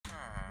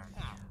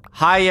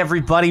Hi,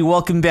 everybody.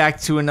 Welcome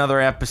back to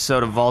another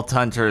episode of Vault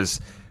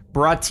Hunters.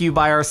 Brought to you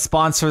by our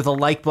sponsor, the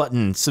like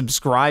button.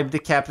 Subscribe to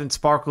Captain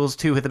Sparkles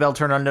 2. Hit the bell,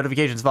 turn on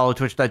notifications. Follow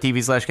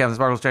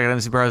twitch.tv/CaptainSparkles. Check out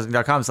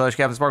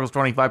mcbrowsing.com/CaptainSparkles.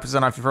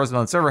 25% off your first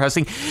month server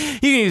hosting. You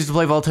can use to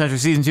play Vault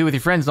Hunters Season 2 with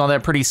your friends and all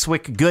that pretty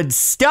swick good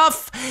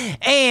stuff.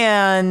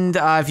 And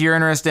if you're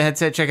interested in a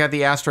headset, check out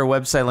the Astro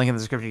website. Link in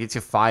the description gets you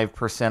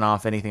 5%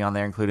 off anything on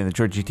there, including the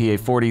Georgia GTA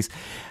 40s.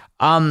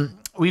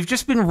 We've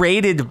just been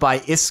raided by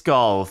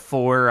Iskall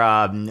for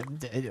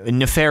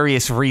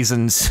nefarious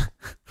reasons.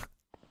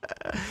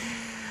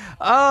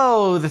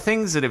 Oh, the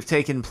things that have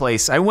taken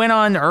place. I went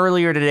on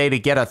earlier today to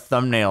get a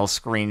thumbnail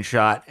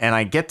screenshot, and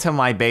I get to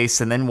my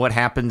base, and then what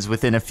happens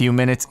within a few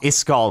minutes?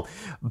 Iskall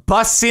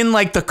busts in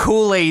like the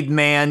Kool-Aid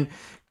man,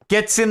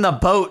 gets in the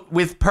boat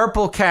with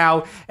Purple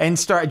Cow, and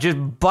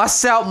just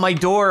busts out my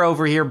door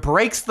over here,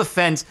 breaks the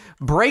fence,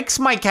 breaks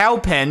my cow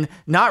pen,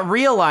 not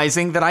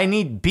realizing that I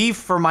need beef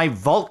for my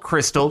vault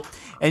crystal,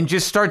 and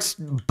just starts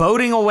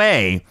boating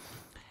away.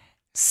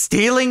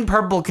 Stealing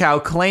Purple Cow,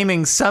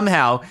 claiming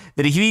somehow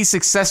that he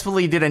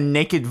successfully did a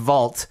naked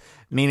vault,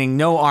 meaning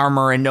no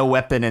armor and no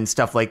weapon and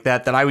stuff like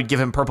that, that I would give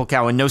him Purple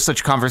Cow, and no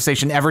such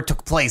conversation ever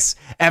took place,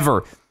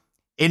 ever,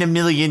 in a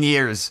million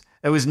years.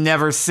 It was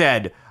never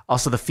said.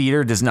 Also, the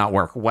feeder does not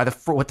work. What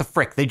the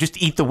frick? They just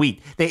eat the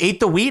wheat. They ate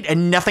the wheat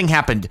and nothing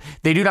happened.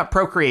 They do not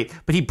procreate.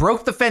 But he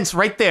broke the fence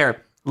right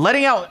there,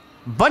 letting out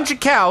a bunch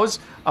of cows.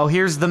 Oh,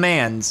 here's the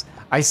man's.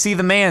 I see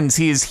the man's.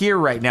 He is here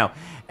right now.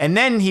 And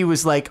then he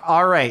was like,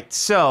 all right,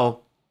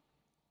 so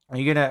are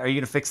you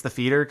gonna fix the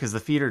feeder? Because the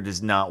feeder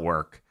does not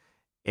work.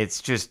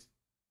 It's just,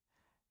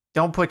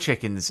 don't put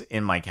chickens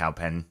in my cow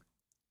pen.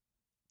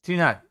 Do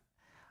not.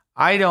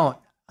 I don't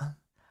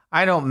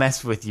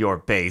mess with your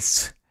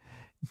base.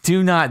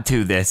 Do not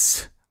do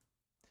this.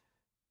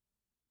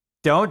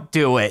 Don't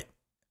do it.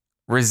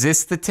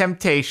 Resist the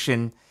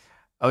temptation.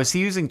 Oh, is he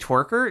using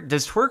Twerker?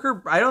 Does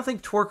Twerker... I don't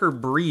think Twerker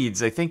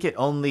breeds. I think it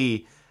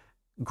only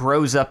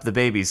grows up the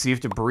babies. So you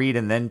have to breed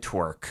and then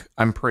twerk.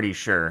 I'm pretty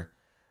sure.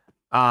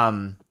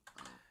 There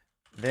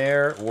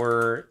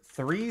were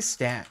 3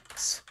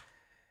 stacks.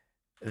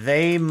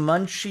 They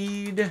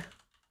munchied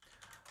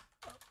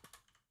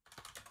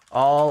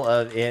all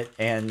of it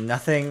and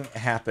nothing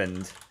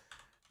happened.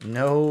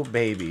 No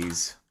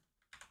babies.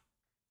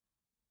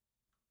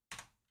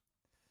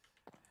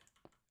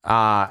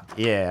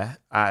 Yeah.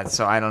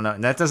 So I don't know.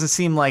 That doesn't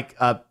seem like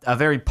a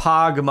very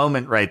pog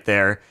moment right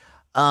there.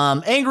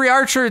 Angry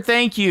Archer,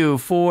 thank you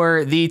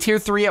for the tier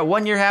 3 at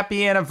 1 year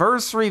happy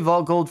anniversary.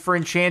 Vault Gold for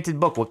Enchanted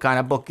Book. What kind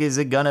of book is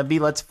it gonna be?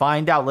 Let's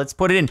find out. Let's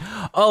put it in.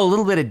 Oh, a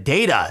little bit of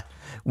data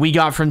we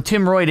got from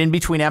Tim Royd in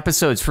between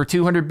episodes for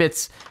 200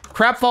 bits.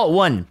 Crap Vault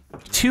 1,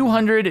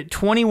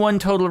 221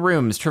 total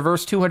rooms.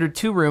 Traversed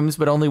 202 rooms,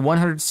 but only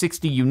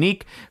 160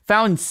 unique.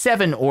 Found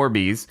 7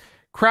 Orbeez.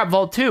 Crap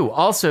Vault 2,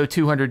 also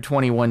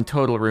 221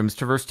 total rooms.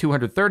 Traversed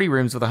 230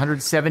 rooms with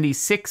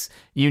 176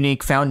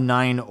 unique. Found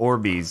 9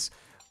 Orbeez.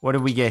 What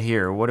did we get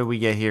here? What did we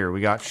get here?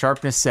 We got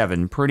Sharpness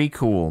 7. Pretty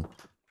cool.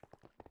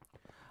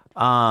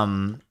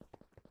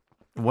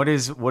 What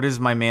is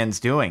my man's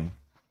doing?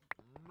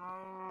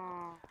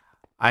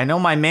 I know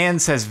my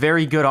man's has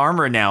very good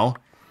armor now.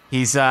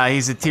 He's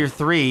a tier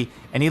 3,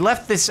 and he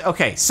left this...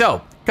 Okay,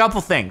 so,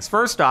 couple things.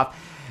 First off,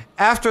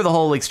 after the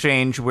whole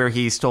exchange where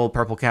he stole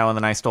Purple Cow and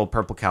then I stole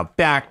Purple Cow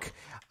back,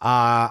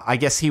 I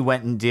guess he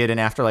went and did an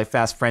Afterlife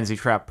Fast Frenzy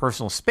Trap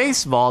personal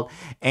space vault,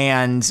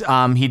 and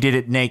he did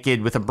it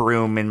naked with a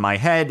broom in my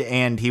head,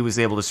 and he was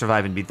able to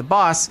survive and beat the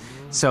boss,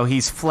 so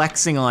he's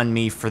flexing on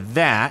me for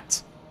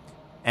that.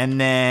 And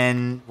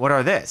then, what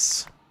are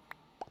this?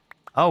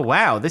 Oh,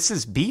 wow, this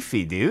is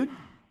beefy, dude.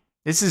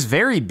 This is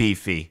very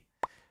beefy.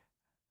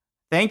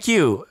 Thank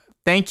you.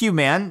 Thank you,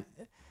 man.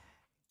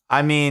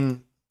 I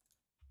mean,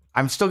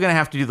 I'm still going to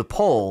have to do the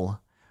poll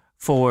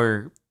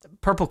for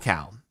Purple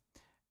Cow.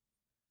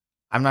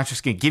 I'm not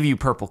just going to give you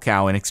Purple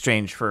Cow in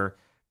exchange for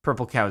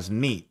Purple Cow's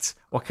meat.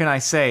 What can I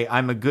say?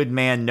 I'm a good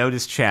man.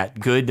 Notice chat.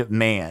 Good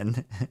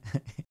man.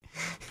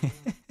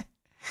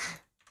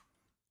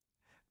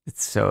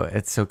 It's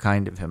so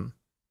kind of him.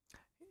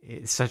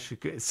 It's such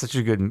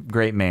a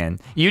great man.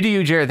 You do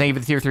you, Jared. Thank you for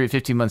the tier 3 at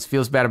 15 months.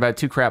 Feels bad about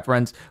 2 crap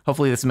runs.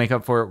 Hopefully this will make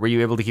up for it. Were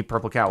you able to keep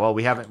Purple Cow? Well,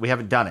 we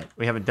haven't done it.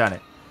 We haven't done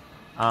it.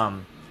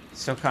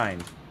 So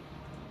kind.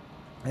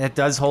 That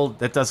does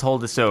hold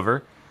us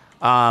over.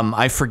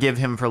 I forgive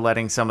him for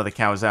letting some of the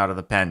cows out of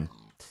the pen.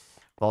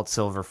 Vault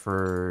Silver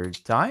for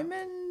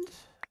Diamond?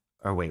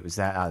 Or wait, was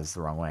that... that's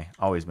the wrong way.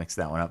 Always mix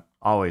that one up.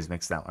 Always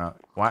mix that one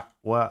up.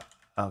 What?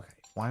 Okay.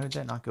 Why would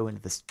that not go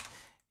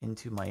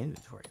into my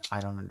inventory?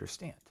 I don't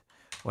understand.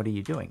 What are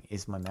you doing?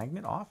 Is my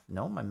magnet off?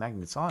 No, my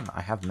magnet's on.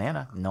 I have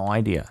mana. No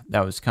idea.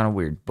 That was kind of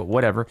weird, but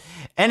whatever.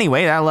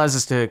 Anyway, that allows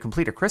us to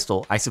complete a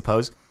crystal, I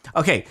suppose.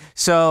 Okay,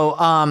 so,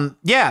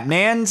 yeah,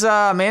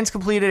 man's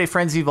completed a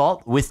Frenzy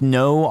Vault with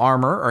no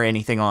armor or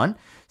anything on.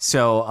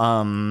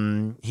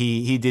 So,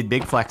 he did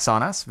big flex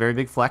on us. Very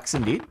big flex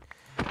indeed.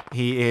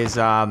 He is,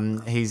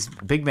 he's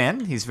big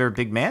man. He's a very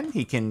big man.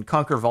 He can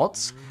conquer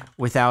vaults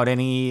without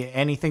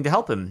anything to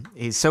help him.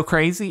 He's so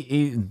crazy.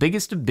 He's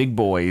biggest of big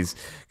boys.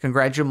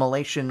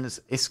 Congratulations,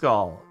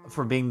 Iskall,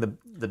 for being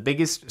the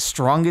biggest,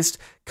 strongest,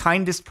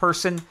 kindest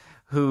person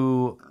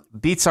who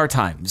beats our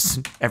times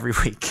every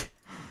week.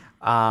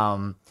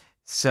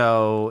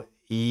 So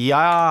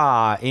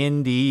yeah,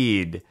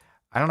 indeed.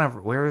 I don't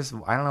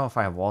know if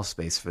I have wall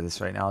space for this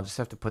right now. I'll just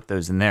have to put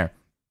those in there.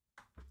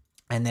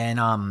 And then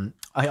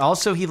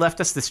he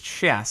left us this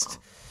chest.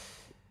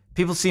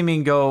 People see me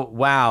and go,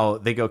 wow.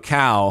 They go,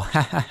 cow.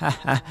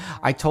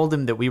 I told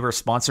him that we were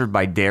sponsored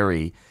by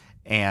dairy,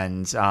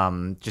 and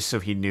just so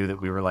he knew that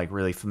we were like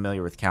really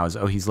familiar with cows.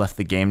 Oh, he's left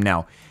the game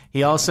now.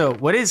 He also,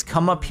 what is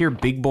come up here,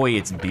 big boy?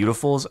 It's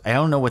beautifuls. I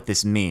don't know what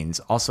this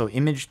means. Also,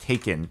 image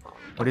taken.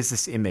 What is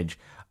this image?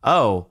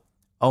 Oh,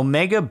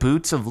 Omega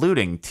Boots of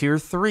Looting, Tier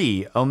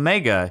 3,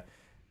 Omega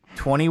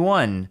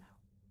 21,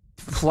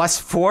 plus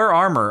 4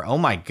 armor. Oh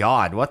my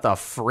god, what the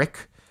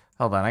frick?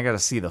 Hold on, I gotta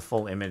see the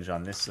full image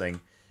on this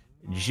thing.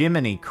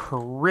 Jiminy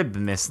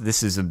Cribmas,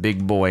 this is a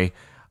big boy.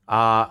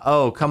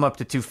 Come up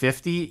to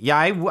 250? Yeah,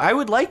 I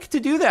would like to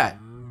do that.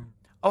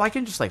 Oh, I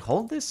can just like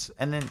hold this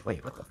and then,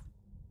 wait,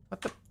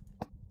 what the?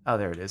 Oh,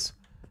 there it is.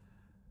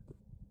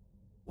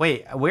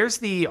 Wait, where's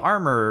the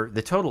armor,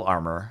 the total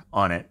armor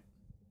on it?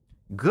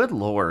 Good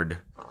lord.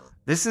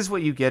 This is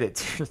what you get at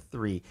Tier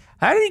 3.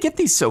 How did he get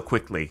these so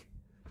quickly?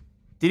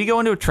 Did he go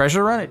into a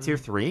treasure run at Tier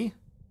 3?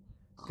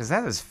 Because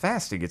that is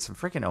fast to get some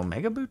freaking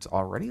Omega boots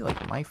already.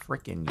 Like, my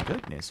freaking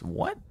goodness.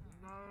 What?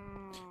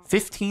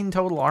 15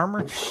 total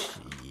armor?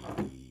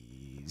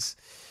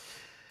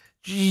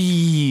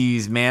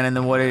 Jeez, man. And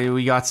then what?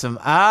 We got some...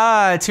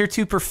 Tier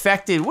 2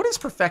 perfected. What is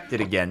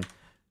perfected again?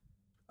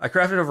 I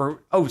crafted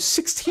over...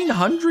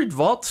 1,600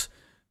 vault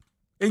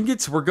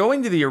ingots. We're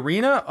going to the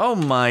arena? Oh,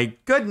 my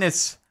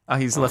goodness. Oh,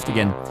 he's left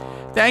again.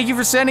 Thank you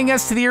for sending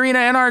us to the arena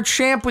and our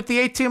champ with the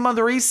 18-month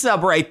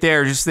resub right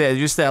there. Just that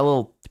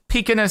little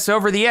peeking us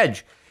over the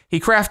edge. He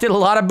crafted a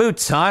lot of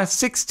boots, huh?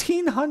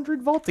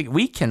 1,600 vaulting.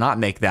 We cannot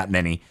make that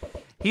many.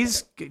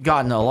 He's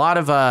gotten a lot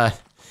of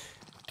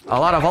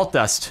vault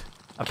dust.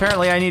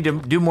 Apparently, I need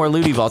to do more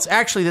looty vaults.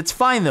 Actually, that's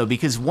fine though,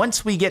 because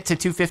once we get to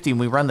 250 and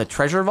we run the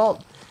treasure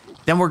vault,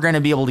 then we're gonna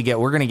be able to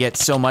get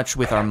so much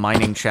with our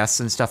mining chests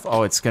and stuff.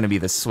 Oh, it's gonna be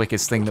the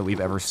swickest thing that we've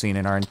ever seen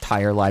in our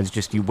entire lives.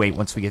 Just you wait,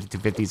 once we get to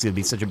 250, it's gonna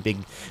be such a big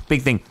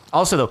thing.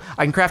 Also though,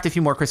 I can craft a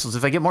few more crystals.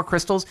 If I get more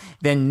crystals,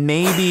 then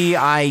maybe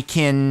I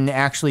can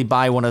actually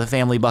buy one of the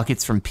family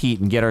buckets from Pete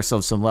and get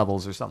ourselves some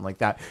levels or something like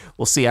that.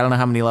 We'll see. I don't know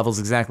how many levels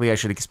exactly I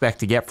should expect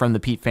to get from the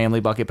Pete family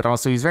bucket, but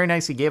also he's very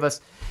nice. He gave us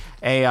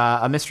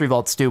a mystery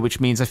vault stew, which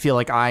means I feel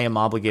like I am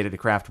obligated to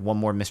craft one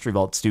more mystery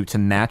vault stew to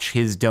match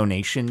his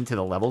donation to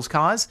the levels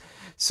cause.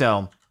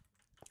 So,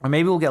 or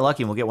maybe we'll get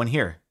lucky and we'll get one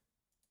here.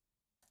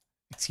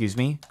 Excuse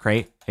me,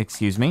 crate,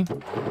 excuse me.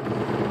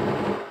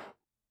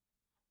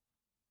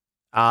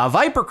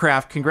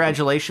 Vipercraft,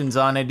 congratulations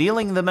on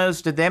dealing the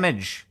most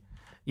damage.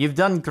 You've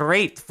done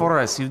great for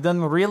us. You've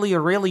done really,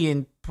 really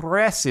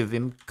impressive,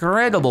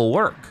 incredible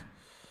work.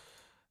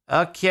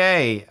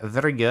 Okay,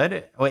 very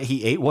good. Wait,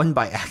 he ate one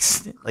by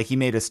accident. Like he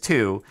made us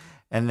two,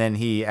 and then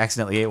he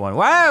accidentally ate one.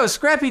 Wow,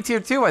 Scrappy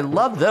Tier 2, I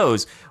love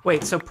those.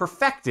 Wait, so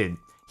perfected.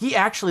 He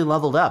actually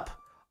leveled up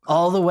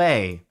all the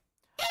way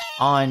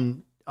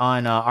on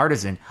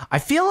Artisan. I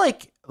feel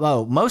like,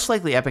 well, most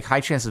likely Epic,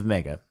 high chance of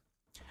Mega.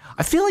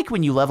 I feel like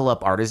when you level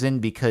up Artisan,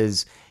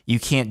 because you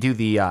can't do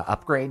the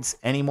upgrades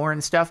anymore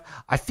and stuff,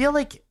 I feel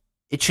like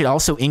it should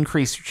also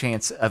increase your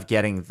chance of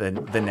getting the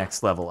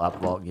next level up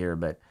vault gear,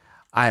 but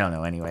I don't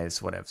know. Anyways,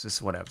 whatevs. This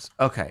is whatevs.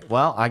 Okay,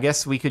 well, I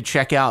guess we could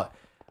check out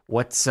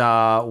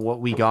what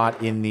we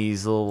got in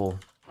these little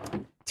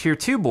Tier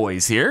 2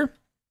 boys here.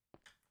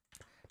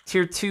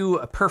 Tier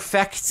 2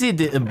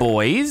 perfected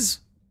boys.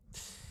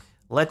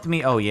 Let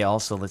me, oh yeah,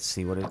 also let's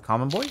see, what is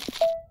common boy?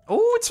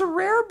 Oh, it's a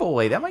rare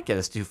boy. That might get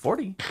us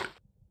 240.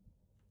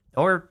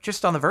 Or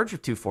just on the verge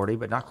of 240,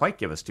 but not quite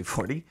give us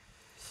 240.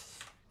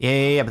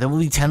 Yeah, but then we'll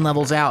be 10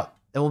 levels out.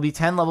 Then we'll be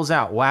 10 levels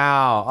out.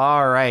 Wow,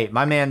 all right.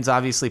 My man's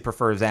obviously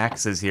prefers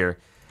axes here.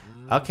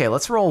 Okay,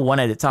 let's roll one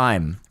at a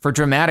time for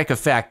dramatic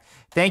effect.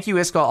 Thank you,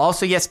 Iskall.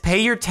 Also, yes,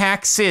 pay your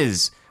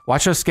taxes.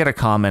 Watch us get a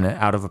common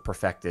out of a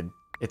perfected.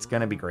 It's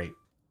gonna be great.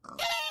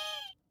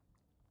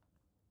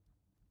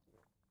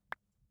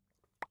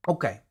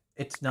 Okay,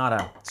 it's not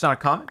a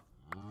common.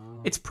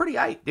 It's pretty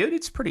aight, dude.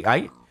 It's pretty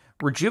aight.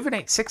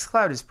 Rejuvenate 6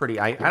 Cloud is pretty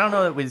aight. I don't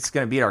know that it's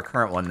gonna beat our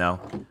current one though.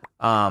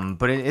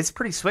 But it's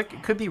pretty slick.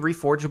 It could be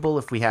reforgeable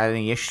if we had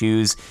any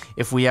issues.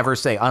 If we ever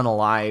say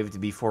unalived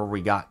before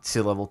we got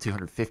to level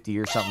 250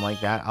 or something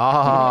like that.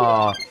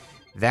 Oh,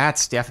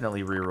 that's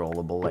definitely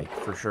rerollable, like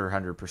for sure,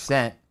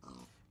 100%.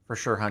 For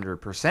sure,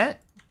 100%.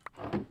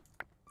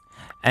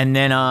 And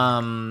then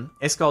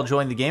Iskall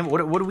joined the game. What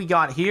do we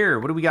got here?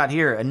 What do we got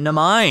here? A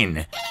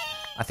Namine.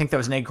 I think that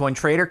was an Egg Coin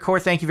Trader. Core,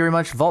 thank you very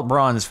much. Vault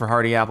Bronze for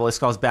Hardy Apple.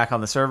 Iskall's back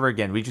on the server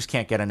again. We just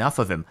can't get enough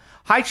of him.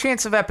 High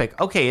chance of Epic.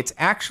 Okay, it's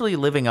actually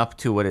living up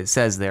to what it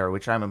says there,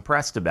 which I'm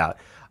impressed about.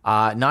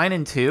 9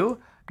 and 2,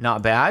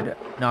 not bad.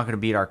 Not going to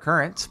beat our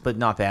currents, but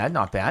not bad,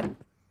 not bad.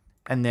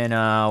 And then,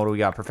 what do we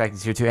got? Perfected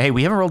tier 2. Hey,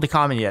 we haven't rolled a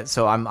comment yet,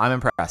 so I'm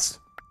impressed.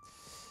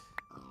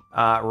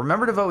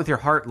 Remember to vote with your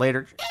heart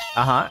later.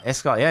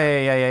 Iskall.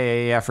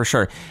 Yeah, for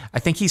sure. I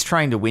think he's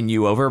trying to win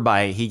you over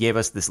he gave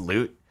us this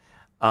loot.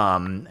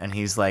 And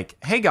he's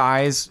like, hey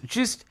guys,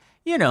 just,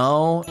 you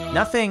know,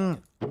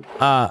 nothing.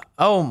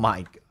 Oh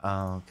my,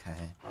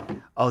 okay.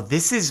 Oh,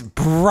 this is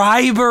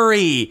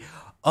bribery.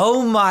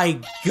 Oh my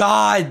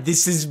God,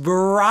 this is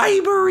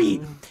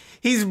bribery.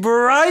 He's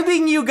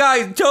bribing you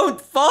guys.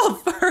 Don't fall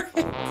for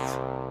it.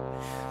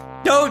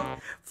 Don't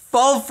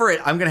fall for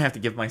it. I'm gonna have to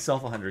give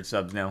myself 100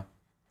 subs now.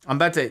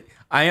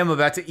 I am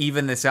about to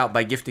even this out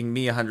by gifting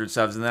me 100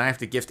 subs, and then I have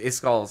to gift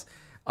Iskall's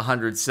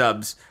 100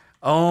 subs.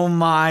 Oh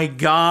my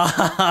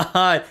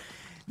God.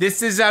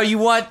 This is how you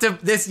want to,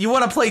 you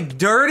want to play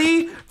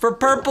dirty for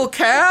Purple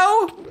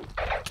Cow?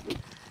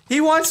 He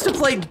wants to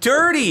play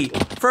dirty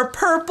for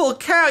Purple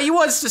Cow. He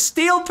wants to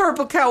steal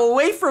Purple Cow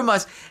away from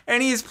us,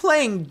 and he is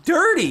playing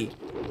dirty.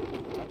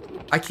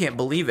 I can't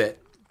believe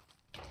it.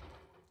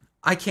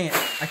 I can't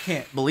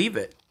believe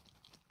it.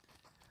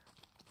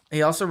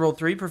 He also rolled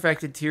 3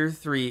 perfected tier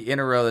 3 in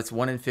a row. That's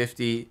 1 in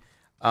 50. He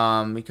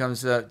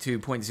comes up to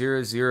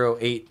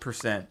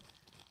 0.008%.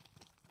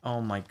 Oh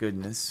my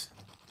goodness.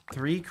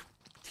 3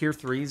 tier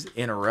 3s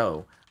in a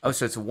row. Oh,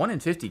 so it's a 1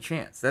 in 50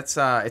 chance. That's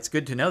it's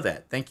good to know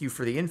that. Thank you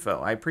for the info.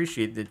 I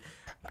appreciate it.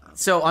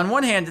 So on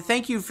one hand,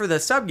 thank you for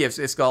the sub gifts,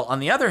 Iskall. On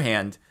the other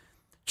hand,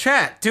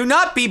 chat, do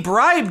not be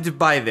bribed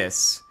by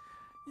this.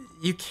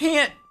 You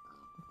can't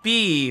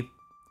be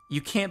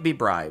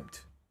bribed.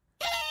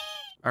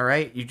 All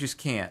right, you just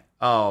can't.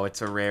 Oh,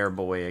 it's a rare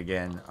boy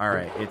again. All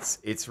right, it's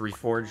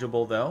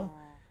reforgeable though.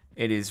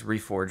 It is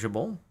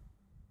reforgeable.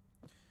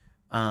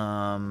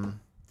 And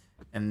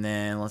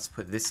then let's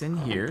put this in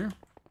here.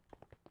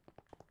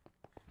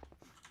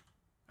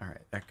 All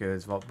right, that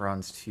goes Vault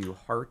Bronze to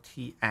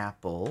Hearty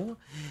Apple.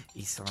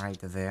 It's right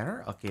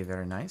there. Okay,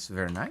 very nice,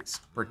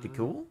 pretty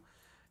cool.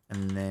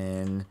 And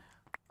then,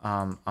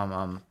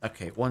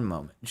 okay, one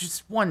moment,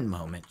 just one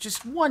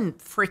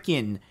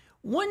freaking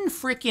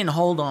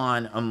hold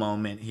on a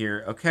moment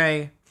here,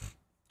 okay?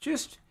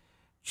 Just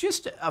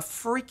a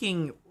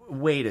freaking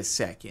wait a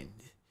second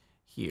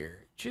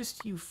here.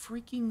 Just you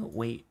freaking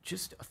wait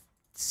just a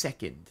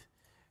second,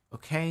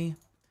 okay?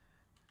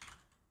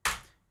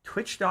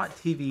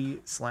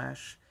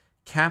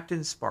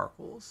 Twitch.tv/Captain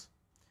Sparkles.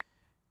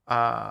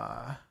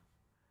 And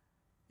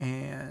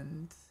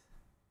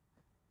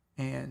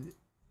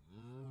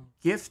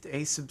gift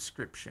a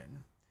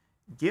subscription.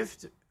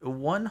 Gift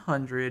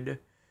 100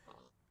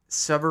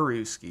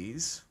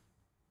 Subarooskies.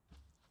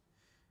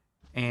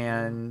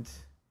 And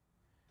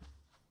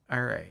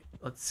all right,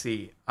 let's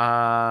see.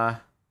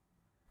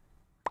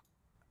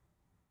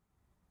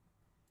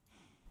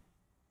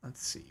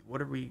 Let's see.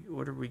 What are we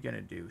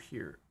gonna do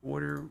here?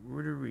 What are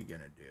we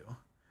gonna do?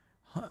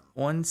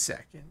 1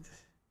 second.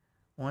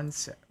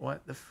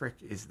 What the frick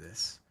is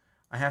this?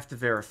 I have to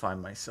verify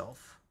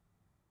myself.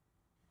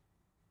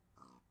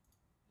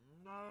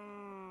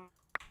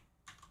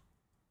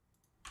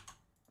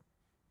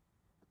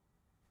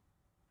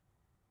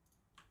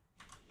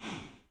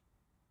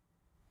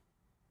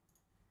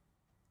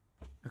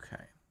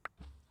 Okay.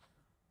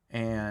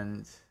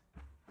 And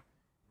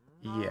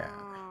yeah.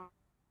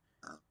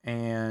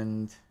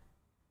 And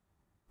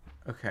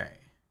okay.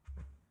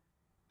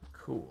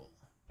 Cool.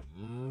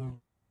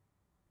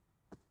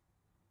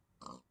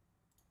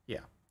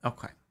 Yeah.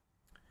 Okay.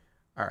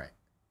 All right.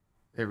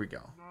 There we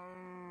go.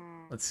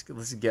 Let's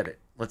get it.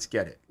 Let's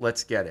get it.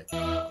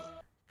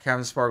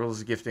 Captain Sparkles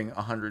is gifting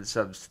 100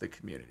 subs to the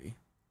community.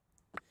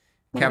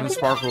 Captain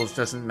Sparkles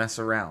doesn't mess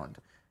around.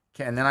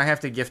 Okay, and then I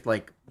have to gift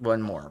like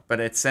one more, but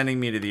it's sending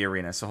me to the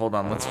arena. So hold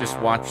on, let's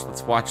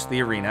watch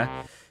the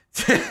arena.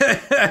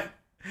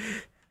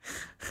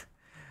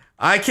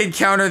 I can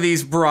counter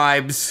these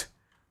bribes.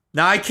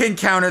 Now I can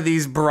counter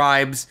these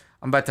bribes.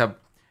 I'm about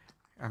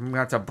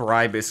to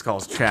bribe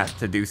Iskall's chat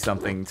to do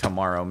something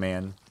tomorrow,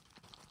 man.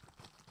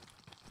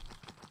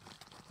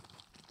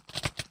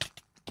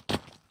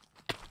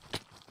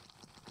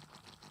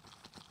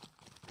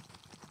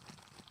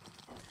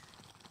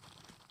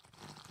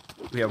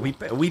 Yeah, we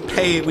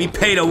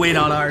pay to win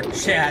on our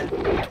chat.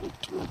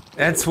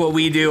 That's what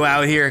we do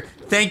out here.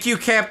 Thank you,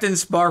 Captain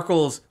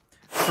Sparkles,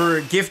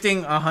 for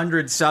gifting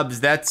 100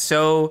 subs. That's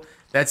so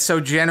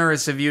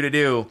generous of you to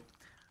do.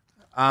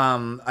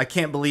 I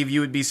can't believe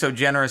you would be so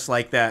generous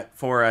like that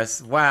for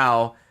us.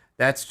 Wow,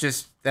 that's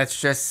just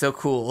so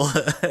cool.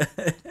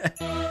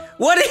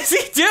 What is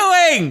he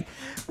doing?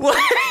 What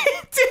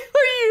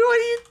are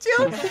you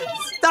doing?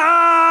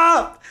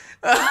 Stop!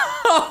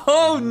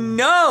 Oh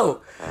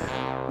no!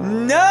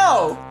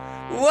 No!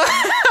 What?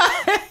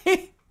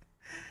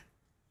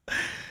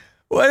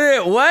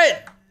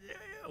 What?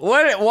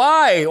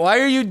 Why? Why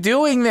are you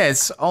doing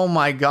this? Oh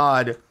my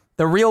god.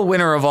 The real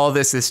winner of all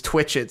this is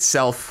Twitch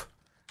itself.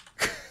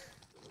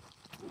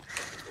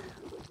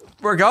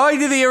 We're going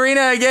to the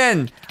arena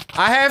again.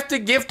 I have to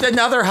gift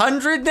another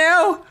 100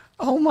 now?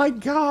 Oh my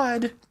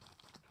god.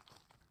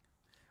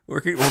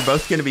 We're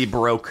both gonna be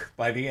broke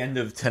by the end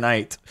of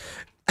tonight.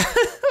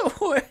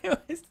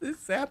 What is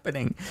this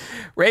happening?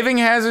 Raving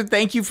Hazard,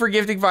 thank you for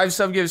gifting 5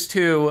 subgifts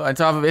too, on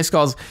top of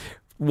Iskal's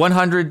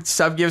 100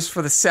 subgifts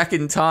for the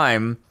second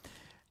time.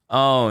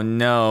 Oh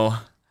no.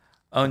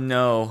 Oh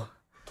no.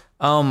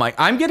 Oh my,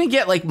 I'm gonna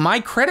get like,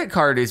 my credit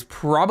card is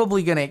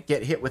probably gonna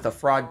get hit with a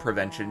fraud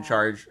prevention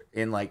charge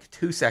in like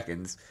 2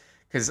 seconds.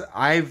 Because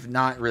I've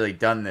not really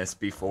done this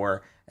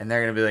before. And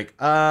they're gonna be like,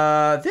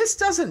 this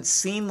doesn't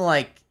seem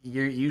like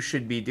you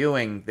should be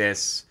doing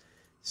this.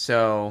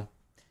 So,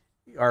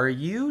 are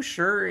you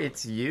sure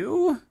it's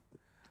you?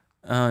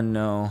 Oh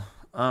no.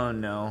 Oh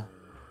no.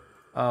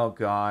 Oh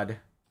god.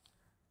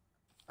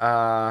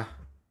 I'm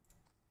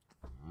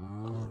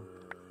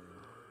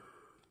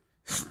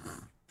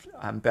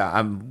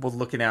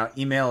looking out.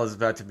 Email is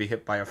about to be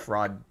hit by a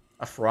fraud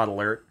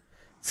alert.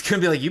 It's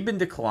gonna be like, you've been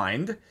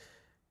declined.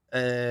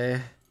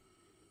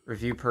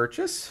 Review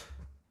purchase.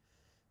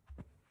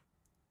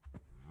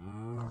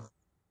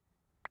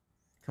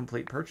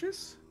 Complete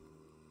purchase.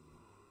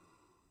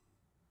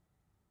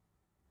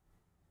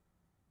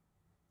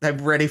 I'm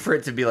ready for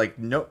it to be like,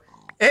 no.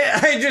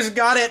 I just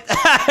got it.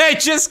 I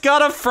just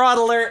got a fraud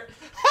alert.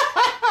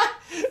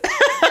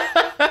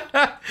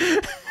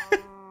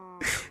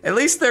 At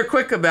least they're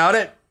quick about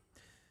it.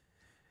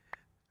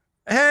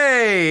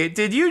 Hey,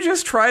 did you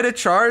just try to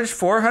charge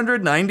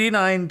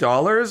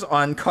 $499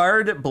 on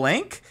card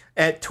blank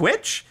at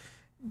Twitch?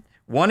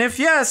 1 if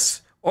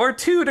yes, or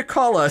 2 to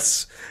call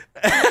us.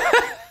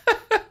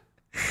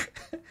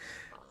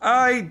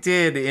 I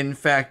did, in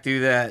fact, do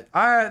that.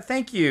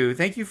 Thank you.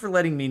 Thank you for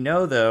letting me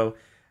know, though.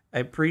 I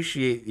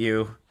appreciate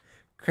you.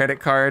 Credit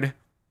card.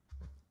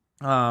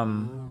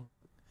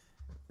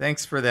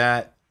 Thanks for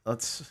that.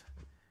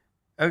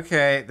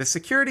 Okay, the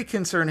security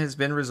concern has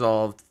been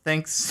resolved.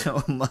 Thanks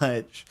so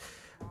much.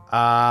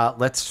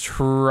 Let's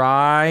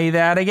try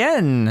that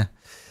again.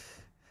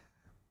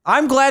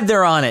 I'm glad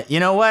they're on it. You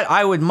know what?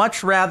 I'd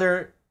much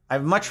rather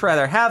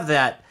have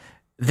that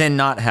than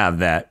not have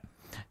that.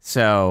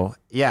 So,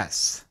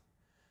 yes.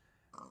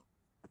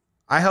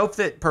 I hope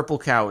that Purple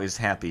Cow is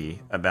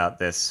happy about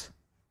this.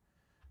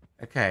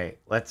 Okay,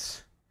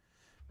 let's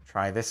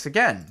try this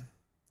again.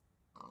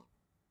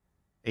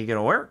 Are you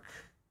gonna work?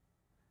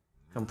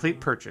 Complete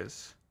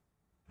purchase.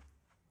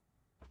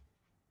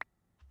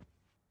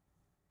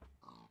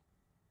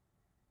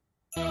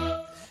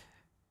 I'm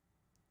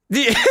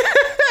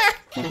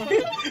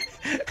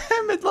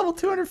at level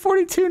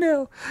 242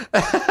 now.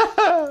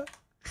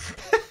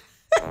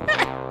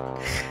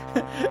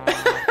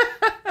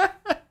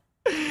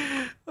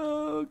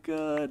 Oh,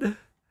 God.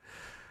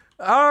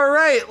 All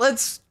right,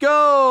 let's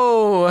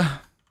go.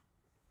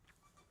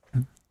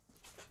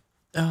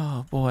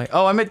 Oh boy.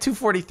 Oh, I'm at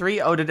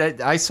 243. Oh,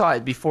 I saw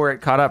it before it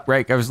caught up,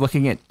 right? I was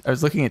looking at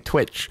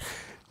Twitch.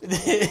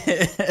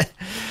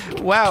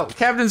 Wow,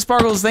 Captain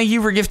Sparkles, thank you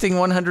for gifting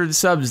 100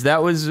 subs.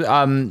 That was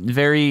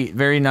very,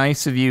 very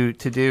nice of you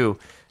to do.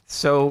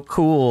 So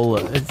cool.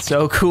 It's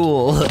so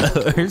cool.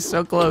 We're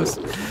so close.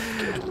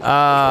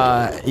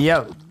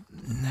 Yep.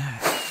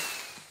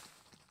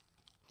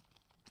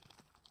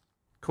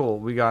 Cool.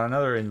 We got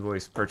another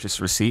invoice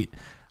purchase receipt.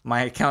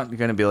 My account is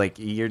gonna be like,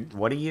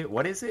 what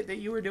is it that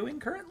you were doing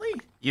currently?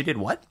 You did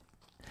what?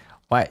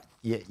 What?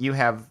 You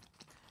have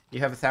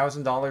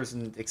 $1,000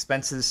 in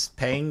expenses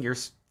paying your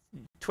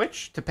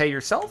Twitch to pay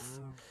yourself?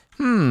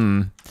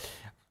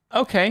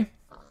 Okay.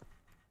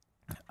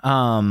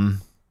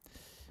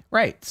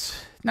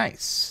 Right.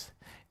 Nice.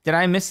 Did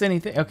I miss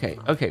anything? Okay.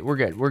 We're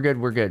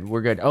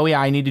good. Oh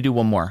yeah, I need to do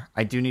one more.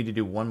 I do need to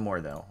do one more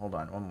though. Hold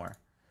on, one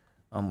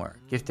more.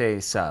 Gift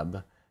a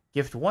sub.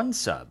 Gift 1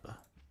 sub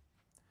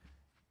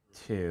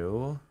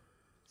to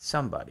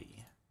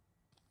somebody.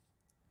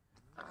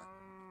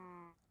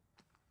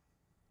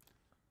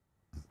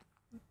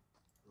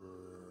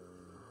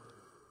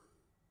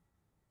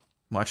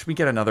 Watch me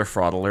get another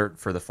fraud alert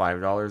for the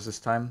 $5 this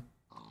time.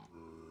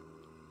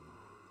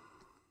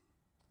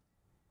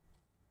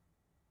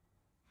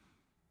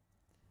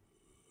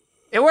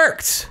 It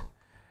worked.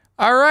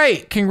 All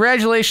right,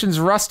 congratulations,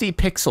 Rusty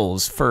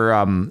Pixels,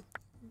 for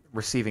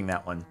receiving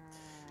that one.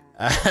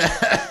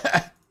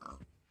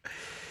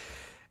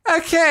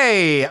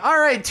 Okay, all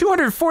right,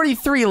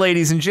 243,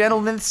 ladies and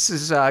gentlemen. This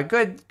is a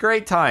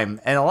great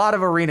time, and a lot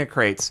of arena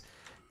crates.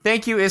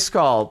 Thank you,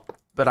 Iskal,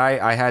 but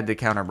I had to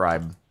counter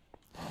bribe.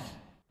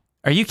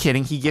 Are you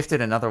kidding? He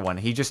gifted another one.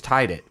 He just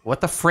tied it. What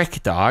the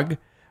frick, dog?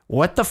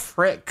 What the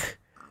frick?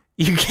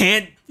 You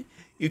can't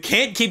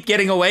keep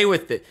getting away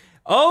with it.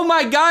 Oh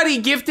my God, he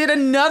gifted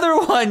another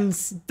one.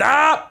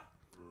 Stop.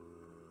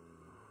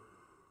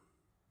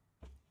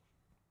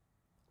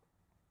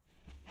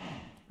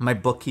 My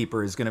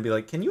bookkeeper is going to be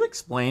like, can you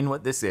explain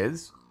what this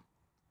is?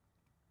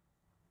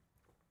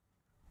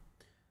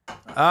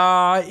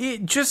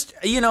 It just,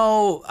 you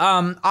know,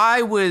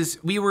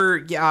 we were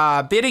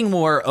bidding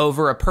war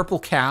over a purple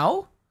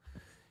cow.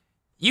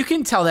 You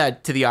can tell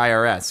that to the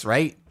IRS,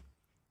 right?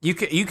 You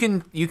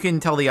can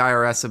tell the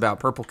IRS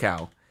about purple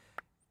cow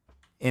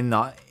in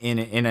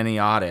any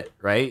audit,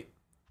 right?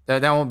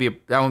 That won't be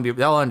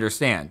they'll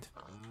understand.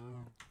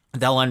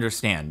 they'll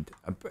understand.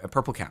 A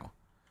purple cow.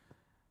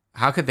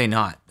 How could they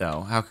not,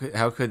 though?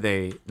 How could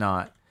they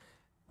not?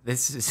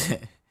 This is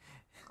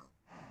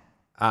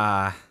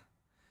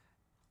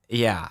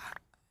yeah.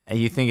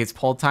 You think it's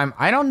poll time?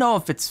 I don't know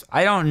if it's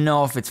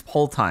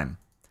poll time.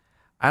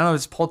 I don't know if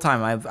it's poll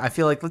time. I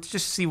feel like let's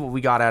just see what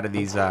we got out of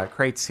these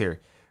crates here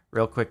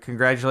real quick.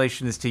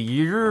 Congratulations to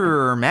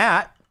your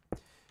Matt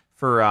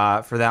for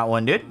that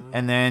one, dude.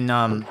 And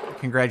then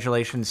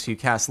congratulations to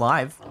Cast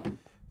Live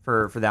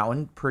for that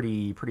one.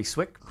 Pretty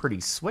swick.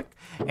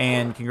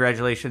 And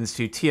congratulations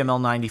to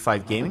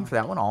TML95 Gaming for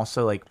that one.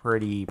 Also like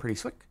pretty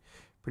swick.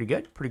 Pretty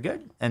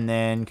good. And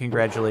then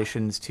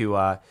congratulations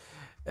to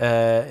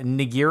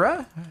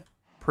Nagira.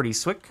 Pretty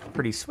swick.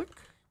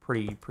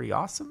 Pretty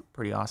awesome.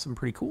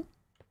 Pretty cool.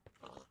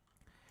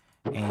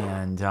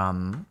 And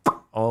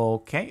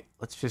okay,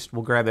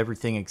 we'll grab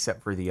everything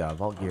except for the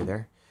vault gear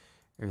there.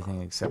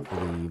 Everything except for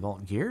the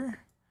vault gear.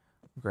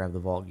 Grab the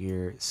vault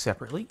gear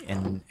separately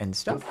and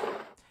stuff.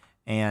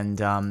 And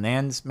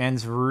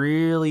Mans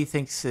really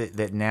thinks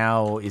that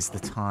now is the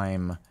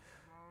time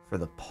for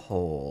the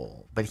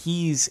poll. But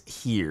he's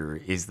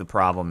here is the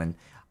problem. And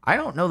I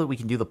don't know that we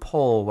can do the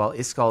poll while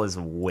Iskall is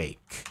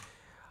awake.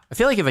 I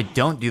feel like if I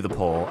don't do the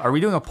poll, are we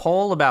doing a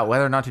poll about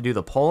whether or not to do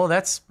the poll?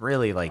 That's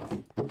really like,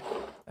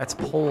 that's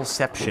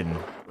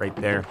pollception right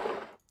there.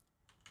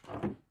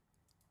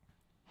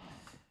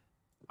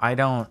 I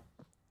don't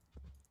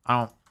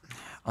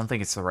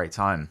think it's the right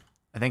time.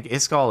 I think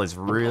Iskall is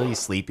really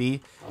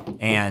sleepy,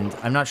 and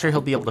I'm not sure he'll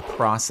be able to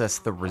process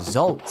the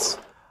results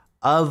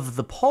of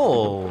the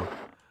poll,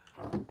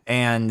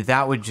 and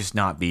that would just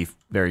not be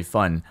very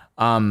fun.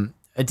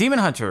 A Demon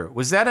Hunter,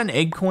 was that an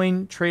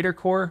Eggcoin Trader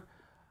Core?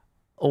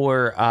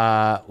 Or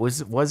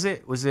was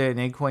it an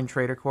Eggcoin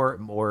Trader Core,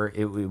 or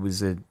it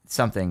was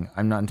something?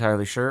 I'm not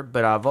entirely sure.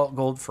 But Vault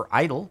Gold for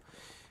Idle,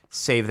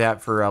 save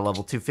that for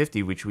level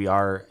 250, which we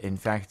are in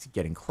fact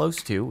getting close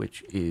to,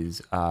 which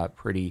is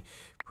pretty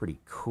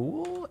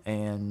cool.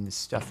 And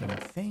Stuffing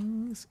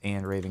Things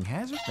and Raving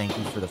Hazard, thank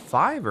you for the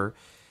 $5.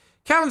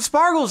 Captain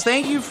Sparkles,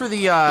 thank you for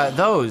the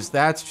those.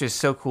 That's just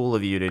so cool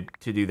of you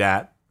to do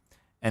that.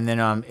 And then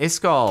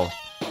Iskall,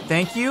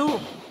 thank you,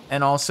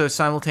 and also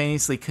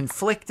simultaneously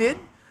Conflicted.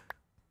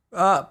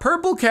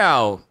 Purple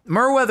Cow,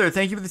 Merweather,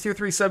 thank you for the tier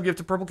 3 sub gift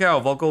to Purple Cow.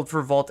 Vault Gold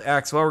for Vault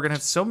Axe. Well, we're gonna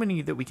have so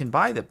many that we can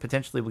buy that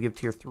potentially will give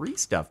tier 3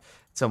 stuff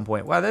at some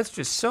point. Wow, that's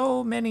just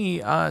so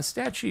many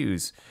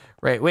statues.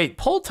 Right, wait,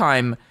 poll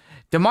time,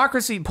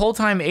 democracy poll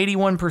time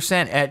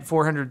 81% at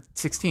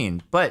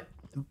 416. But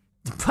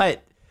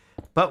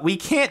we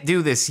can't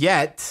do this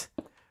yet.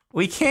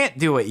 We can't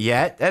do it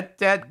yet.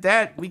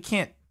 We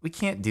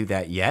can't do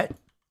that yet.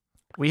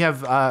 We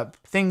have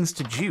things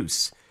to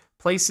juice,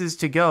 places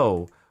to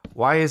go.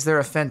 Why is there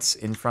a fence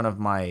in front of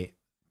my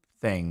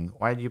thing?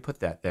 Why did you put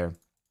that there?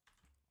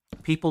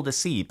 People to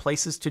see,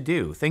 places to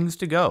do, things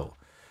to go.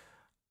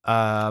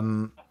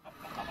 All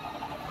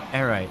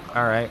right.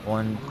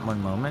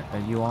 One moment.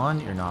 Are you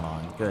on? You're not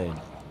on. Good.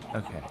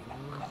 Okay.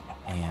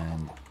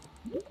 And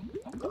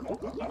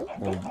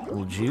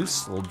we'll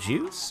juice.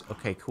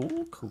 Okay.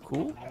 Cool.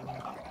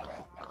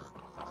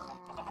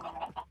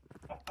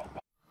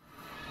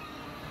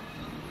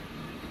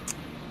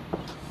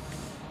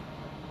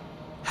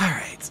 All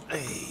right.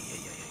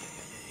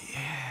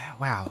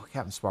 Wow,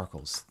 Captain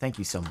Sparkles. Thank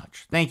you so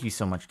much. Thank you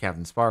so much,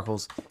 Captain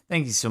Sparkles.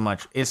 Thank you so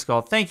much,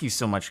 Iskall. Thank you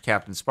so much,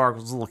 Captain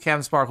Sparkles. Little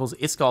Captain Sparkles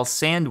Iskall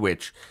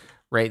sandwich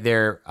right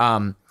there.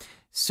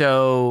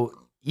 So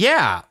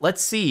yeah,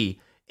 let's see.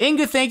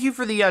 Inga, thank you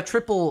for the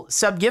triple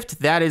sub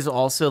gift. That is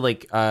also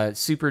like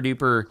super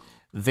duper,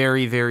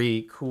 very,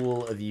 very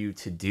cool of you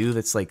to do.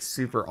 That's like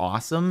super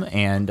awesome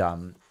and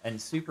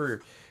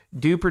super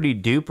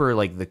duper duper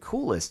like the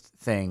coolest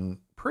thing.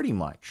 Pretty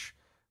much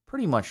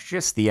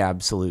just the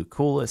absolute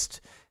coolest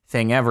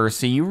thing ever.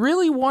 So you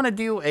really want to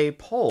do a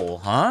poll,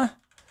 huh?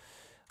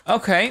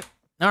 Okay.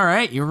 All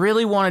right. You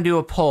really want to do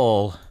a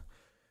poll.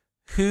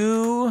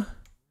 Who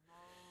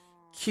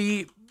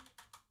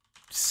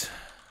keeps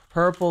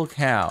Purple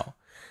Cow?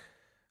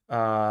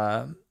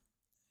 Jardoon.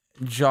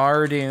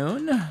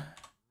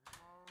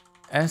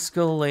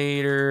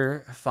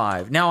 Escalator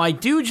 5. Now, I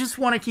do just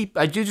want to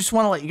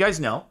let you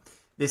guys know,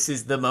 this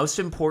is the most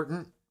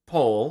important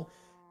poll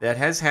that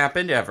has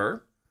happened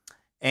ever.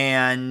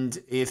 And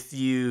if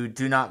you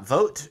do not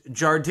vote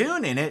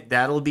Jardoon in it,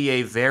 that'll be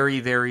a very,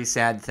 very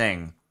sad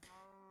thing.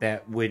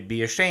 That would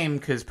be a shame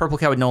because Purple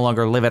Cow would no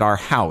longer live at our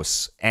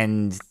house.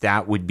 And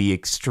that would be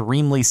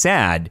extremely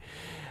sad.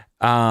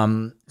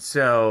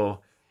 So,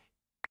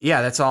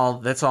 yeah, that's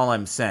all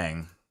I'm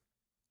saying.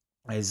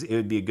 Is it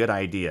would be a good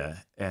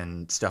idea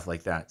and stuff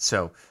like that.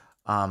 So,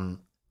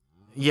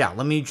 yeah,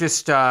 let me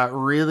just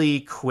really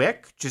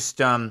quick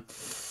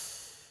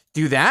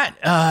do that,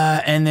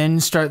 and then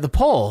start the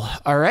poll.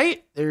 All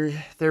right,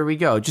 there we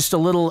go. Just a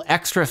little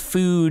extra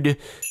food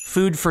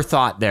for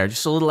thought there.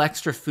 Just a little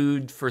extra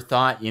food for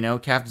thought. You know,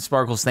 Captain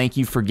Sparkles, thank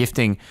you for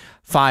gifting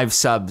 5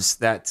 subs.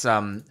 That's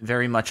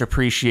very much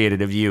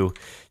appreciated of you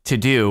to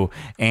do.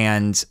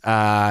 And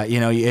you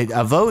know,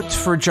 a vote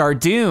for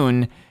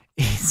Jardoon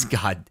is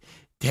God.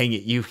 Dang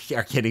it, you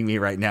are kidding me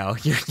right now.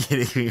 You're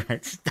kidding me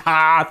right.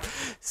 Stop!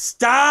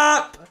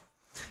 Stop!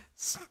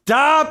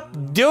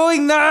 Stop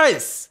doing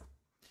this!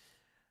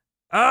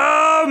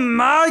 Oh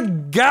my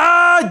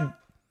god!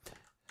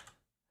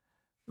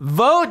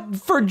 Vote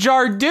for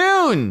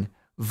Jardoon!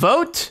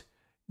 Vote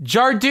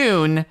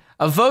Jardoon.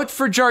 A vote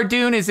for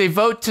Jardoon is a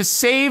vote to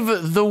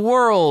save the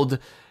world.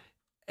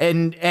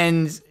 And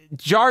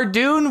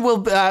Jardoon will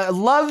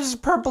loves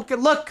Purple Cow.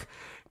 Look,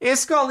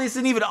 Iskall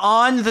isn't even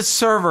on the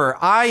server.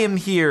 I am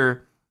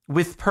here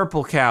with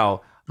Purple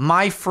Cow,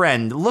 my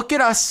friend. Look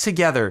at us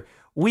together.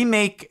 We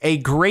make a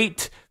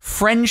great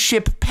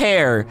friendship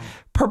pair.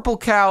 Purple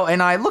Cow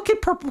and I. Look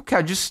at Purple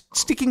Cow, just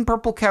sticking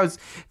Purple Cow's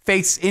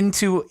face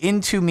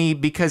into me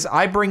because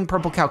I bring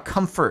Purple Cow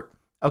comfort,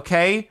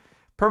 okay?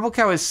 Purple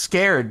Cow is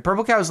scared.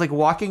 Purple Cow is like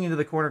walking into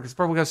the corner because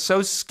Purple Cow is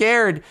so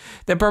scared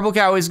that Purple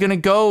Cow is going to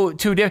go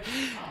to...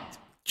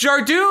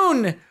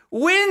 Jardoon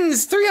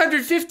wins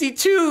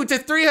 352 to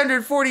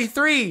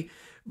 343.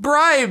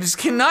 Bribes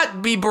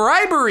cannot be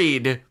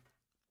briberied.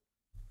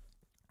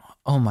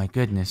 Oh my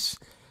goodness.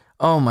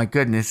 Oh my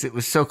goodness. It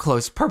was so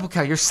close. Purple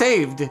Cow, you're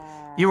saved.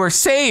 You are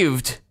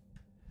saved.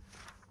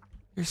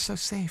 You're so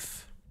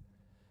safe.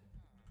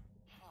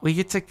 We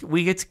get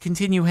to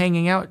continue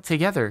hanging out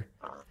together.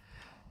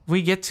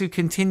 We get to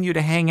continue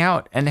to hang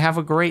out and have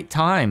a great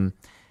time.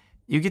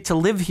 You get to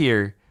live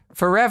here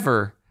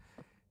forever.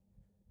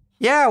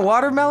 Yeah,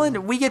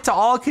 Watermelon, we get to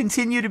all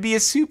continue to be a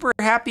super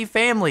happy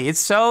family. It's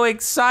so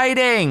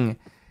exciting.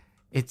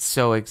 It's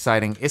so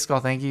exciting.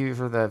 Iskall, thank you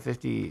for the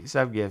 50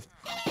 sub gift.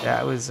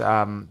 That was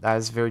a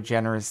very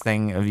generous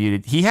thing of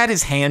you. He had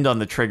his hand on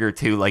the trigger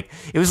too. Like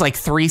it was like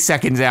 3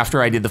 seconds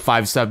after I did the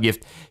 5 sub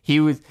gift.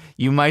 You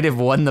might have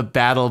won the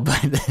battle,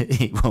 but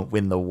he won't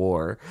win the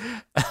war.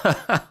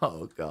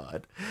 Oh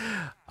God,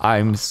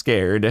 I'm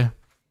scared.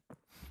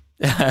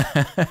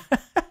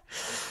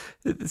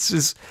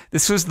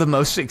 This was the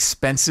most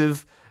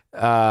expensive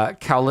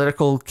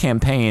Cowlitical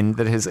campaign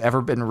that has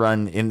ever been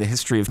run in the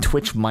history of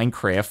Twitch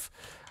Minecraft.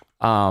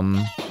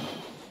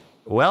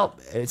 Well,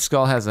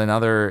 Iskall has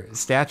another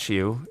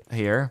statue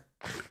here.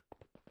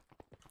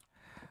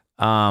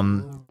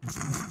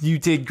 You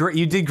did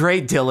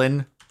great,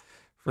 Dylan.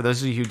 For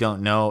those of you who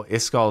don't know,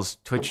 Iskall's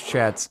Twitch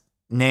chat's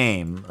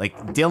name, like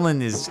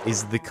Dylan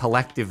is the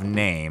collective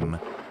name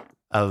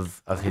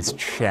of his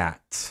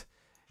chat.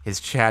 His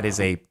chat is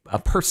a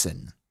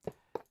person.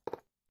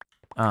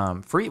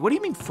 Free? What do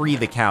you mean free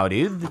the cow,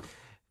 dude?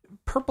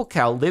 Purple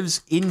Cow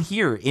lives in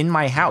here, in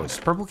my house.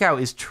 Purple Cow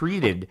is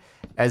treated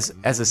as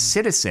a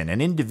citizen,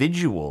 an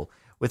individual,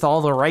 with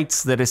all the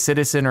rights that a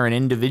citizen or an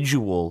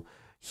individual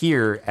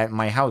here at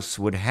my house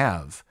would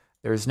have.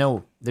 There's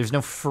no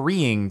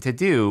freeing to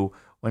do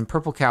when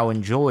Purple Cow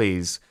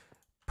enjoys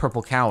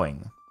purple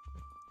cowing.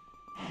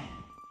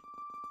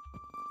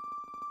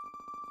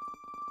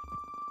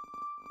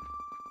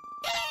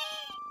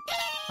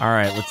 All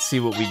right, let's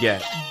see what we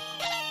get.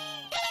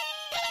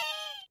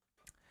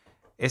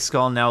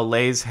 Iskall now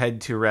lays head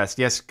to rest.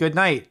 Yes, good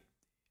night.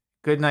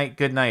 Good night,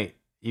 good night.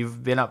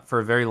 You've been up for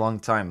a very long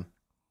time.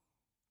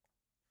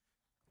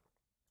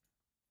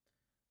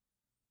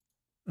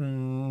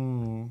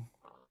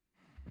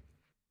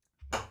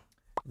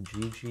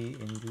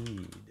 GG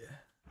indeed.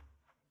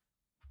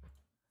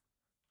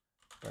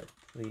 But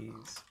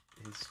please,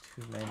 it's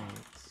too many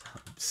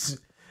subs.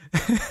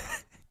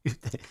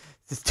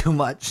 It's too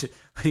much.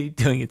 What are you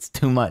doing? It's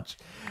too much.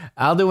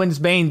 Alduin's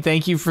Bane,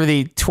 thank you for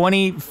the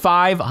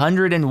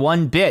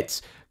 2,501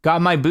 bits.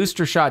 Got my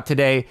booster shot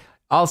today.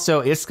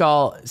 Also,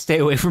 Iskall, stay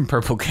away from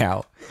Purple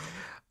Cow.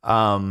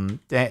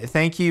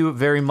 Thank you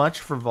very much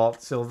for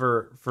Vault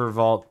Silver, for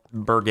Vault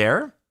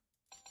Berger.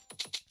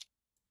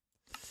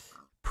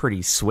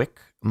 Pretty swick,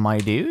 my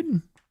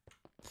dude.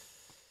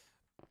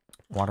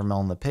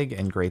 Watermelon the pig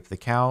and Grape the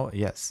cow.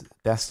 Yes,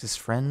 bestest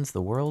friends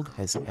the world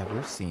has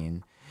ever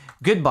seen.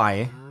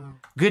 Goodbye.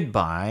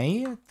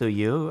 Goodbye to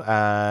you.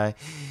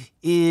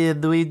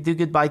 Do we do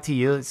goodbye to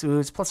you?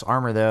 It's plus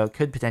armor, though.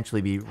 Could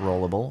potentially be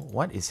rollable.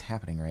 What is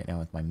happening right now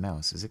with my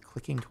mouse? Is it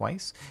clicking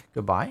twice?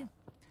 Goodbye.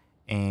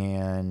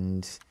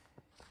 And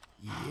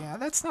yeah,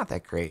 that's not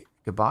that great.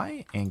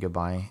 Goodbye and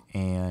goodbye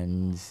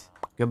and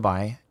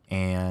goodbye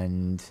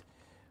and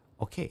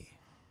okay.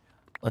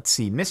 Let's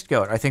see. Mist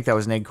Goat. I think that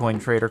was an Egg Coin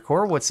Trader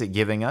Core. What's it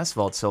giving us?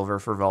 Vault Silver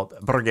for Vault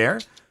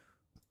Berger.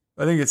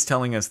 I think it's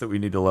telling us that we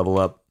need to level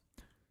up.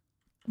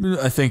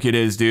 I think it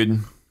is, dude.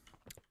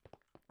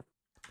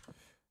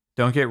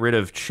 Don't get rid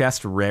of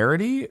chest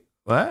rarity?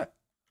 What?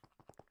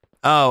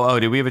 Oh,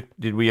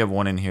 did we have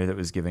one in here that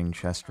was giving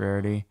chest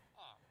rarity?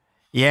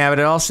 Yeah, but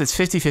it's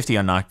 50-50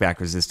 on knockback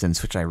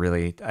resistance, which I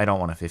don't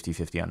want a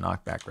 50-50 on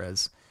knockback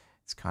res.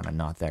 It's kind of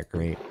not that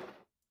great.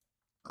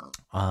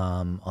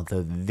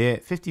 Although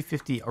the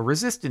 50-50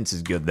 resistance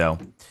is good though.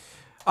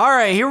 All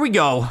right, here we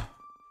go.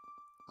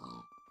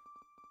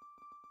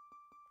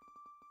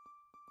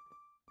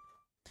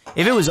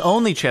 If it was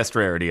only chest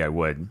rarity, I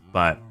would,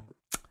 but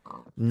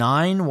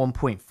 9,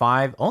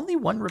 1.5, only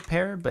 1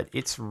 repair, but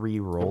it's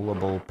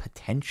re-rollable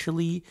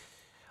potentially.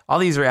 All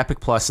these are Epic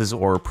Pluses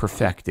or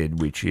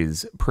Perfected, which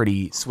is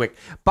pretty swick.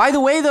 By the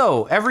way,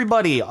 though,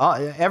 everybody,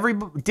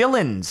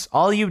 Dylans,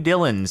 all you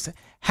Dylans,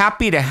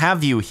 happy to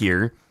have you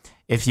here.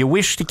 If you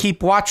wish to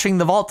keep watching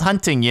the Vault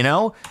Hunting, you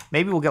know,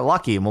 maybe we'll get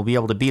lucky and we'll be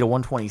able to beat a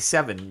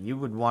 127. You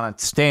would want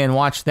to stay and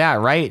watch that,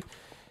 right?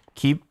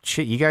 You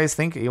guys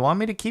think you want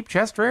me to keep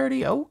chest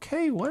rarity?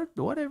 Okay,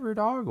 whatever,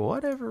 dog,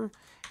 whatever.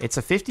 It's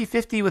a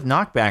 50-50 with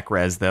knockback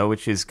res, though,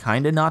 which is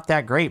kind of not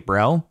that great,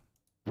 bro.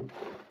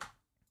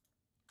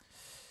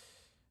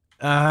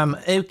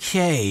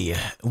 Okay.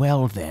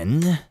 Well,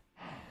 then.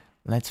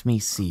 Let me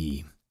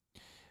see.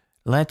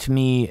 What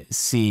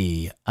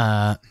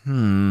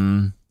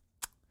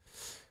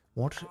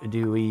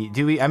do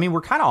we... I mean,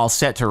 we're kind of all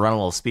set to run a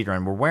little speed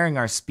run. We're wearing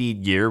our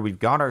speed gear. We've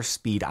got our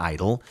speed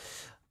idol.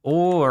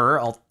 Or,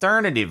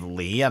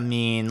 alternatively, I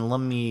mean,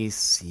 let me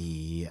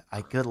see.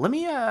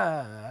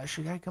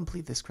 Should I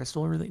complete this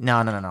crystal really? No.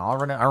 I'll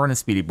run a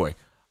speedy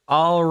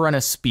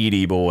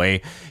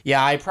boy.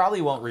 Yeah, I probably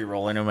won't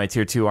re-roll into my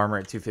tier 2 armor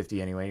at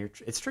 250 anyway.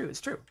 It's true.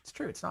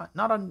 It's not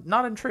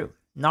untrue.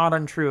 Not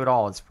untrue at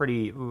all. It's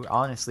pretty,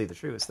 honestly, the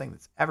truest thing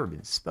that's ever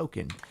been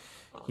spoken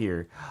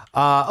here.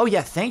 Oh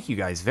yeah, thank you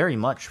guys very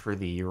much for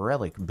the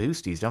relic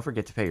boosties. Don't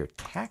forget to pay your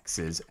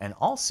taxes. And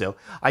also,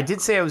 I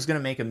did say I was going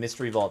to make a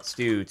mystery vault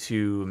stew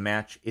to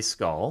match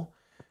Iskall.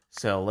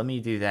 So let me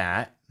do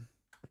that.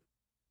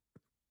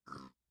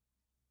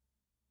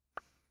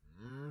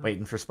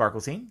 Waiting for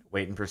Sparkletine.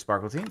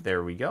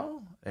 There we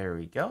go.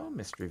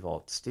 Mystery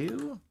vault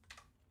stew.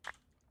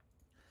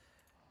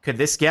 Could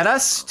this get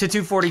us to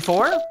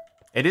 244?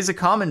 It is a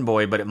common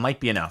boy, but it might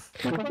be enough.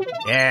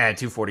 Yeah,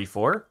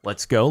 244.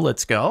 Let's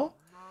go.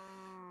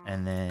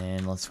 And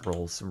then let's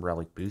roll some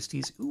relic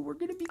boosties. Ooh, we're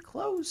gonna be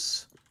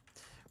close.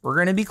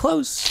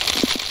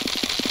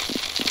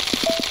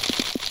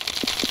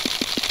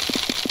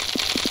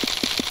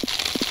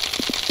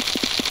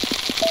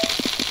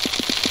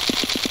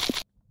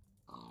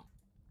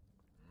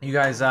 You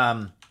guys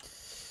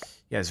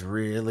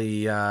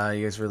really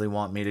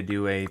want me to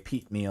do a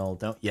Pete meal,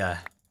 don't ya?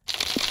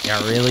 You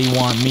really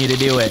want me to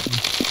do it.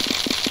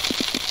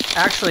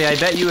 Actually, I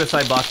bet you if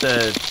I bought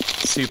the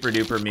super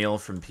duper meal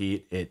from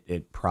Pete,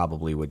 it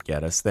probably would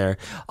get us there.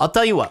 I'll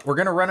tell you what, we're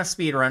gonna run a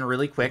speed run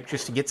really quick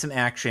just to get some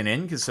action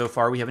in, because so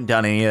far we haven't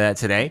done any of that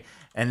today.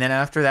 And then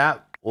after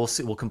that, we'll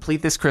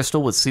complete this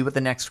crystal. We'll see what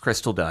the next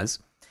crystal does,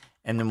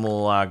 and then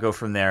we'll go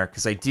from there.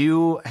 Because I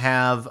do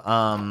have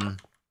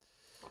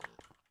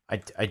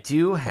I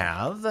do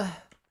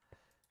have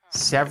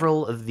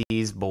several of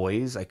these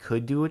boys. I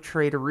could do a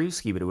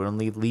Traderooski, but it would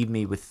only leave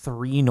me with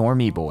 3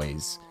 normie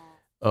boys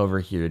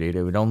over here, dude.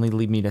 It would only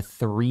leave me to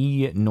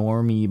 3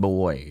 normie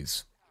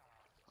boys.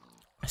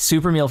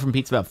 Super meal from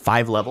Pete's about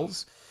 5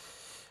 levels.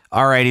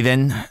 Alrighty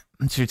then.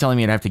 So you're telling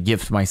me I'd have to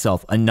gift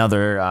myself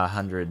another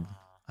 100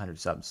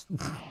 subs.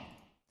 Is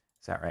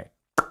that right?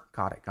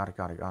 Got it.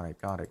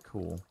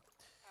 Cool.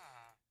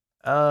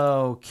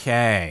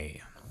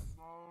 Okay.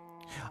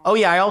 Oh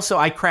yeah,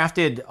 I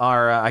crafted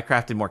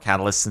more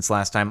catalysts since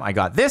last time. I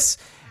got this,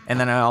 and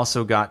then I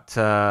also got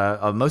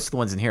most of the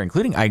ones in here,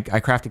 including I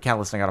crafted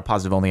catalyst and I got a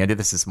positive only. I did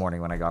this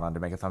morning when I got on to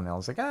make a thumbnail. I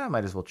was like, I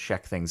might as well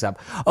check things up.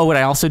 Oh, what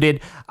I also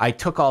did, I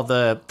took all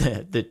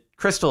the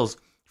crystals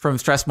from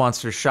Stress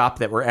Monster's shop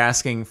that were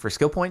asking for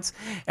skill points,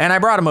 and I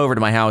brought them over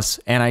to my house,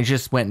 and I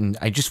just went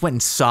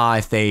and saw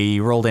if they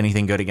rolled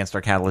anything good against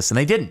our catalysts, and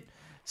they didn't.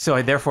 So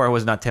therefore I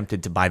was not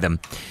tempted to buy them.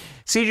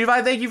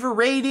 CG5, thank you for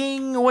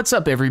raiding. What's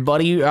up,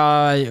 everybody?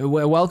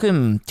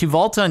 Welcome to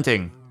Vault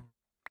Hunting.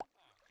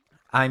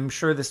 I'm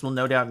sure this will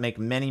no doubt make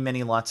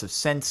many lots of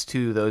sense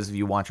to those of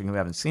you watching who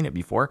haven't seen it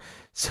before.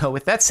 So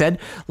with that said,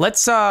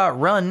 let's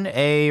run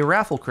a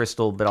raffle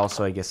crystal, but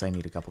also I guess I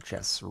need a couple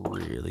chests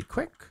really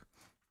quick.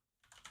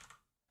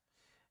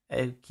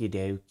 Okie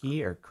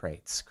dokie, or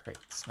crates,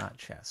 not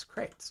chests,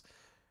 crates.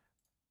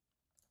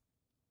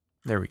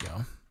 There we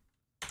go.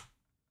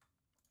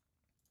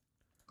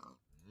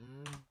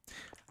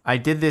 I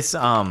did this,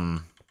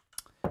 I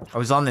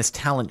was on this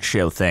talent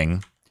show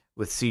thing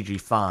with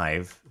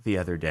CG5 the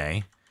other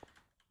day,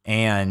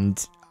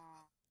 and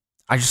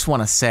I just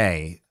want to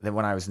say that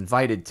when I was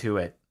invited to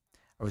it,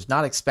 I was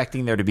not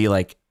expecting there to be,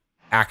 like,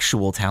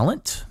 actual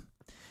talent,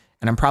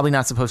 and I'm probably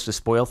not supposed to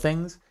spoil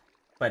things,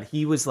 but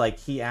he was like,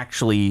 he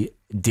actually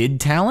did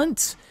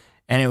talent,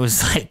 and it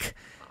was like,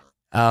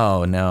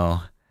 oh, no,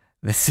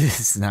 this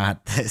is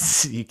not,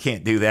 you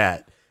can't do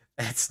that.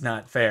 That's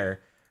not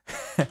fair.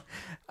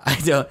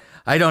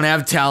 I don't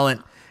have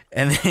talent.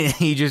 And then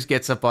he just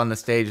gets up on the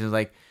stage and is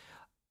like,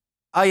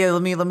 oh yeah,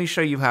 let me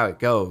show you how it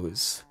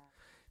goes.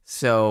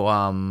 So,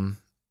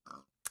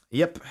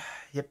 yep.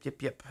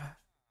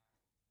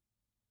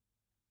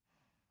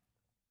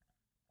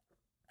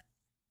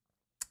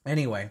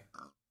 Anyway,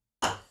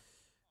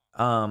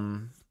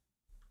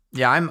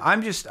 yeah,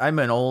 I'm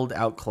an old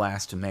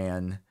outclassed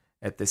man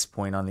at this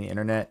point on the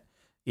internet.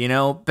 You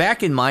know,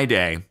 back in my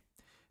day,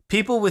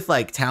 people with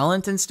like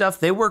talent and stuff,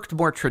 they worked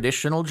more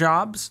traditional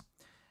jobs.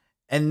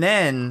 And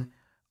then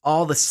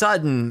all of a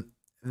sudden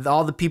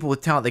all the people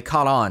with talent, they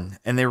caught on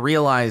and they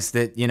realized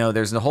that, you know,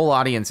 there's a whole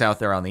audience out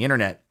there on the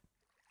internet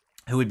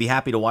who would be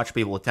happy to watch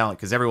people with talent,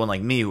 because everyone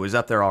like me who was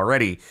up there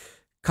already,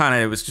 kind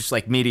of, it was just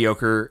like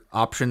mediocre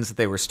options that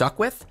they were stuck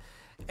with.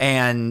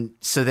 And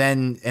so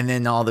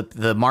then all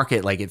the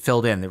market, like, it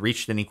filled in, it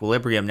reached an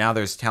equilibrium. Now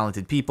there's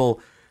talented people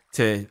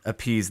to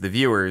appease the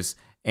viewers.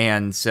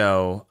 And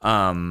so,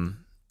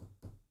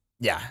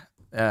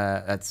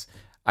 that's,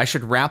 I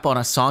should rap on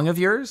a song of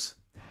yours.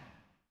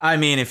 I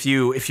mean, if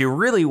you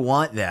really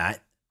want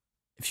that,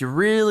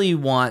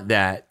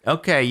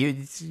 okay,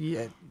 you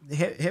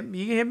hit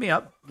me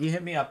up. You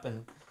hit me up,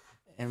 and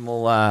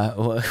we'll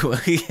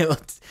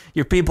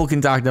your people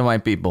can talk to my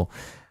people.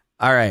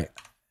 All right,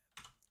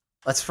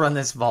 let's run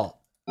this vault.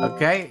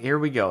 Okay, here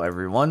we go,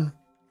 everyone.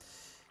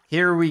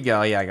 Here we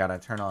go. Yeah, I gotta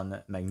turn on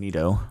the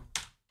Magneto.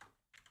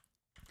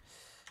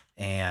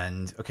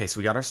 And okay, so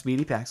we got our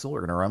Speedy Paxel.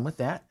 We're gonna run with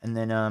that, and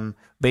then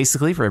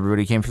basically for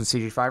everybody who came for the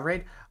CG5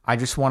 raid, I'm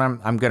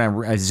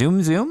gonna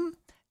zoom,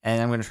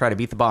 and I'm gonna try to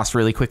beat the boss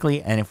really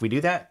quickly. And if we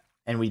do that,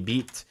 and we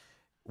beat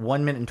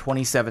 1 minute and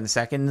 27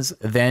 seconds,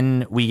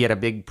 then we get a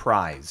big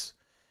prize.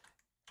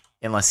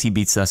 Unless he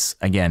beats us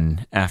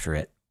again after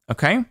it.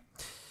 Okay?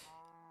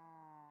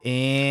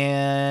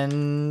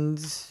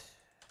 And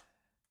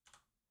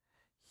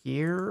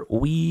here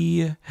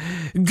we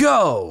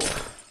go.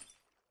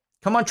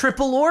 Come on,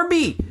 triple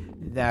Orby.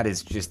 That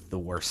is just the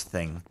worst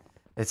thing.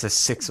 It's a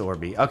 6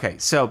 Orby. Okay,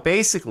 so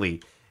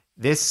basically,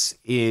 this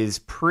is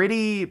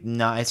pretty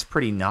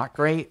not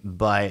great,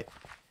 but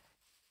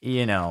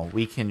you know,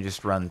 we can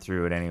just run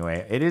through it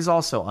anyway. It is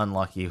also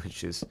unlucky,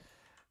 which is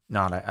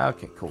not a...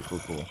 Okay,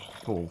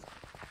 cool.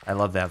 I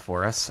love that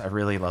for us. I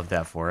really love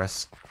that for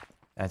us.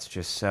 That's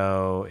just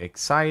so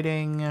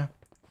exciting.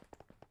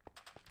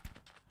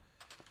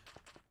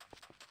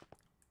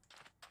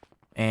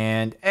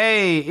 And,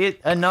 hey,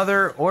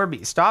 another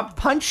Orby. Stop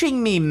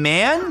punching me,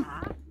 man!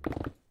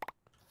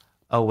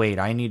 Oh, wait,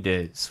 I need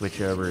to switch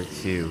over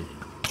to...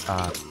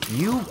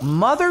 you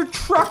mother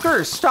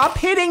trucker! Stop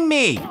hitting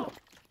me!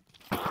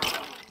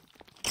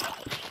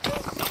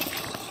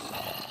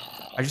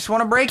 I just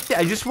want to break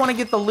I just want to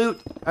get the loot.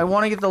 I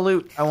want to get the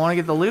loot.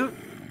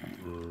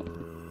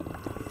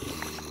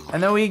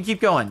 And then we can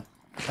keep going.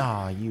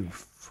 Oh, you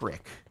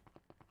frick.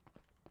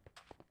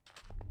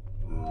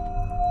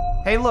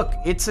 Hey, look,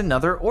 it's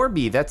another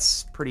Orby.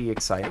 That's pretty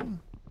exciting.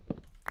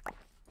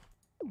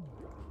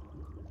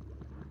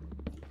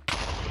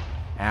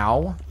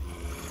 Ow.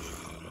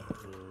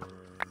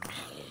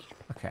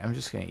 Okay, I'm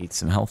just gonna eat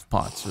some health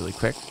pots really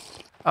quick.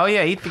 Oh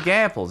yeah, eat the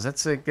gapples.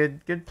 That's a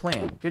good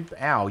plan.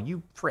 Ow,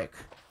 you prick.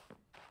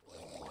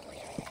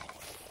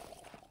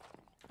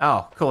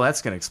 Oh, cool.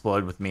 That's gonna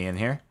explode with me in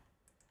here.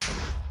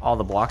 All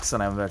the blocks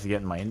that I'm about to get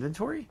in my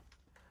inventory.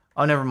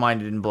 Oh, never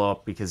mind. It didn't blow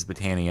up because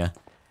Botania.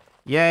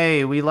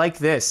 Yay, we like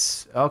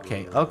this.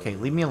 Okay,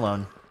 leave me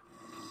alone.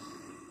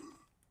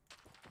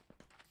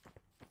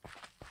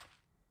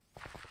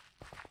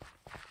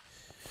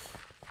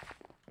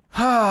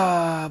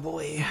 Ah,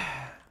 boy.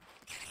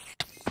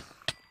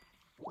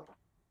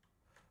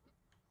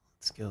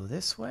 Let's go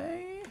this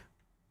way.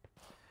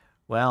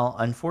 Well,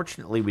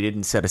 unfortunately, we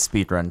didn't set a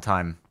speedrun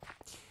time.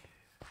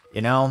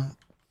 You know,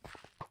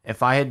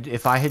 if I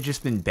had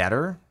just been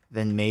better,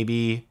 then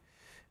maybe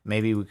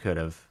we could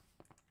have.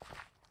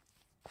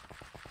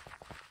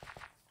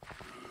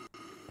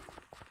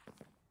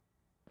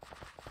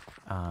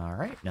 All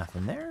right,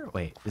 nothing there.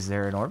 Wait, is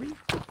there an Orby?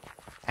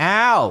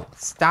 Ow!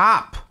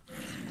 Stop!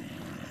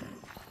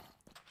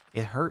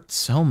 It hurts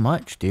so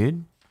much,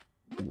 dude.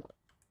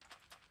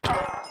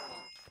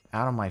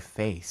 Out of my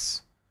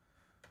face.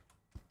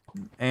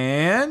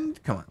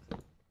 And come on.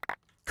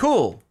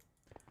 Cool.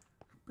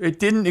 It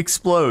didn't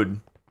explode.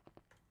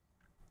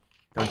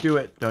 Don't do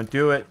it. Don't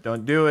do it.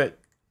 Don't do it.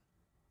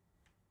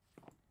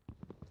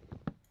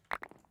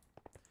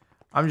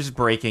 I'm just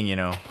breaking, you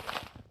know,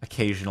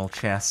 occasional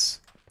chests.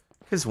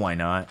 Because why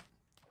not?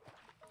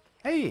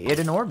 Hey, it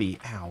an Orby.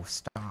 Ow,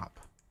 stop.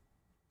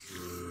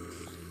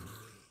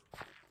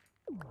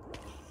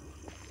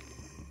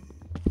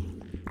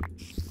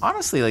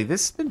 Honestly, like,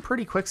 this has been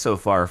pretty quick so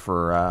far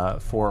for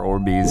 4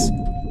 Orbies.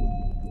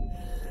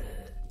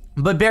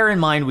 But bear in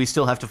mind, we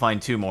still have to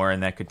find 2 more,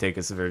 and that could take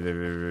us a very, very,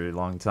 very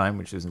long time,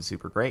 which isn't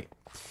super great.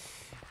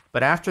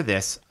 But after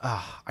this,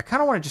 I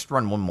kind of want to just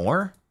run one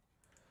more.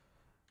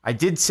 I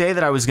did say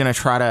that I was going to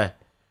try to,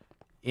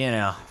 you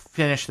know,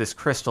 finish this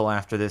crystal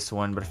after this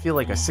one, but I feel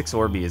like a 6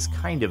 Orby is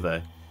kind of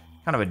a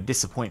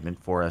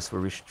disappointment for us, where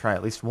we should try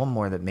at least one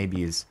more that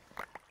maybe is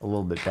a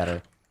little bit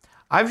better.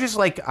 I've just,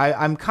 like,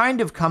 I'm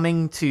kind of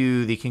coming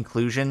to the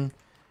conclusion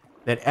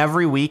that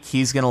every week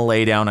he's going to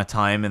lay down a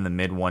time in the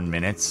mid 1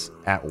 minutes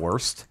at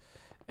worst.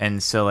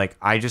 And so, like,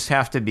 I just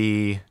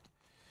basically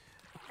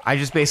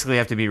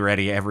have to be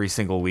ready every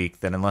single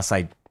week that unless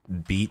I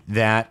beat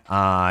that,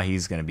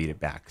 he's going to beat it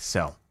back.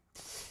 So,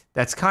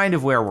 that's kind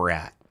of where we're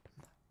at.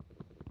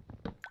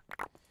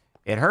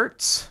 It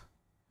hurts,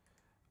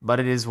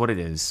 but it is what it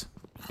is.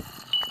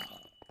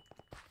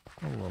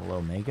 A little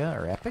Omega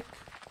or Epic.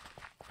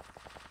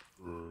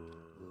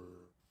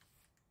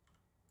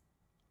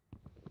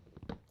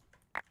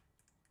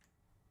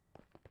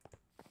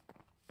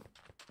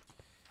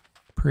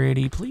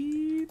 Pretty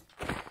please.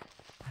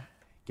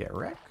 Get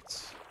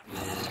wrecked.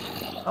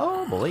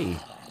 Oh, boy.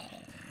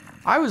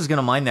 I was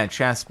gonna mine that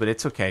chest, but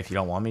it's okay if you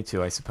don't want me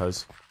to, I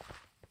suppose.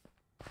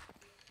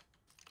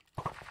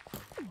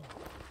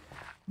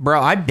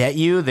 Bro, I bet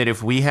you that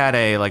if we had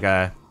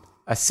a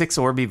 6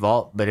 Orby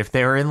vault, but if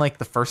they were in like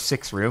the first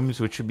 6 rooms,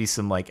 which would be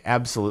some like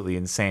absolutely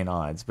insane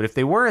odds, but if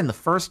they were in the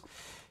first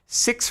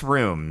 6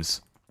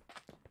 rooms,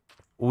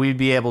 we'd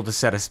be able to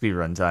set a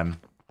speedrun time.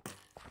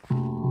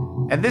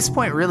 At this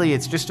point, really,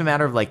 it's just a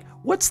matter of like,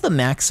 what's the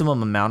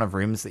maximum amount of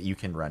rooms that you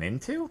can run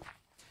into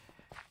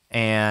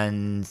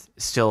and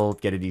still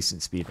get a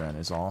decent speedrun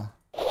is all.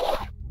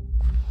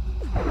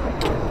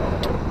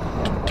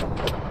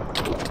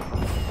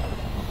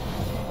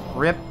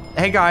 Rip.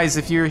 Hey guys,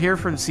 if you're here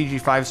from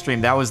CG5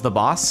 stream, that was the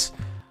boss.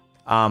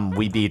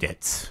 We beat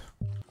it.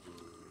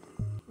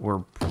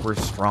 We're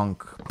strong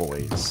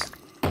boys.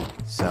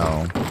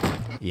 So,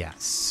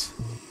 yes.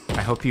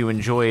 I hope you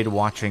enjoyed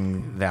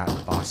watching that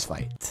boss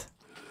fight.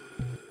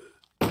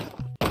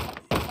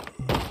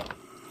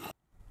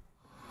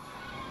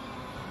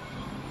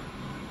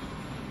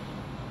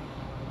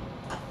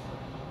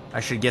 I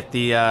should get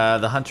the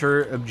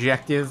hunter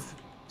objective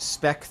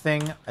spec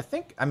thing.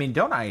 I mean,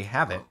 don't I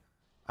have it?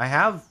 I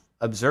have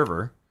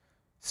observer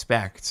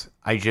spec'd.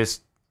 It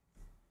just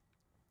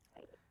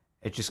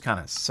kind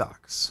of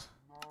sucks,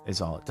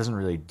 is all. It doesn't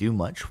really do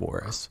much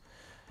for us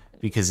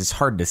because it's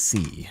hard to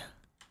see.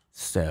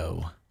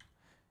 So,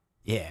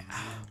 yeah.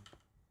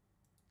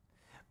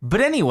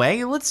 But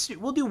anyway,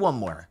 we'll do one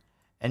more,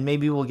 and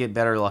maybe we'll get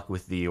better luck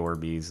with the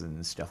Orbeez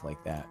and stuff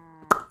like that.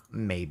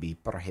 Maybe,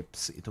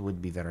 perhaps it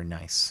would be very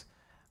nice.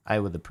 I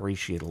would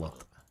appreciate a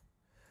lot.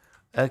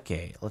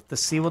 Okay, let's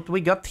see what we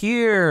got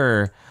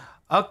here.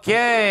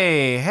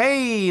 Okay,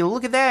 hey,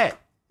 look at that.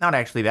 Not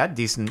actually bad.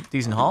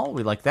 Decent haul.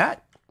 We like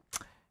that.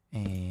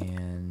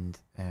 And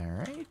all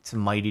right,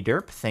 Mighty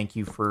Derp, thank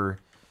you for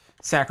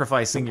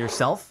sacrificing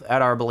yourself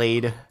at our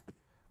blade.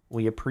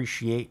 We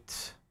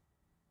appreciate.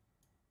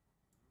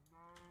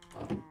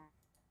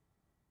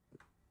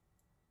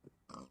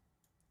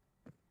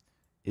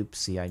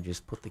 Oopsie, I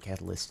just put the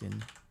catalyst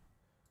in.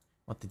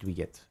 What did we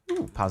get?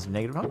 Ooh, positive,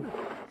 negative 100.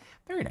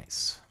 Very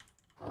nice.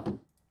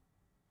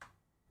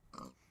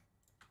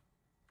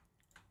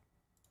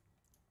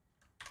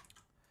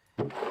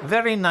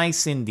 Very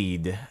nice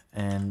indeed.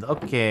 And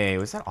okay,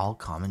 was that all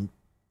common?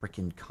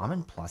 Freaking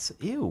common plus?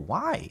 Ew,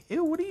 why?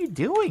 Ew, what are you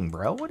doing,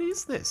 bro? What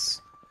is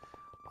this?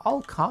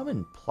 All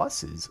common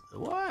pluses?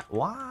 What?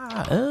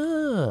 Why?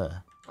 Ugh.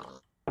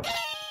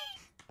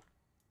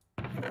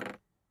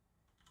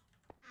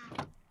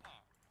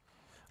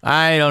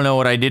 I don't know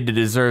what I did to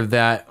deserve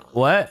that.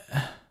 What?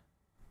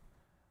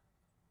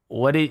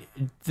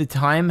 The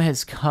time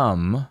has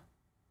come.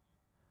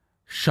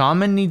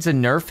 Shaman needs a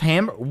nerf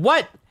hammer?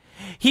 What?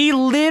 He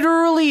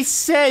literally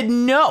said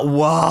no.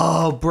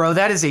 Whoa, bro,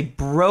 that is a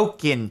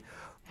broken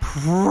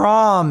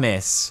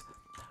promise.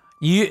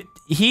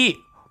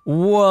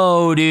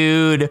 Whoa,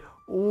 dude.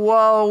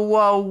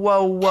 Whoa.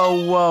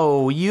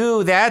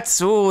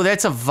 That's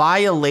a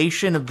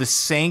violation of the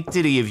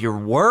sanctity of your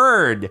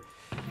word.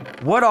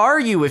 What are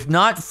you if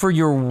not for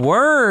your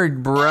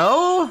word,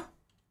 bro?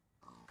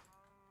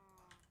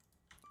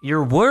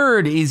 Your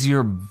word is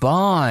your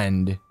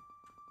bond.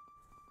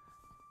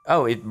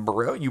 Oh,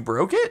 you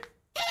broke it?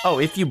 Oh,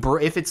 if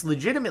it's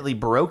legitimately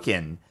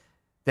broken,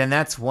 then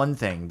that's one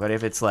thing. But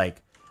if it's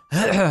like,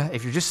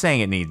 if you're just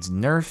saying it needs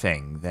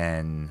nerfing,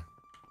 then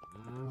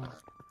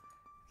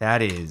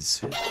that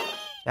is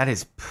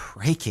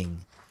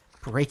breaking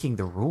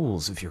the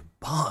rules of your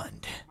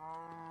bond.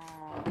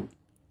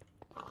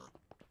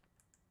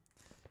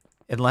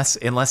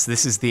 Unless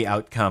this is the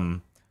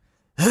outcome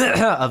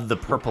of the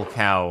purple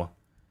cow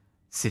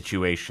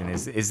situation.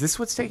 Is this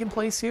what's taking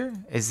place here?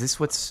 Is this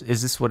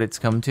what it's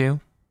come to?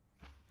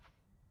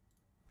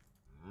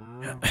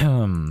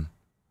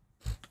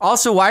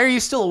 Also, why are you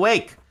still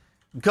awake?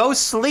 Go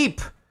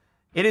sleep.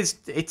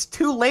 It's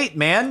too late,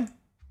 man.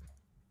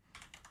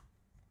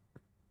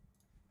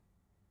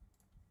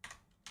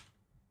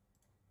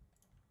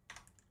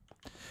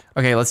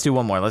 Okay, let's do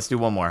one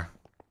more.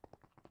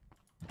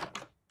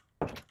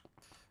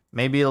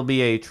 Maybe it'll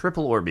be a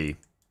triple Orby.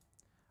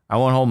 I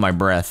won't hold my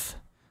breath,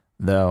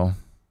 though.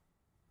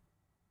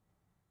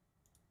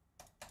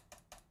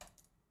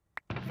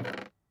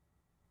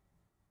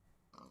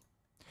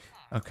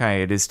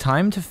 Okay, it is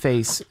time to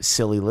face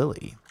Silly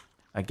Lily.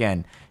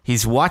 Again,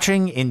 he's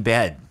watching in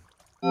bed.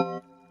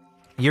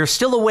 You're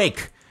still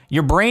awake.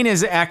 Your brain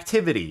is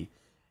activity.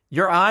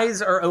 Your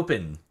eyes are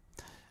open.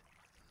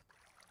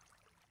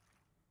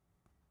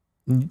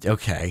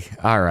 Okay,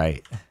 all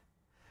right.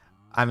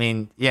 I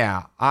mean,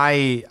 yeah,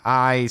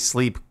 I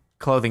sleep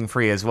clothing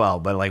free as well,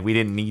 but like we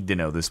didn't need to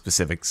know the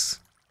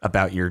specifics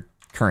about your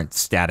current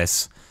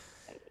status.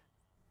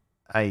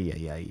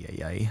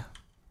 Ay.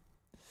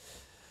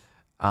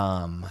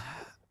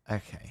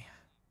 Okay.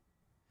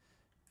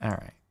 All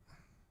right.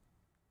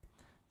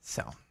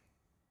 So.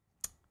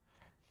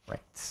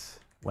 Right.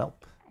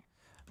 Welp.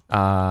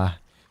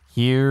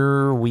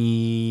 Here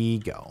we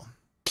go.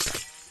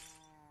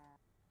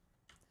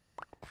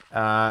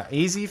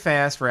 Easy,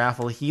 fast,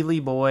 raffle, Healy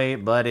boy,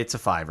 but it's a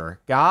 $5.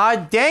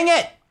 God dang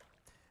it!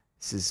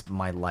 This is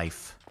my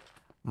life.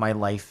 My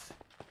life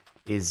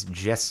is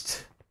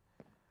just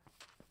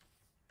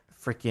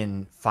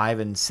freaking 5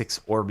 and 6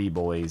 Orby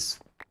boys.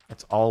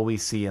 That's all we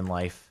see in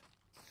life.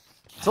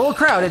 It's a little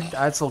crowded.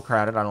 It's a little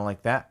crowded. I don't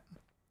like that.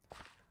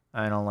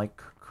 I don't like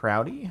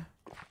crowdy.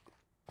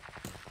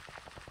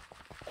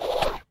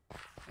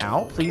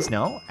 Ow, please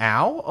no.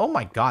 Ow. Oh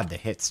my god, the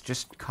hits.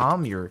 Just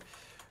calm your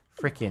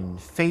freaking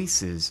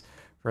faces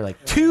for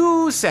like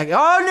 2 seconds.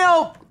 Oh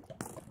no!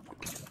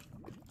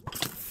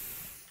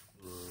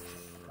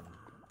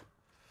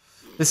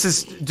 This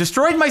has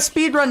destroyed my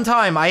speedrun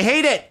time. I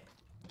hate it.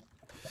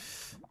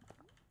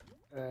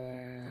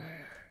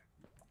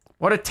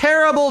 What a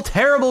terrible,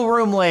 terrible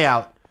room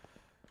layout.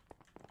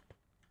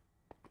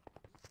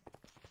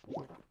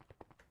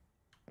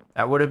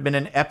 That would have been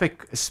an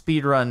epic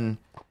speedrun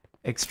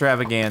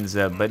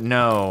extravaganza, but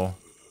no.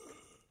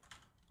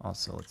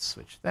 Also, let's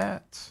switch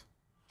that.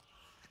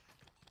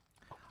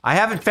 I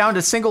haven't found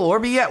a single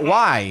Orby yet.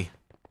 Why?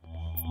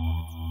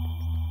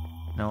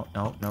 No,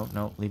 no, no,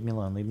 no. Leave me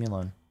alone. Leave me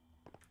alone.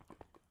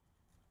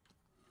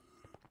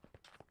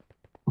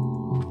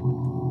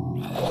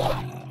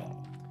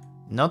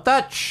 No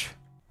touch.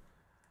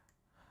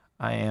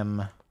 I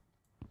am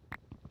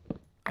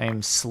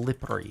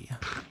slippery.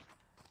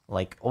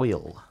 Like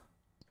oil.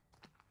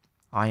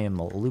 I am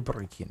a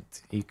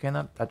lubricant. You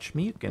cannot touch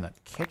me. You cannot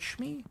catch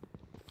me.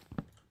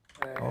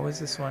 What was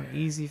this one?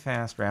 Easy,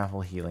 fast,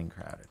 raffle, healing,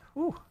 crowded.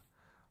 Whew.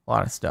 A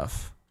lot of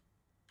stuff.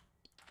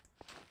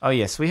 Oh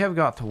yes, we have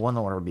got to 1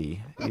 Orby.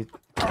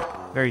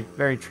 Very,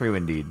 very true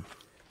indeed.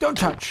 Don't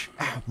touch!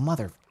 Ow,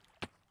 mother...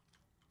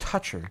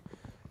 toucher.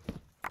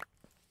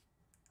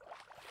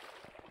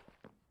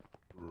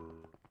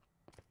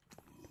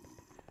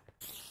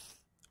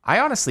 I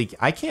honestly,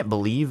 I can't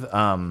believe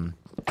from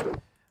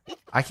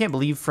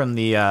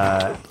the,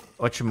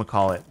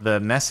 whatchamacallit, the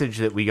message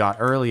that we got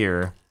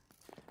earlier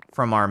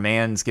from our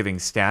mans giving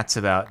stats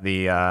about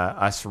the,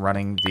 us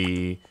running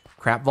the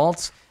crap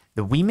vaults,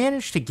 that we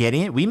managed to get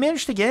in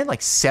like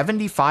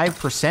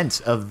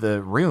 75% of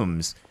the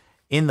rooms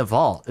in the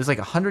vault. It was like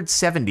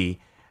 170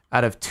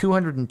 out of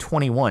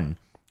 221,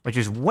 which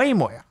is way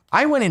more.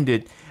 I went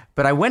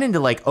into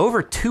like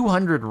over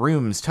 200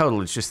 rooms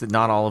total. It's just that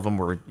not all of them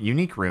were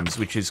unique rooms,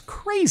 which is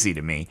crazy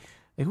to me.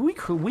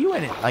 Like we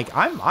went in, like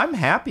I'm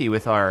happy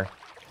with our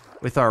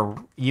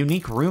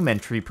unique room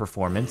entry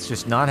performance.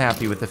 Just not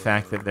happy with the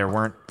fact that there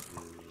weren't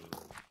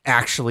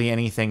actually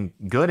anything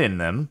good in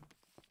them.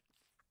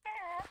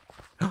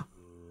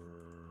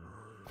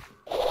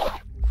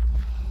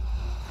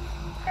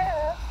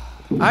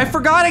 I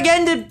forgot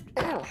again to.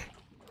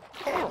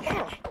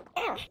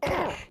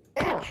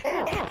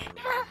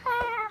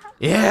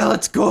 Yeah,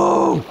 let's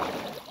go!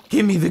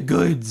 Give me the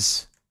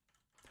goods.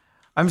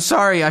 I'm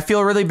sorry, I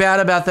feel really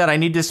bad about that. I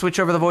need to switch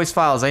over the voice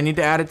files. I need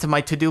to add it to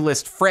my to-do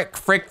list. Frick,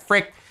 frick,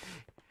 frick.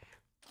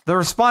 The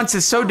response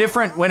is so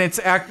different when it's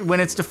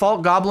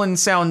default goblin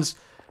sounds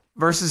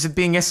versus it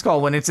being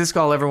Iskall. When it's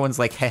Iskall, everyone's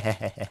like,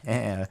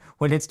 heh.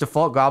 When it's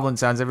default goblin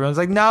sounds, everyone's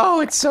like, no,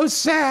 it's so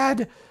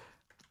sad.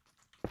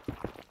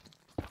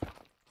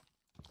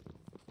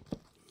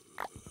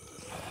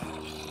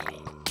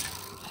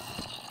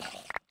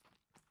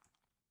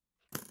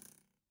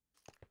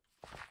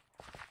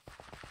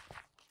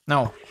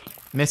 No.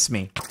 Miss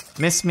me.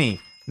 Miss me.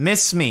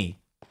 Miss me.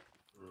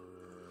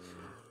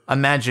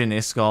 Imagine,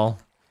 Iskall,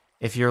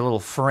 if your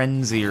little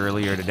frenzy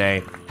earlier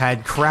today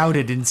had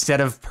crowded instead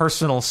of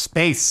personal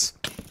space.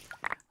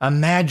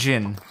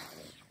 Imagine.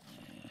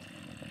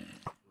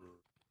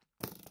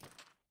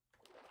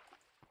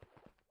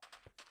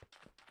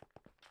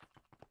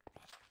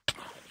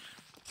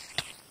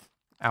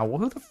 Ow,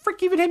 who the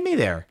frick even hit me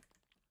there?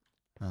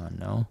 Oh,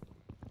 no.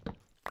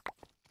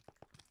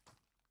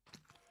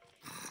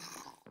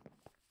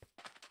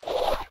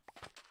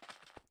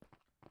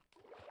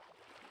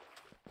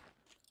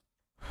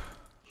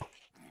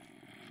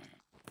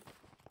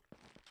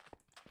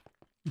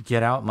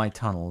 Get out my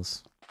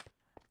tunnels.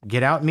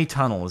 Get out me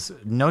tunnels.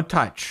 No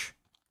touch.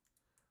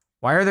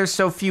 Why are there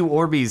so few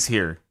Orbies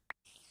here?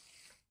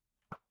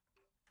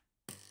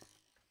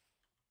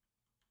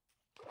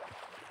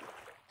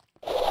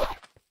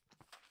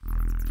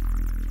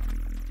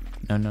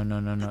 No, no, no,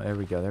 no, no. There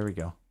we go. There we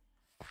go.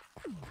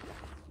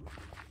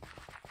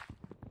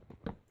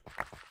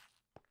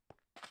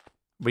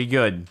 We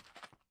good.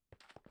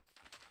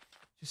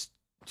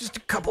 Just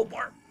a couple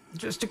more.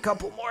 Just a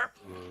couple more.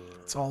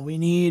 That's all we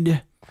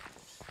need.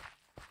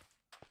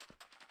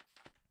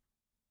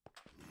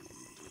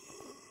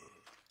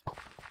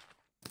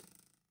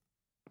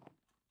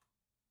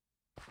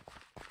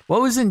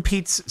 What was in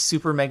Pete's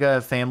super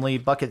mega family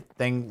bucket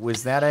thing?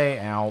 Was that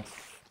ow?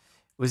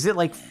 Was it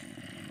like,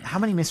 how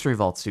many mystery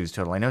vault stews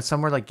total? I know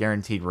some were like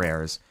guaranteed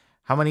rares.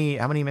 How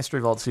many mystery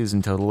vault stews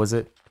in total was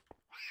it?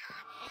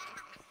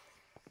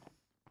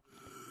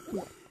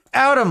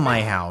 Out of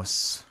my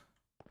house.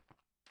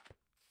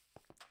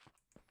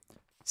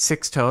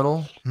 6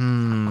 total?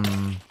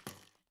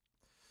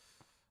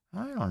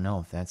 I don't know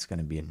if that's going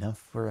to be enough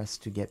for us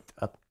to get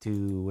up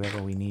to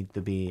wherever we need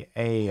to be.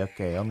 Hey,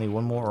 okay, only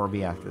one more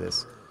Orby after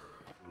this.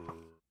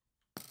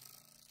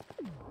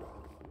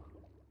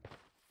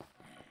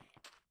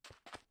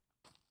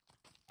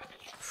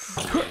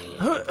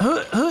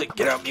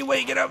 Get out me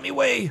way, get out me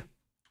way!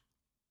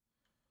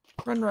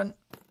 Run, run.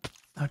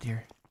 Oh,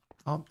 dear.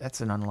 Oh,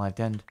 that's an unalived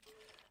end.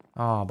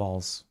 Oh,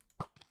 balls.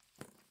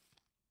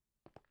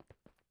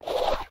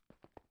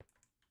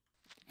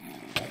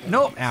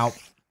 Nope, ow.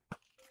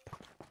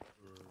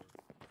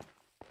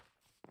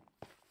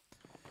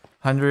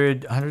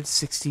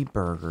 160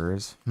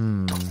 burgers.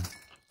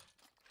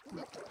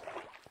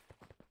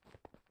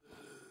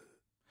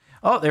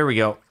 Oh, there we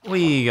go.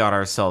 We got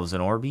ourselves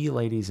an Orby,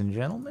 ladies and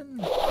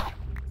gentlemen.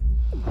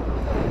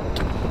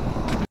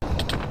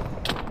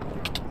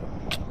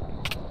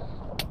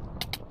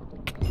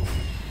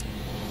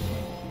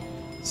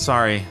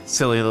 Sorry,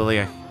 silly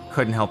Lily, I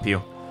couldn't help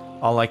you.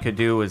 All I could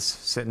do was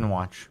sit and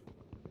watch.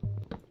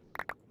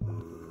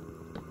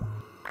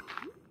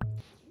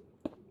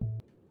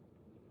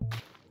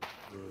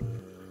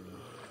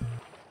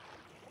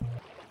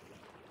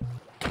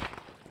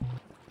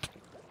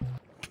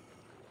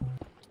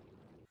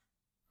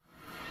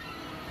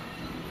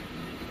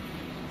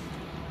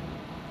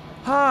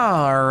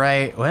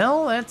 Alright,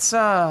 well, it's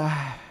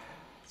not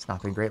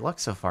been great luck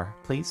so far.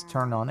 Please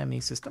turn on ME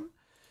system.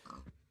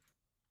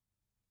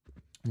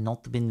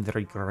 Not been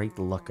very great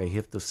luck, I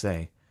have to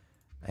say.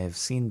 I have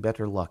seen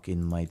better luck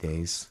in my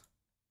days.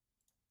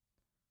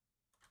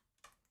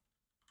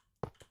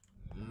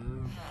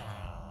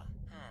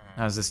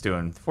 How's this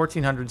doing?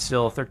 1400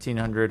 still,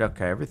 1300.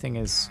 Okay, everything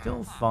is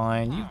still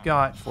fine. You've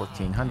got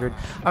 1400.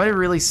 I'll be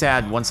really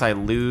sad once I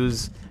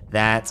lose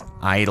that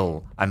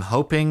idol. I'm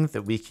hoping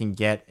that we can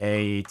get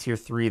a tier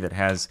 3 that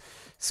has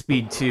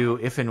speed 2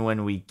 if and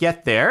when we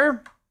get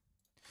there.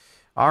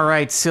 All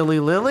right, Silly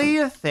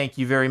Lily, thank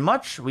you very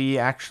much. We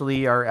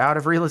actually are out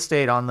of real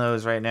estate on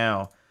those right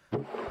now.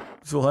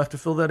 So we'll have to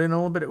fill that in a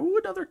little bit. Ooh,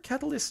 another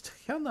catalyst.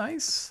 How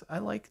nice. I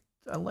like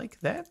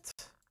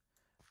that.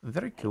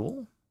 Very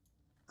cool.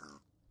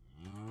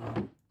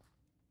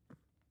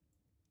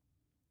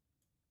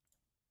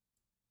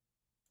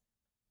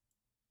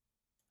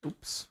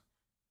 Oops.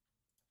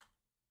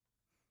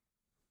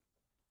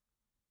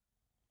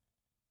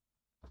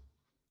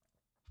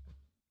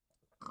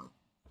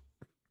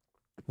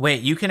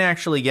 Wait, you can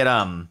actually get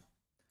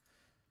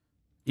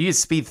you get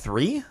speed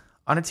 3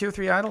 on a tier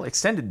 3 idol?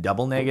 Extended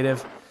double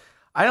negative.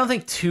 I don't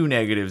think 2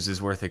 negatives is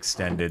worth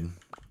extended.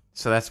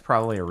 So that's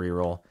probably a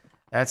reroll.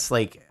 That's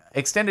like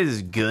extended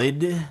is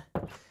good,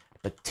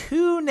 but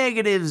 2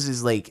 negatives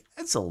is like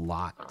that's a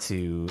lot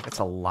to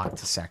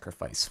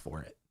sacrifice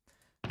for it.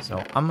 So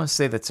I'm gonna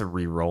say that's a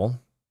reroll.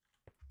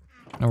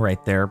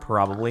 Right there,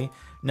 probably.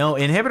 No,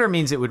 inhibitor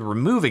means it would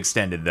remove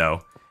extended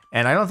though.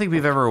 And I don't think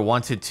we've ever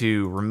wanted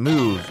to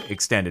remove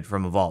extended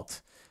from a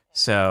vault.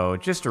 So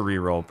just a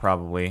reroll,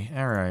 probably.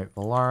 All right,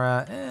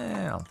 Valara,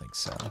 I don't think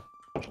so.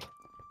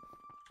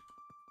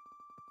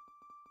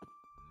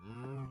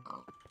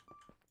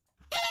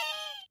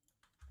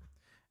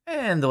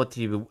 And what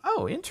do you...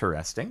 Oh,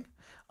 interesting.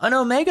 An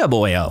Omega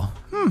Boyo.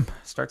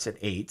 Starts at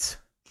 8.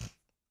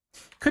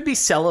 Could be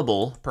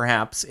sellable,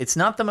 perhaps. It's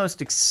not the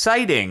most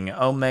exciting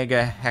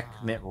Omega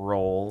Heckmit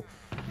roll,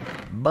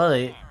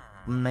 but...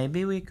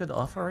 maybe we could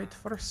offer it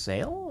for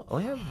sale.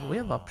 We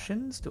have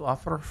options to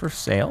offer for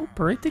sale.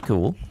 Pretty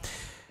cool.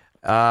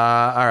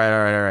 All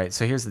right.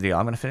 So here's the deal.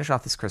 I'm gonna finish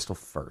off this crystal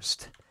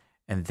first,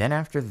 and then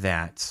after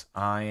that,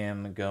 I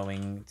am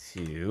going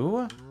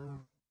to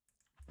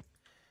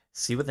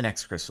see what the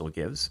next crystal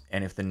gives.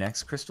 And if the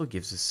next crystal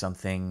gives us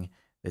something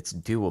that's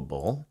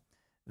doable,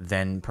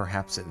 then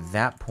perhaps at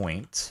that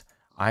point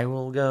I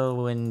will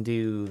go and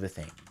do the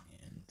thing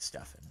and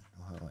stuff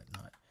and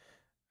whatnot.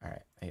 All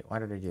right. Hey, why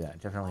did I do that? I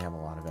definitely have a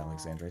lot of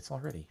Alexandrites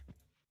already.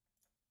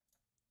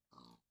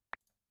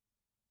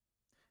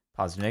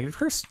 Positive, negative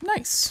curse.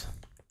 Nice.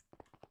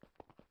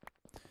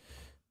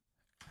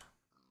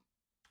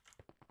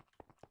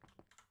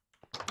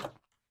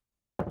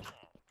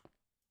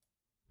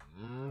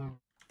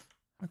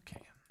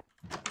 Okay.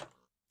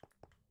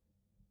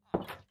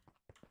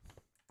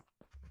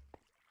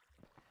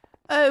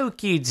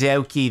 Okie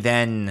dokie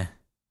then.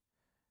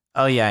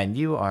 Oh yeah, and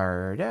you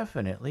are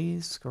definitely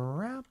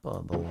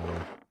scrappable.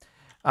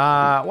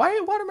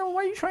 Watermelon,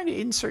 why are you trying to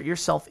insert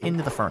yourself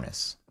into the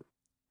furnace?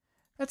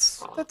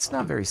 That's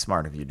not very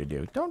smart of you to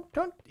do. Don't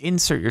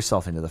insert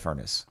yourself into the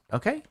furnace,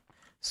 okay?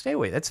 Stay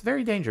away. That's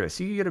very dangerous.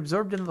 You get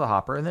absorbed into the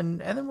hopper, and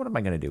then what am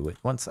I gonna do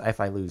if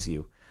I lose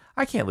you?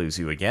 I can't lose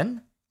you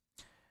again.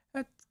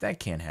 That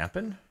can't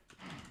happen.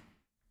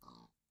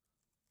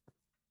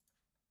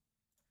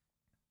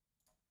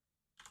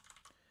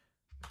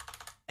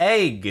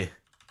 Egg.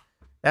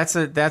 That's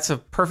a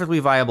perfectly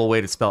viable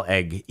way to spell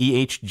egg.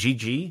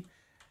 E-H-G-G.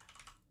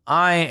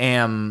 I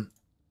am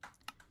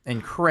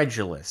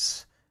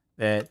incredulous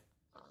that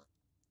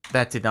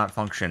did not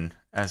function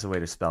as a way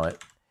to spell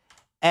it.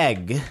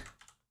 Egg.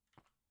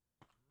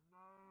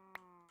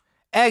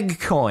 Egg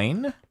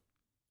coin.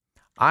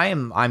 I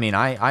am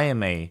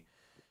a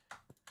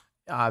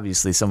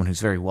obviously someone who's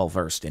very well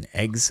versed in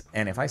eggs,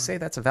 and if I say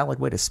that's a valid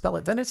way to spell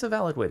it, then it's a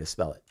valid way to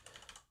spell it.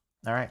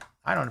 All right.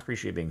 I don't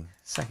appreciate being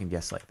second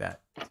guessed like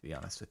that, to be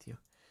honest with you.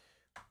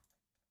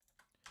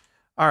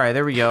 All right,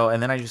 there we go.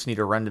 And then I just need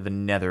to run to the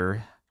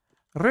nether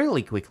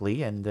really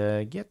quickly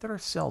and get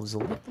ourselves a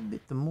little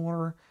bit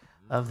more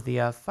of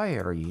the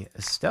fiery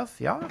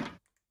stuff, yeah?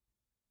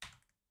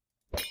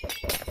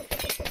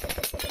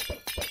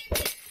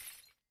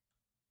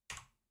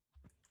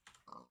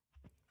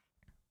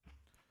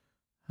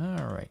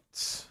 All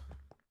right.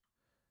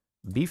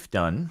 Beef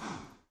done.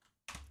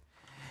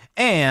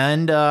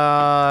 And,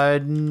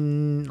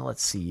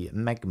 let's see,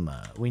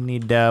 magma. We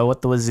need,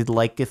 what was it,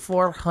 like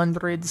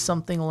 400,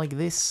 something like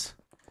this?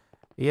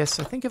 Yes,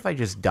 I think if I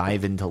just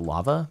dive into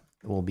lava,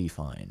 we'll be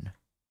fine.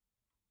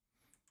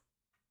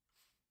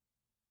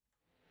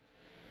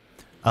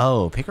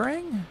 Oh,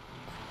 Pickering?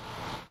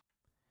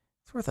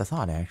 It's worth a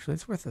thought, actually.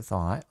 It's worth a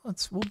thought.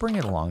 We'll bring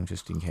it along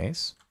just in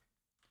case.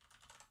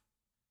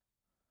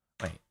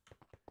 Wait.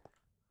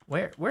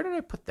 Where did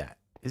I put that?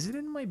 Is it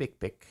in my big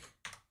pick?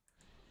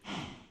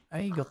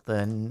 I got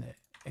the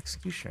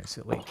executioner.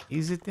 So wait,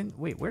 is it in?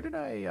 Wait, where did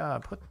I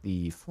put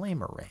the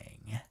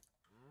flamerang?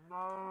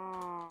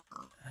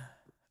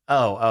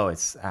 Oh,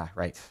 it's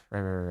right.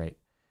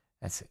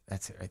 That's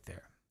it right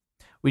there.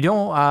 We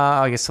don't.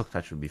 I guess silk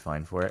touch would be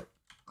fine for it.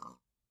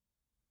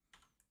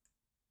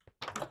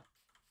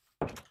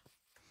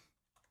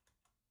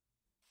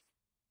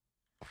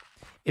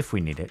 If we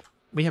need it,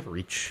 we have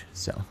reach,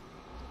 so.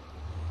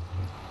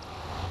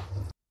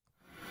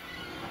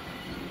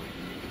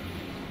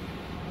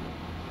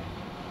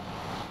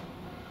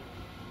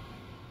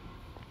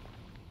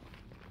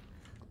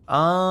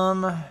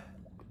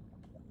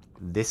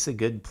 This a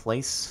good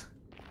place?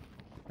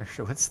 Or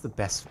sure, what's the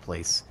best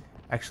place?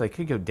 Actually, I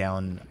could go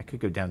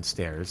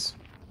downstairs.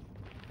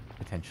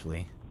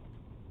 Potentially.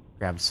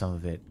 Grab some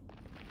of it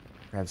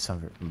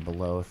from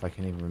below, if I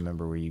can even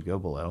remember where you go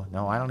below.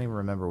 No, I don't even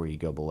remember where you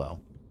go below.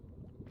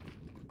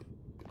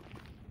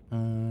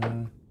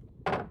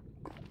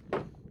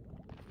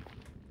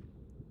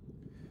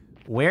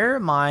 Where are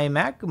my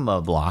magma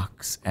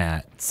blocks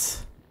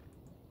at?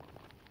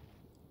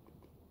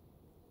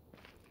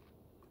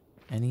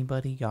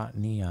 Anybody got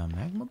any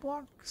magma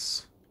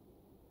blocks?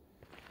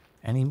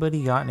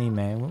 Anybody got any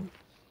magma?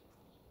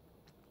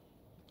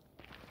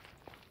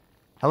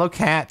 Hello,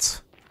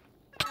 cat.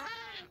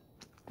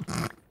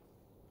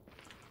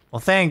 Well,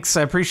 thanks.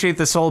 I appreciate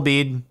the soul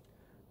bead.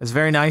 It's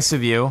very nice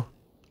of you.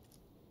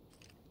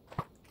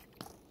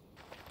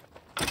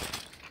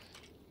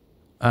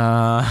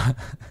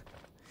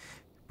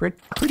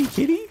 Pretty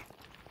kitty?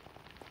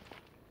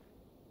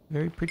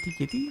 Very pretty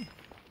kitty?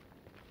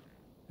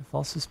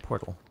 Falsus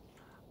portal.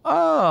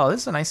 Oh,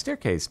 this is a nice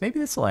staircase. Maybe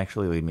this will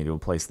actually lead me to a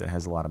place that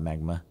has a lot of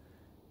magma.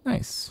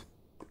 Nice.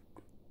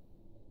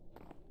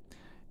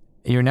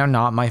 You're now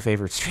not my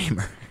favorite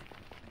streamer.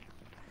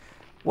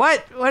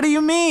 What? What do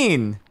you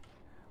mean?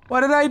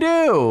 What did I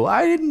do?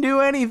 I didn't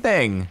do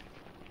anything.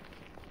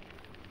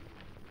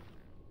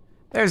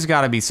 There's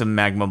gotta be some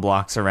magma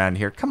blocks around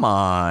here. Come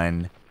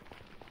on.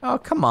 Oh,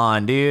 come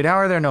on, dude. How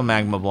are there no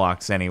magma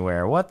blocks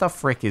anywhere? What the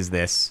frick is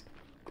this?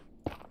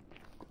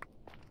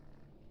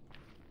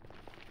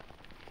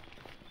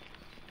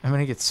 I'm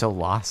gonna get so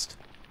lost.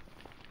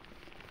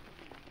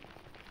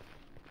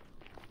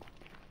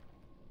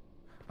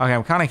 Okay,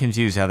 I'm kind of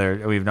confused how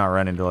we've not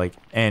run into, like,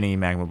 any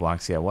magma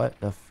blocks yet. What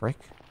the frick?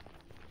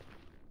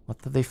 What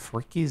the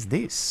frick is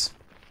this?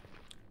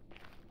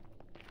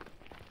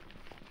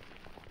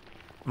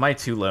 Am I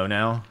too low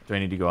now? Do I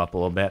need to go up a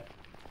little bit?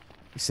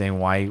 You're saying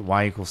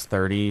y equals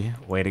 30.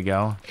 Way to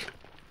go.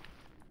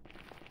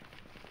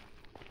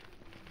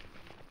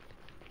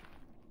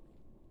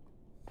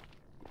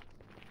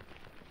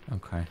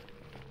 Okay.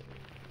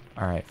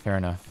 Alright, fair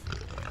enough.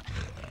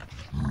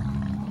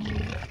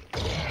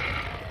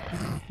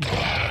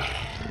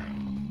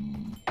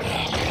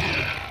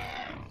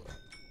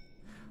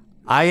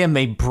 I am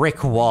a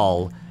brick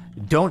wall.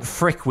 Don't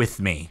frick with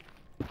me.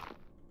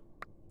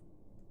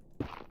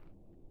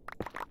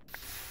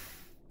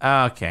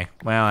 Okay,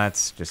 well,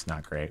 that's just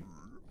not great.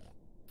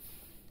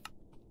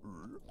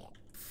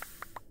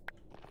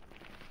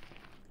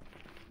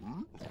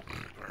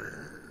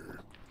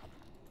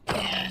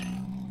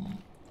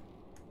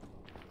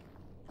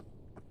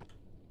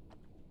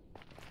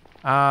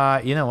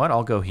 You know what?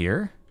 I'll go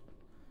here.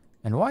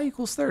 And y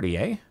equals 30,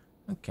 eh?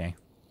 Okay.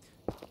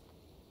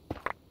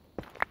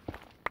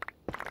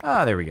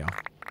 Ah, there we go.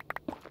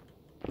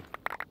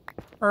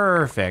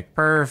 Perfect,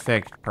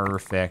 perfect,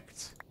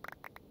 perfect.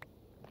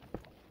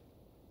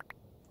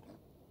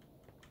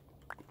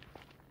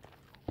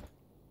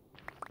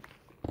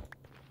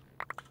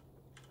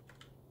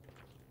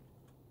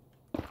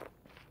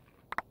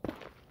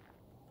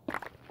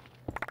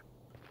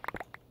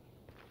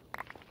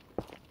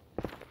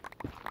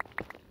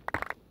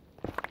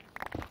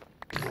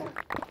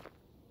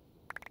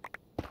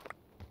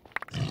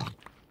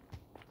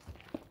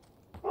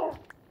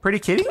 Pretty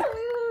kitty?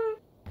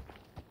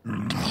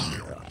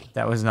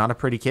 That was not a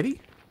pretty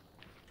kitty?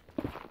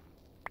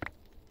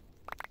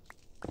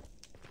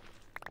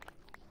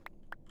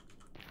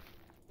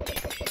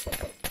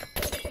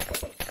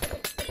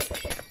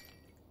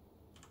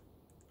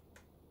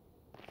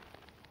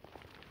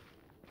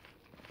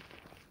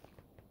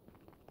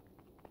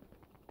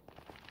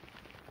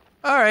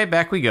 Alright,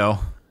 back we go.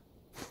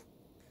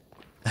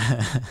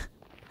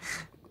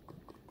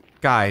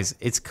 Guys,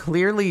 it's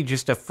clearly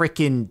just a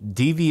frickin'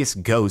 devious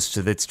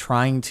ghost that's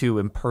trying to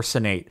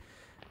impersonate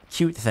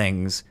cute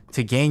things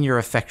to gain your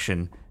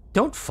affection.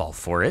 Don't fall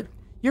for it.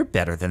 You're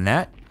better than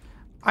that.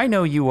 I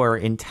know you are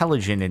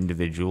intelligent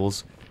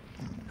individuals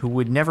who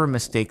would never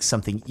mistake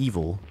something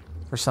evil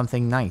for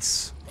something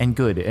nice and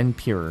good and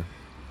pure.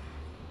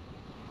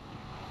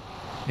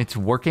 It's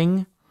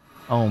working?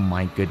 Oh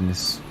my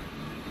goodness.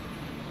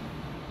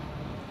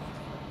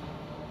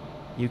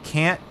 You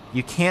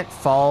can't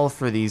fall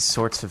for these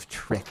sorts of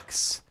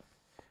tricks.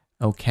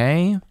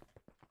 Okay?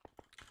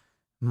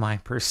 My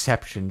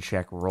perception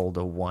check rolled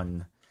a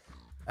 1.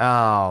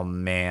 Oh,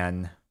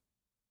 man.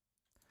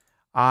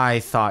 I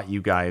thought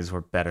you guys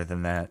were better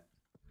than that.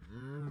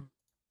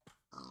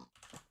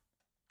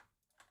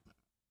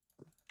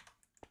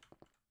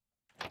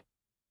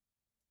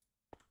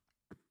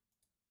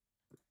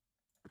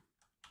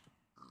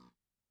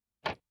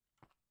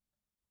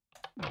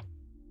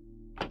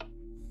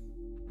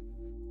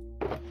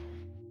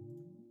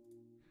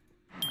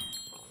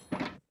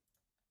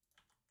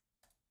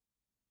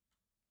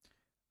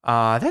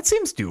 That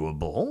seems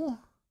doable.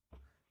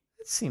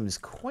 It seems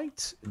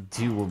quite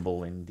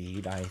doable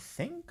indeed, I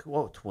think.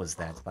 What was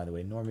that, by the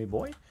way, Normie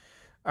boy?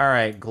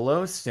 Alright,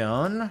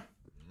 glowstone.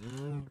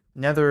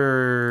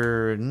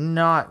 Nether,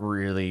 not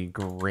really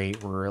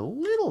great. We're a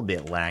little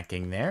bit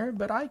lacking there,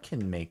 but I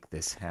can make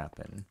this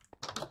happen.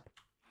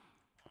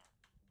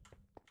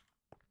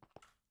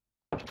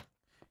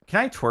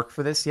 Can I twerk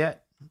for this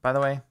yet, by the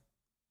way?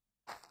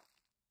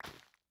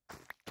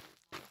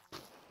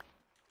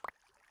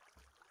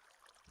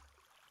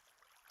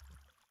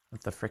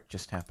 What the frick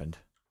just happened?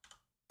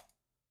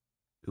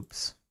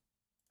 Oops.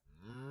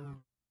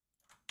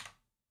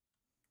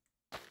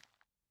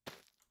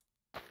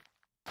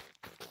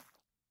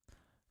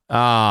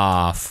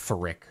 Ah,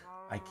 frick.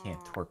 I can't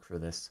twerk for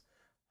this.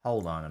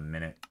 Hold on a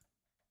minute.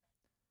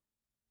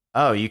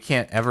 Oh, you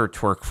can't ever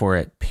twerk for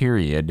it,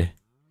 period.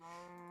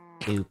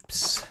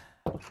 Oops.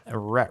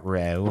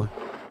 Retro.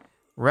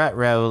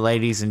 Retro,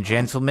 ladies and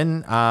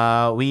gentlemen.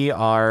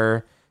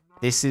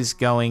 This is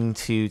going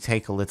to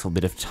take a little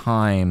bit of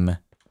time.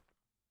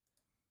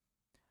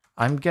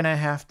 I'm gonna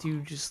have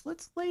to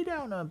let's lay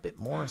down a bit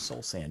more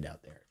soul sand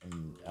out there.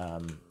 And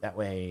that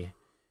way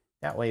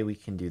we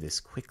can do this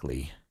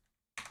quickly.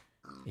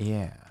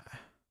 Yeah.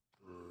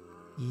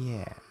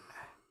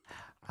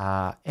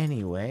 Yeah.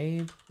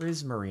 Anyway,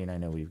 Prismarine I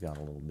know we've got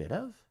a little bit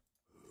of.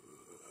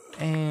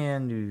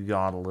 And we've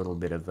got a little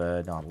bit of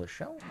a Nautilus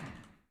shell.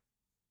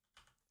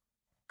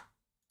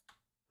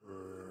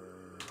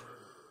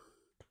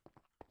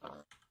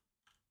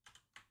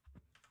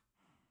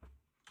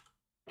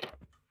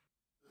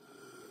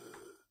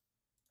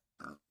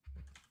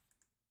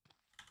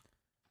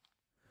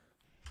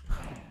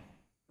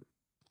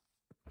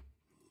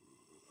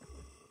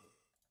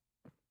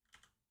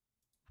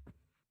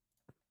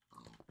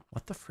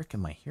 What the frick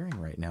am I hearing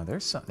right now?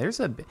 There's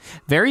a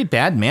very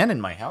bad man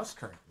in my house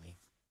currently.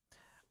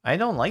 I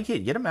don't like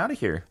it. Get him out of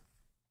here.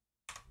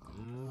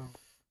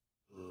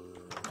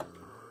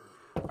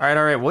 All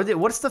right.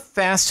 What's the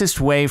fastest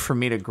way for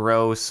me to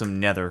grow some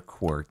nether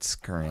quartz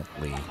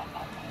currently?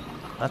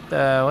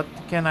 What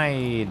can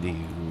I do?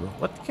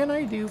 What can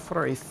I do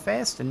for a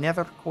fast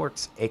nether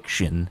quartz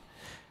action?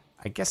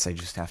 I guess I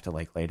just have to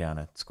like lay down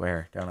a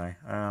square, don't I?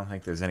 I don't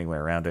think there's any way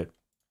around it.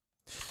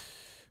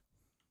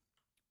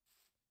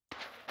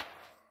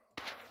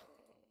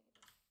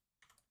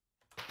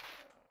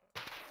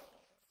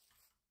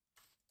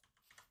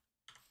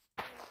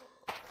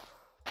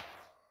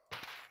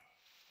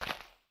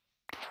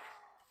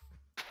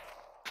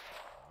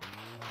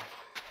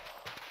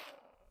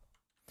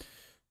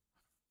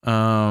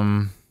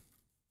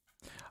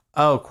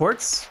 Oh,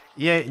 quartz?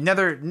 Yeah,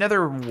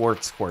 nether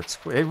warts quartz.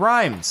 It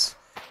rhymes.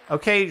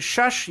 Okay,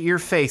 shush your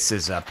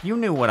faces up. You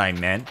knew what I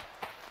meant.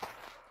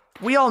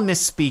 We all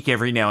misspeak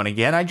every now and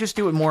again. I just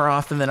do it more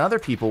often than other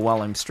people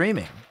while I'm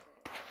streaming.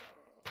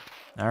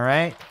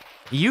 Alright?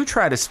 You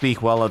try to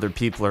speak while other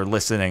people are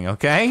listening,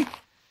 okay?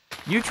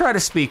 You try to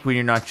speak when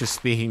you're not just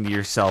speaking to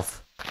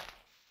yourself.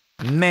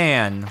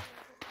 Man.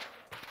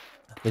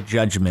 The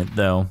judgment,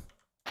 though.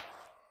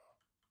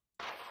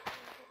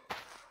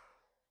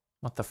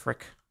 What the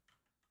frick?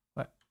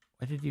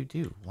 What did you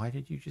do? Why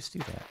did you just do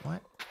that?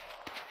 What?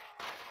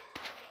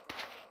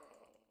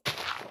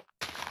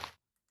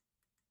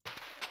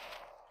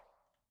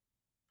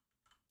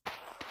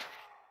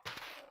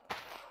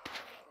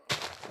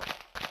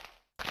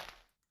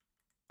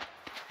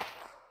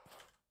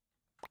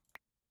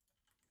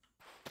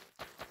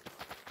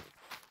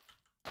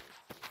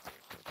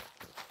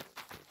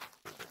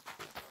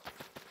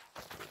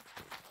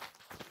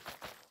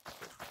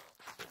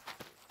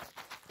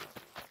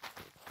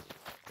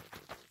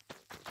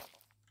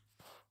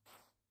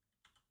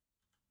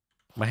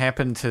 What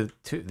happened to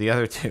the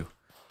other two?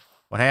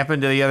 What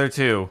happened to the other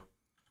two?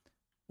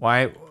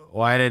 Why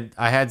did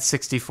I had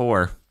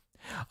 64?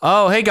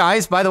 Oh, hey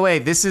guys, by the way,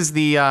 this is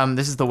the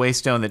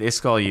waystone that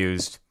Iskall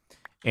used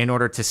in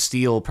order to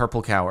steal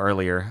Purple Cow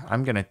earlier.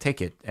 I'm going to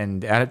take it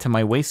and add it to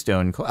my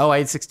waystone. Oh, I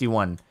had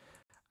 61.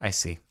 I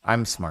see.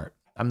 I'm smart.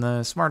 I'm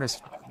the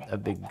smartest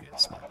of big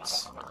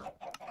smarts.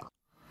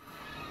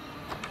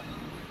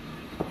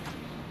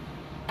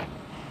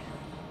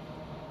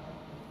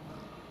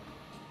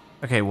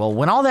 Okay, well,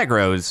 when all that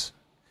grows,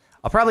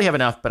 I'll probably have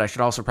enough, but I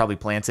should also probably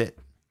plant it.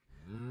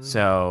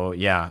 So,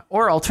 yeah.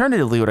 Or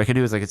alternatively, what I could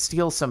do is I could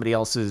steal somebody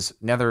else's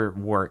nether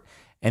wart,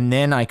 and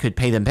then I could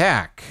pay them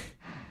back.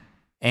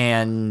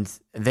 And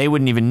they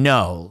wouldn't even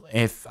know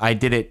if I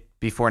did it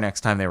before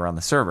next time they were on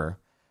the server.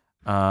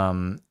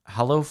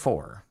 Hello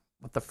 4.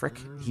 What the frick?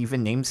 He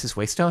even names his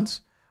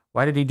waystones?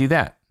 Why did he do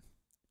that?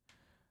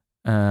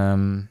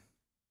 Let's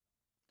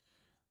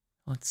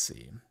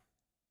see.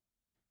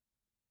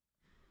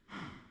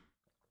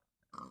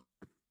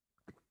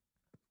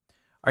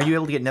 Are you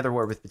able to get nether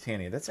wart with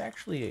Botania? That's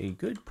actually a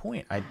good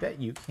point. I bet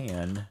you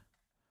can.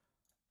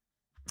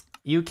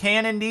 You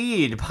can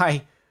indeed,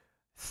 by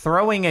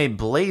throwing a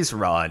blaze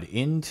rod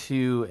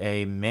into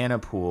a mana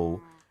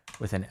pool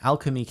with an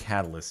alchemy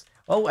catalyst.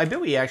 Oh, I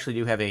bet we actually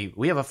do have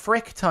a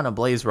frick ton of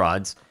blaze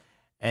rods.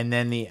 And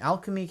then the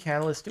alchemy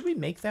catalyst, did we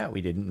make that?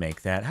 We didn't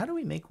make that. How do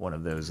we make one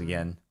of those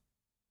again?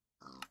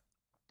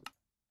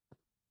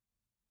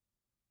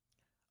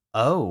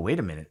 Oh, wait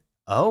a minute.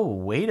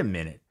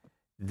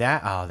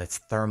 That's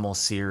thermal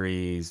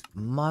series.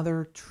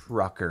 Mother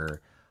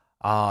trucker.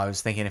 Oh, I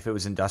was thinking if it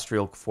was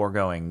industrial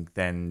foregoing,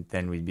 then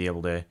we'd be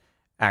able to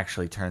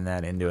actually turn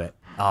that into it.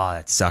 Oh,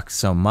 that sucks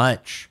so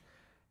much.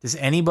 Does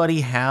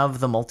anybody have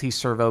the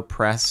multi-servo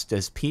press?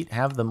 Does Pete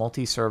have the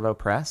multi-servo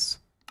press?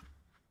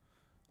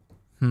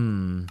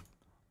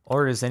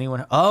 Or does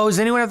anyone... Oh, does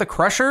anyone have the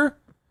crusher?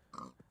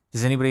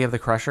 Does anybody have the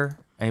crusher?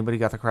 Anybody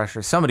got the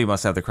crusher? Somebody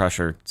must have the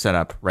crusher set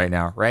up right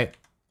now, right?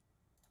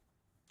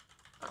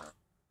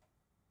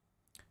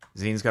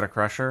 Zine's got a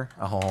crusher?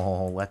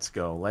 Oh, let's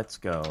go. Let's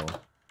go.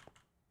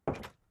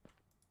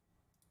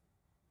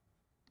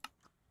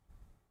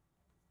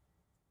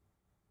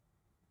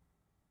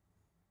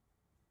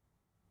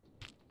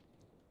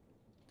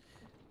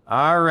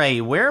 All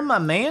right, where my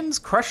man's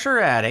crusher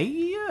at,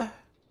 eh?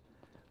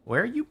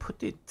 Where you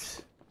put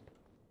it?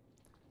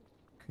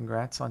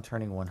 Congrats on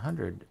turning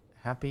 100.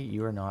 Happy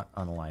you are not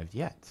unalived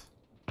yet.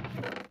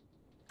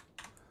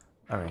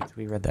 All right,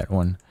 we read that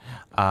one.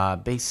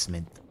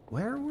 Basement.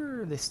 Where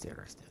were the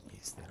stairs?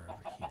 These that are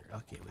over here.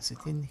 Okay, was it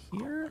in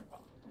here?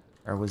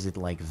 Or was it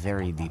like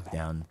very deep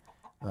down?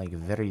 Like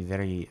very,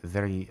 very,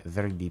 very,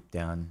 very deep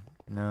down.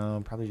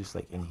 No, probably just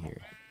like in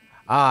here.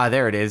 Ah,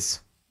 there it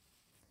is.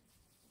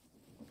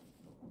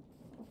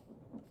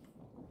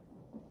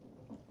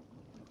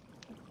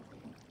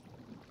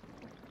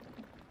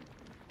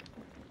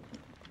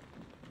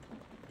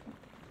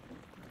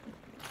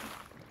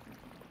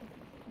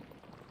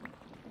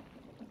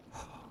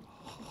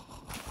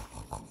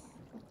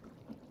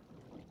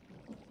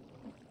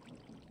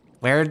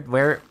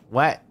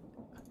 What?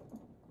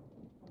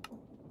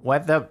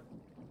 What the?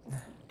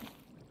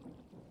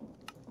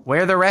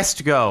 Where'd the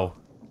rest go?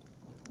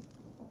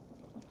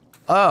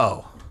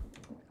 Oh.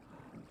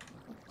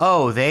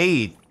 Oh,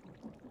 it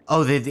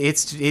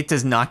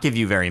does not give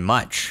you very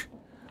much.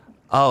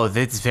 Oh,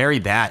 that's very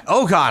bad.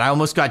 Oh god, I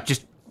almost got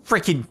just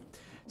freaking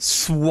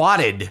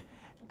swatted.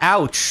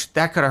 Ouch,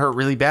 that could have hurt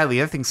really badly.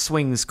 That thing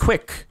swings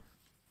quick.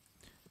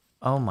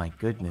 Oh my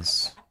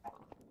goodness.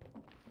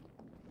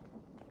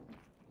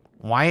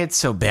 Why it's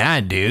so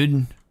bad,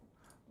 dude?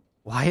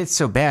 Why it's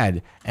so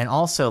bad? And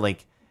also,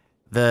 like,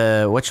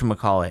 the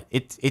whatchamacallit,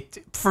 it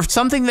for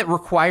something that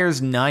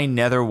requires 9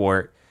 nether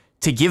wart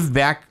to give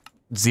back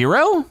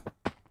 0?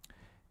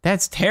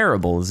 That's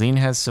terrible. Zine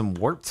has some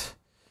wart.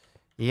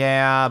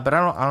 Yeah, but I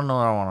don't know.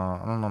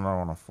 I don't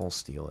want to full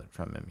steal it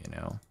from him. You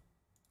know.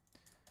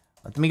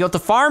 Let me go to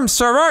farm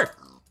server.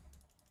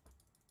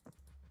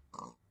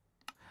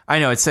 I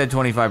know it said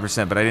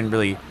 25%, but I didn't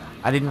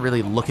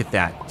really look at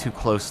that too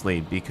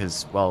closely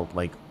because, well,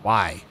 like,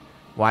 why?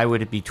 Why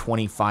would it be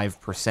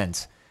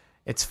 25%?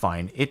 It's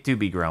fine. It do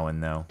be growing,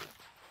 though.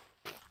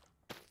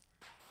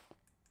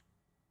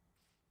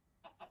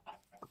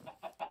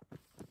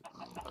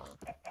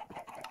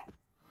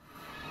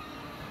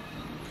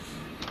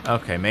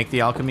 Okay, make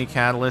the alchemy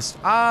catalyst.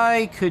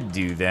 I could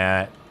do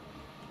that.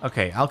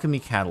 Okay, alchemy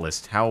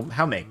catalyst. How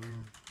make?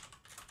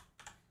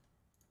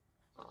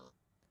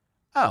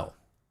 Oh.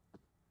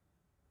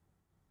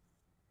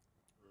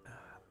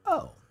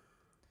 Oh.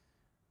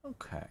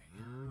 Okay.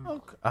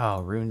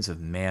 Oh, runes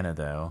of mana,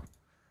 though.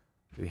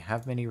 Do we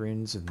have many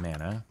runes of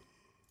mana?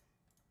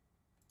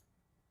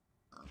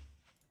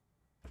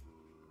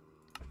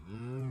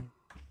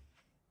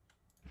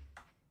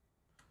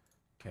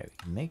 Okay, we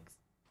can make...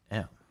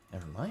 Oh,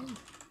 never mind.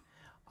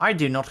 I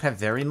do not have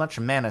very much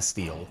mana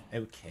steel.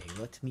 Okay,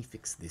 let me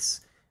fix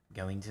this. I'm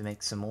going to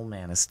make some more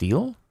mana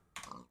steel.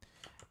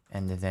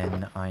 And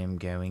then I am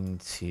going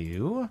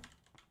to...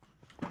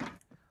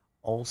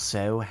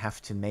 Also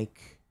have to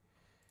make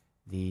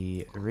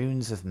the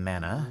runes of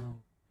mana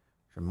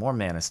for more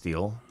mana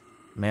steel,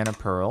 mana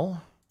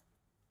pearl,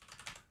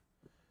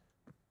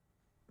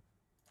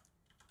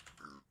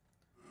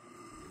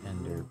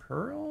 ender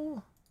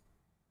pearl,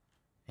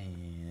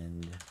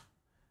 and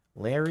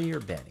Larry or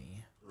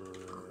Benny.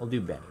 We'll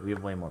do Benny. We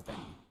have way more Benny.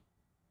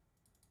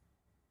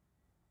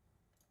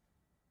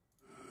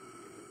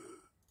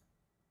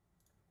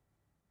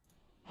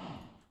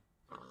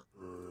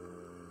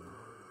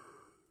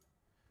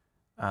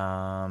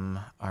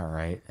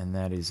 Alright, and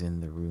that is in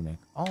the runic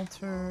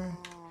altar.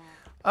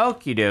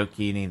 Okie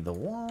dokie, need the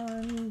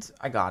wand.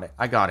 I got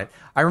it.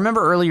 I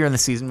remember earlier in the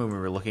season when we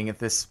were looking at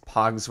this,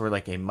 pogs were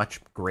like a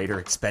much greater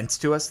expense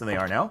to us than they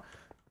are now.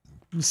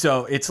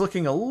 So it's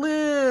looking a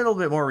little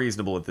bit more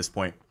reasonable at this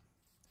point.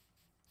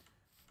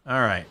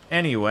 Alright,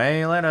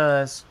 anyway, let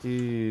us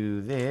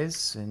do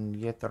this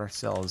and get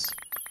ourselves...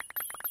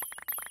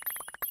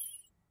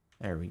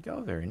 There we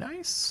go, very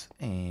nice.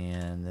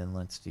 And then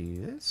let's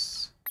do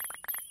this.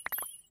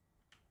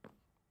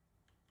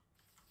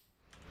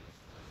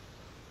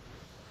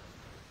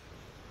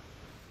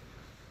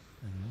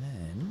 And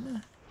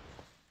then...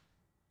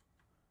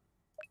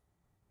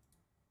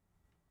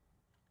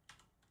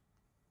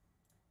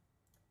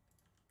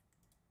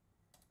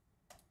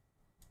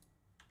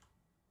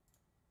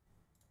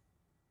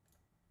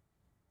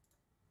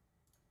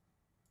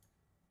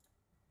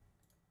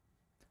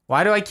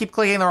 Why do I keep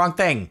clicking the wrong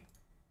thing?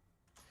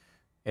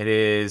 It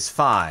is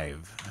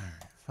 5.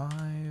 All right,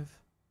 5.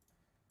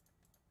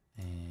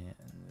 And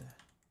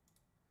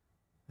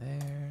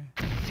there.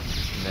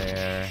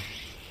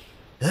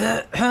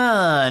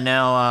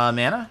 Now,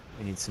 mana.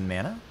 We need some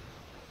mana.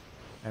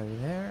 Over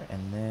there.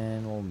 And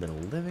then a little bit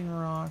of living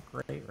rock.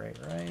 Right.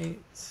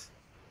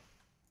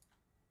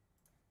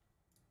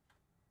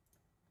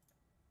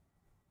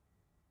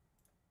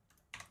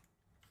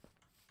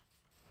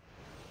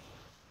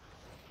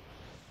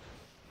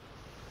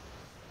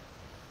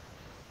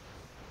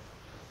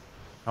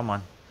 Come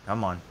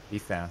on. Be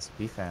fast.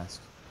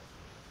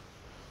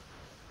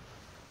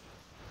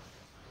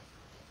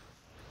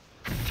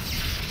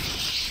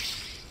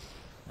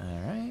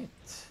 Alright.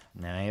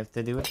 Now I have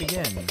to do it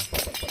again.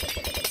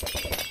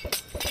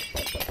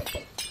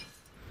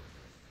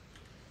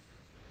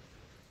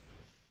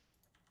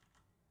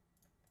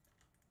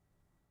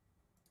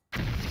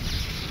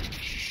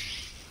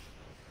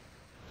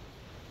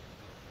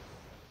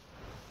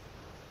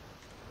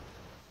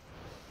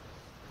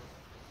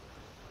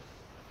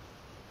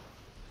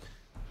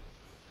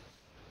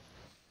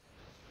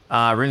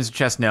 Runes of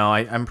chest, no.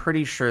 I'm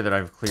pretty sure that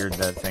I've cleared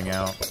that thing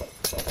out.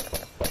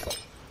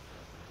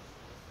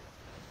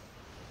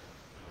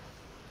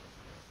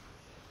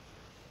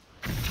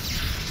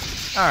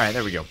 Alright,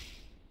 there we go.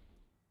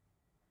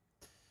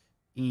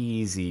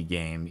 Easy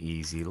game,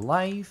 easy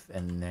life,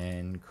 and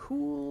then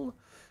cool.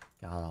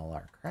 Got all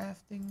our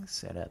crafting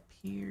set up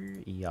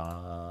here.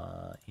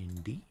 Yeah,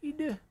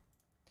 indeed.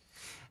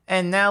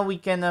 And now we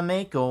can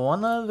make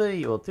one of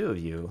the, well, two of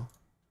you.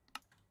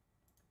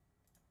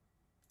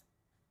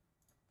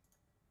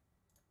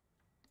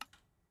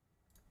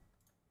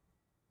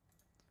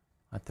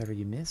 What did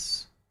you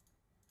miss?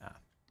 Ah.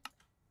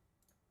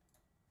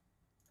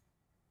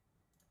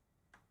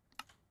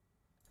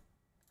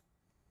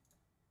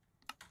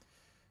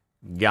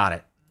 Got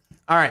it.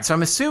 All right, so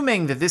I'm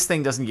assuming that this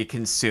thing doesn't get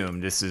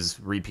consumed. This is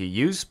repeat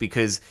use,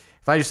 because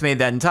if I just made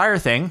that entire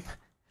thing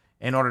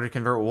in order to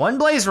convert one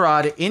blaze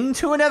rod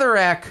into a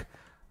netherrack,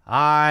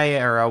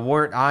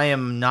 I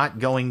am not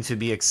going to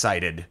be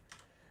excited.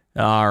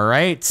 All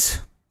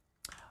right.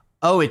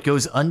 Oh, it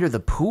goes under the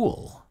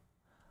pool.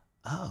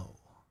 Oh.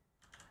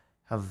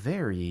 How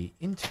very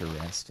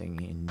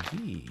interesting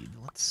indeed.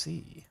 Let's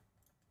see.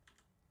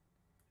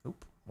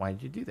 Oop, why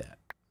did you do that?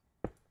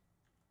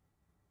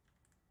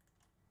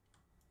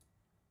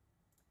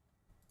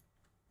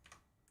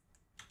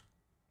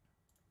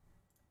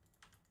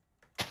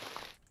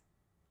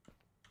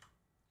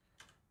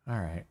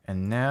 All right,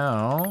 and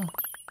now...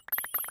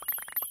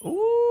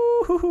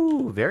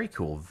 Ooh, very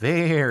cool,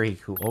 very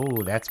cool.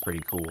 Oh, that's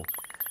pretty cool.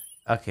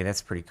 Okay,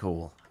 that's pretty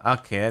cool.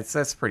 Okay,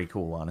 that's pretty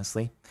cool,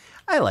 honestly.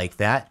 I like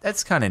that.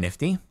 That's kind of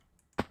nifty.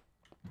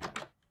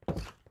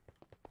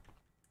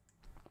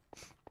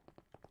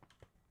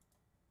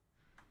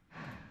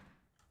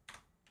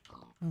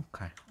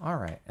 Okay, all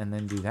right, and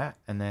then do that,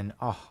 and then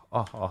oh,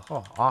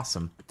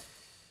 awesome.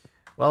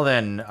 Well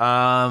then,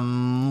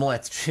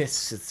 let's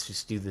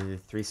just do the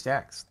 3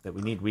 stacks that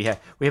we need. We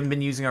haven't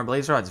been using our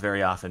blaze rods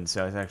very often,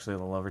 so it's actually a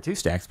little over 2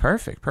 stacks.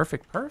 Perfect. Put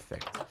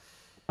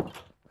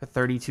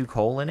 32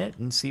 coal in it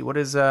and see what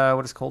does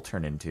coal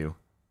turn into.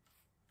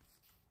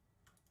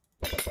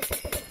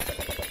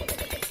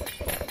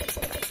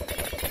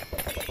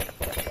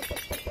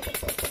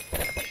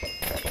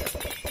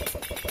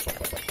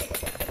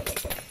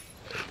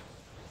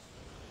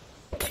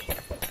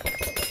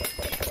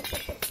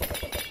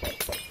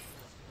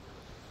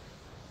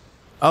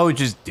 Oh, it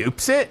just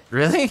dupes it?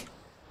 Really?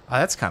 Oh,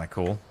 that's kind of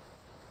cool.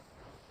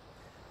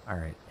 All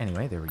right.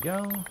 Anyway, there we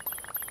go.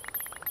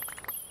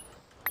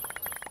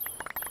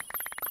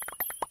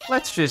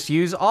 Let's just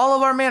use all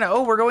of our mana.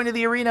 Oh, we're going to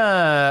the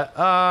arena.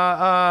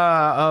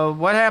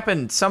 What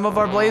happened? Some of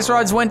our blaze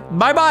rods went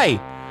bye-bye.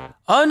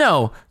 Oh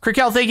no.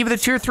 Krikel, thank you for the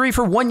tier 3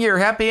 for 1 year.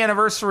 Happy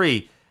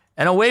anniversary.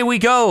 And away we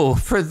go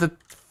for the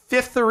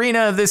 5th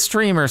arena of this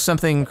stream or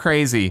something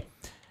crazy.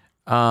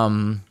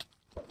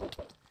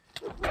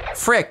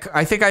 Frick,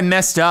 I think I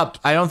messed up.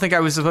 I don't think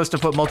I was supposed to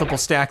put multiple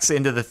stacks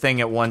into the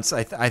thing at once.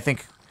 I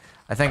think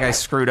I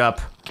screwed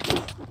up.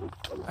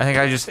 I think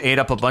I just ate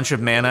up a bunch of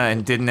mana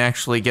and didn't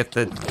actually get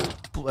the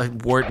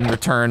wart in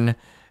return.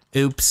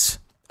 Oops.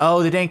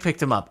 Oh, the Dank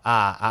picked him up.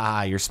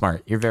 You're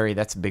smart.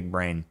 That's a big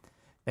brain.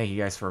 Thank you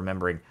guys for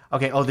remembering.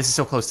 Okay, oh, this is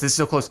so close. This is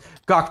so close.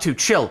 Gok2,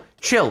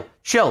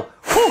 chill.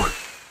 Whew.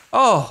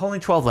 Oh, only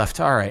 12 left.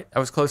 All right, that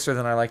was closer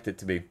than I liked it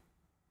to be.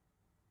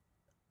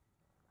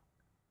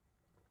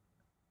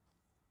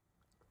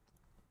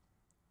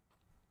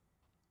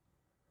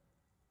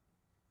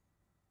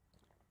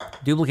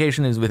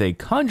 Duplication is with a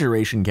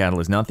conjuration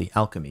catalyst, not the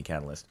alchemy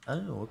catalyst.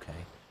 Oh, okay.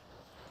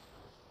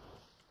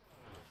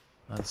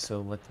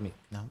 So let me...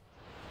 No.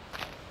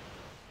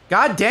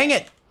 God dang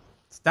it!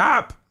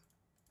 Stop!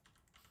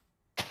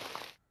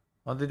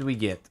 What did we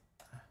get?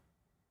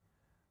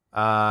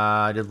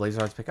 Did Blaze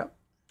Rods pick up?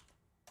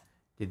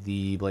 Did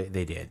the...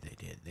 They did.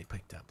 They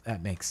picked up.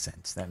 That makes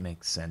sense.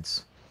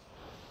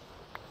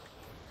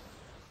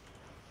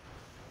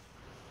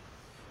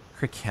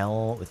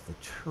 Krikel with the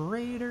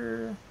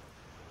trader.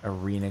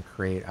 Arena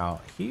crate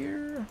out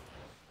here.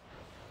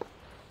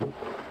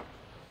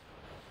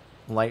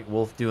 Light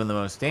Wolf doing the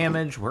most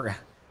damage. We're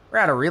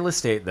out of real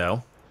estate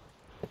though.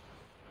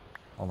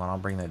 Hold on, I'll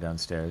bring that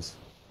downstairs.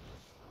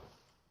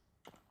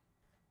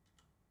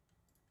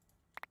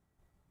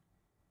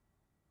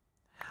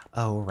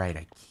 Oh right,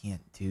 I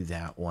can't do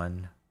that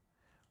one.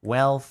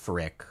 Well,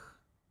 frick.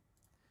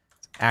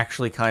 It's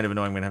actually kind of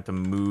annoying. I'm gonna have to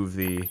move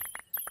the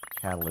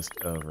catalyst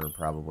over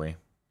probably.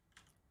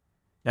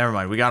 Never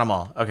mind, we got them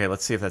all. Okay,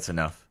 let's see if that's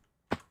enough.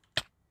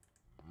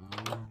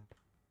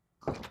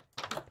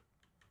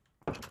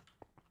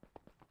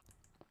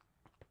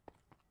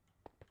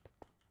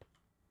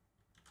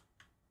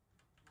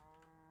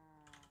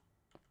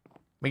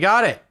 We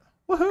got it!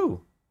 Woohoo!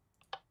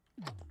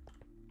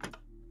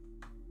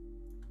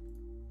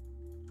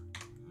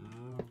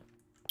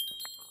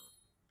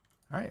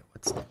 Alright,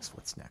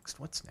 what's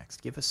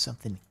next? Give us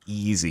something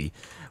easy.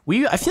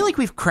 I feel like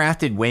we've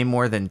crafted way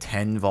more than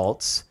 10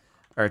 vaults.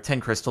 Or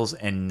 10 crystals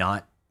and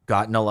not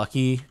gotten a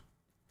lucky.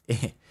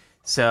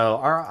 So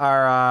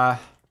our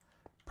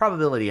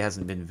probability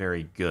hasn't been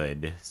very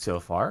good so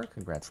far.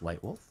 Congrats,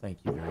 Lightwolf. Thank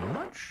you very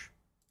much.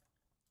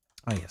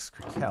 Oh yes,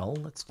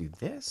 Krikel. Let's do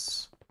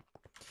this.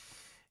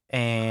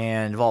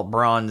 And Vault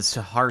Bronze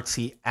to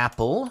Heartsy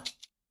Apple.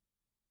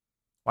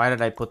 Why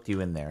did I put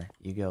you in there?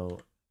 You go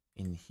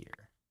in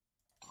here.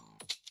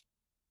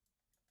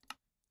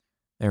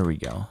 There we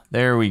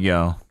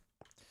go.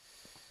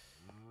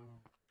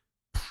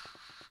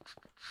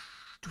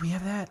 Do we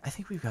have that? I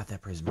think we've got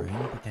that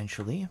Prismarine,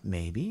 potentially.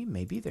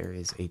 Maybe there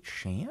is a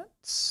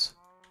chance.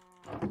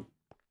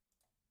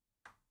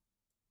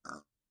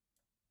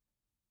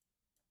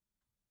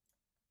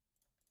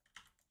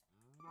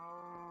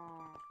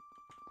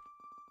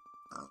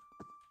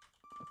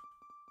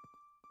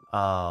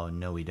 Oh,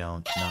 no we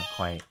don't. Not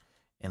quite.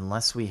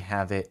 Unless we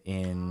have it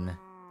in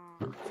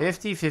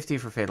 50-50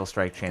 for Fatal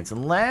Strike chance.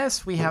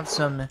 Unless we have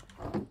some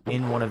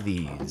in one of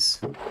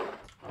these.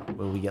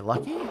 Will we get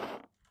lucky?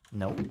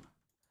 Nope.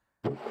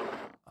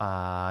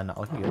 Not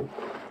looking good.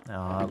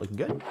 Not looking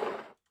good.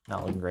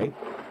 Not looking great.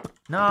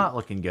 Not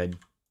looking good.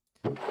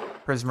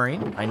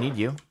 Prismarine, I need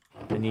you.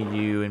 I need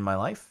you in my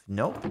life.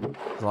 Nope.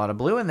 There's a lot of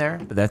blue in there,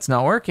 but that's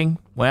not working.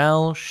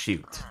 Well,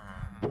 shoot.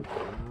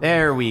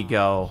 There we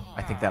go.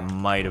 I think that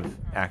might have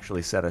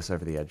actually set us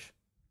over the edge.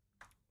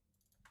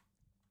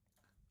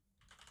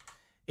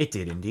 It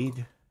did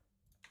indeed.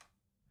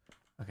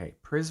 Okay,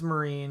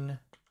 Prismarine,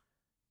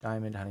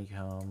 Diamond,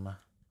 Honeycomb.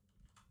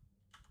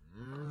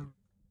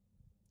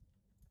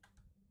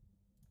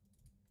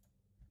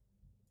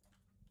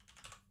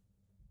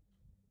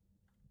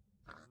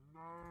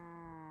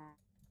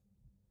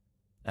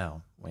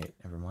 Oh, wait,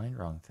 never mind,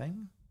 wrong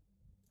thing.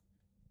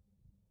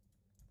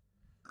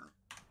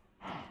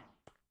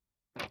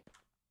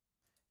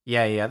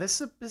 Yeah,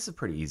 this is a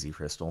pretty easy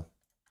crystal.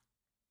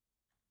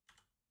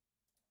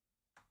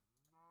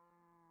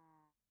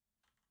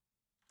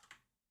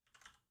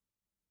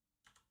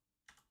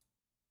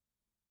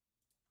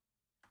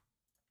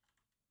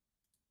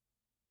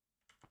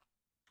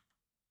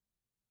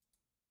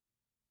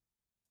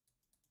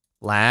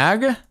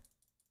 Lag.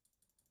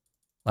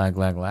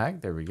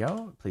 Lag. There we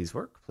go. Please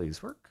work.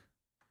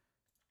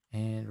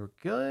 And we're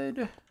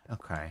good.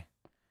 Okay.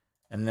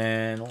 And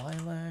then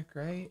lilac,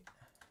 right?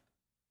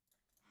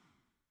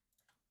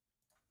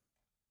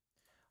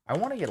 I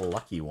want to get a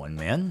lucky one,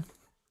 man.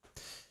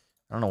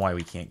 I don't know why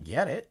we can't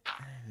get it.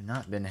 I've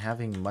not been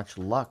having much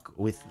luck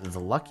with the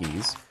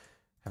luckies.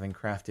 Having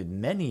crafted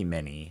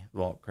many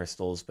vault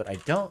crystals, but I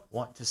don't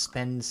want to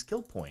spend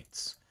skill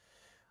points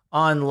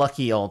on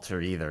Lucky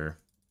Altar either.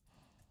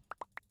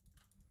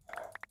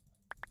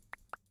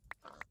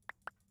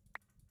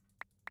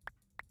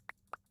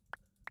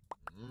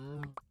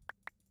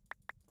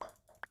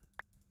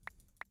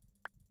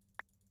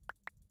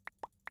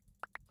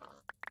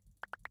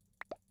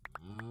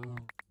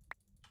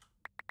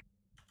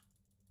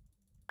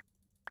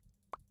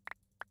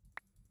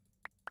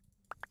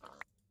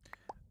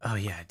 Oh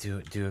yeah,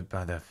 do it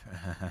by the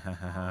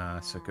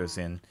so it goes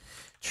in.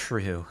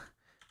 True.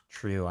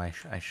 I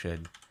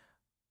should.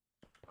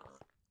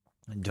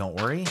 Don't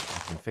worry,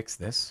 I can fix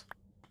this.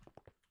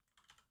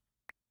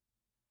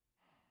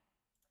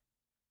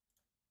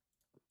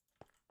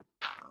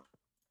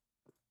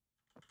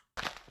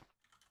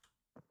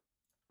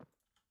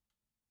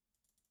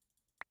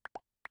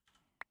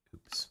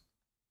 Oops.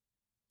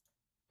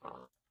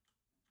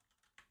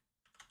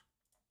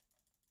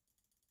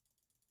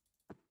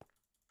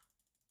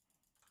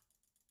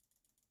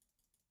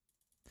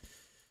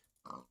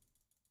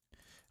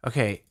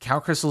 Okay,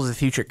 cow crystal is the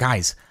future.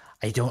 Guys,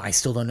 I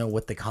still don't know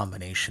what the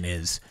combination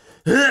is.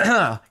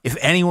 If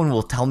anyone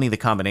will tell me the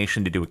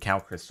combination to do a cow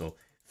crystal,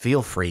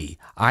 feel free.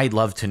 I'd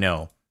love to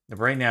know. But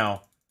right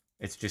now,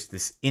 it's just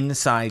this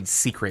inside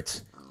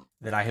secret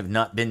that I have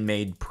not been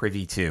made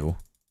privy to.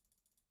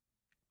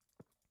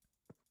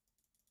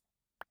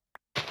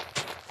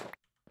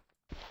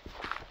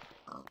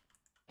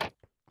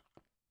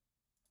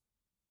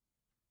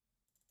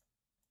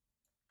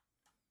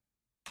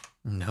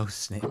 No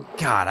snake.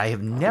 God, I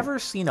have never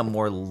seen a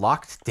more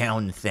locked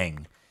down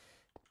thing.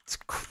 It's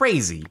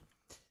crazy.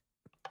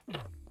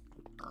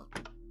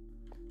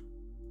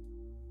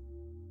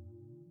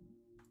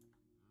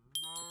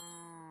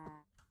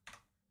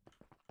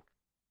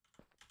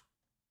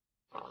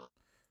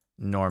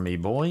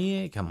 Normie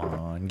boy, come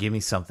on, give me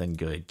something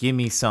good. Give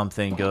me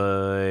something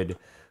good.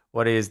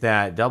 What is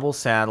that? Double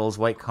saddles,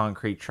 white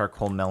concrete,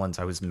 charcoal melons.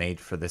 I was made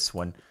for this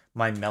one.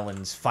 My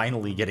melons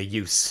finally get a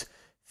use.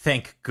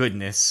 Thank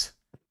goodness.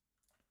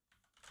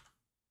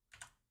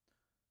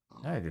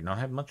 I do not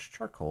have much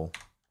charcoal.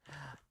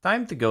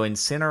 Time to go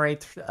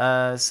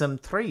incinerate some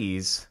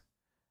trees.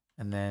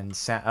 And then...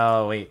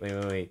 oh,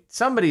 wait.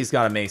 Somebody's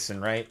got a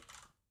mason, right?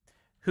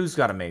 Who's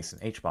got a mason?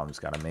 H-Bomb's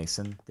got a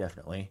mason,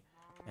 definitely.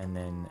 And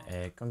then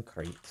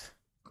concrete.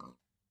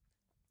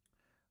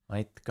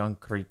 Light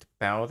concrete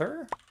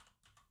powder.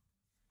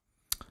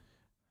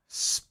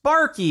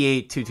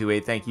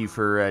 Sparky8228, thank you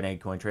for an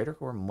egg coin trader.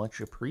 Core, much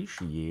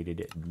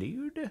appreciated,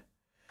 dude.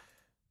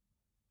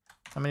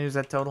 How many is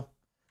that total?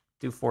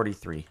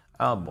 243.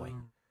 Oh boy.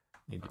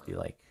 Need to do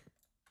like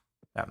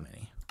that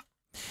many.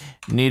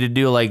 Need to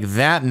do like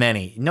that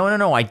many.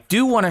 No. I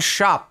do want to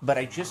shop, but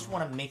I just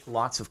want to make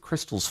lots of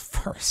crystals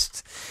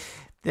first.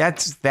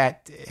 It's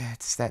that.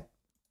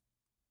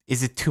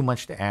 Is it too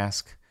much to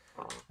ask?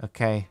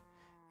 Okay.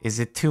 Is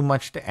it too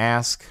much to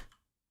ask?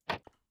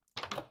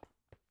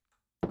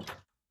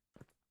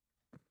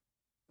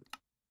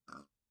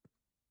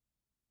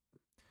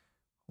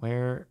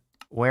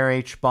 Where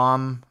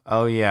H-Bomb?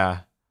 Oh,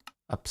 yeah.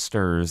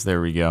 Upstairs. There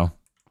we go.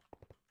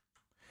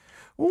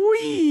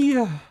 Wee!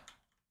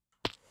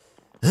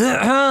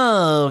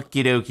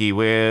 Okie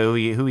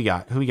dokie. Who we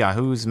got?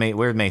 Where's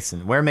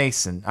Mason? Where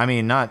Mason? I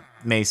mean, not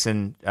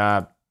Mason.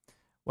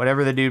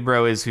 Whatever the dude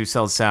bro is who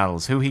sells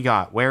saddles. Who he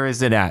got? Where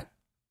is it at?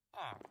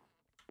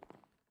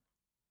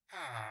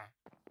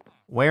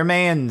 Where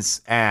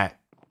man's at?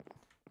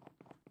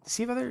 Does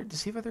he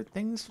have other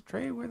things to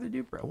trade? Where the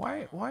dude bro?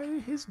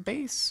 Why his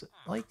base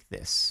like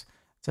this?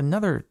 It's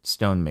another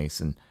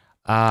stonemason.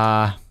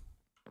 What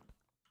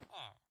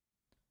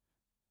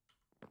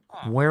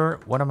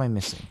am I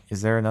missing?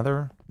 Is there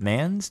another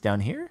man's down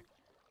here?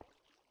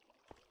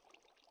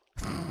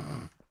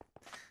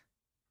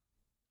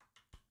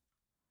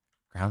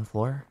 Ground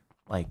floor?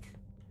 Like,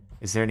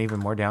 is there even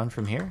more down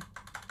from here?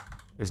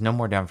 There's no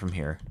more down from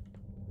here.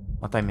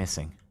 What am I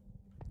missing?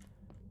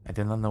 I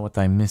do not know what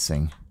I'm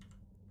missing.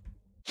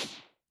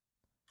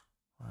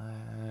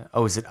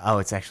 Oh, is it? Oh,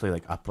 it's actually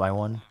like up by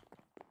one.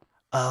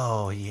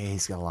 Oh, yeah,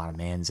 he's got a lot of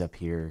mans up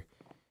here.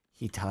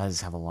 He does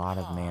have a lot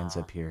of mans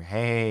up here.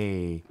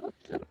 Hey.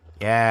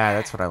 Yeah,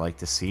 that's what I like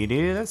to see,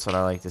 dude. That's what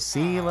I like to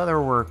see,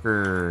 leather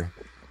worker.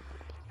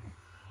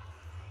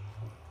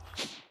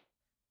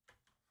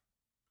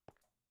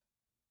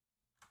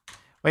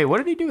 Wait, what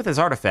did he do with his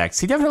artifacts?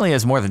 He definitely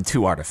has more than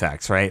 2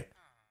 artifacts, right?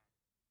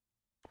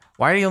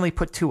 Why did he only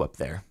put 2 up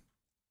there?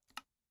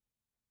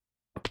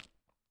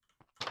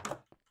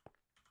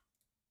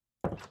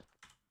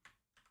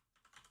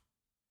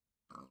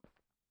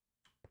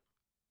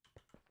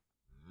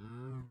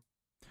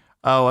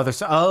 Oh,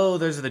 those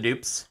are the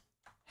dupes.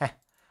 Heh,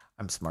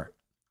 I'm smart.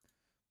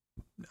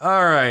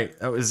 All right,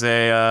 that was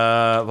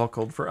a vault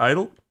called for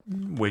idle.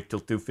 Wait till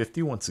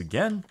 250 once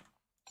again.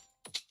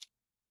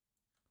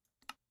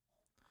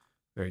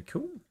 Very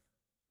cool.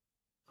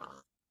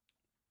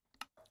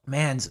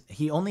 Man,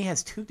 he only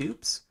has 2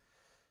 dupes.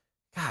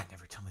 God,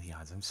 never tell me the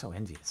odds. I'm so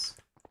envious.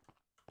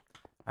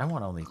 I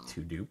want only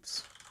 2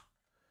 dupes.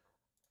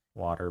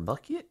 Water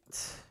bucket.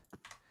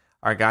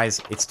 All right,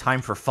 guys, it's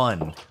time for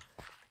fun.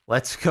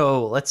 Let's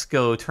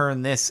go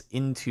turn this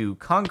into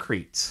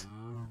concrete.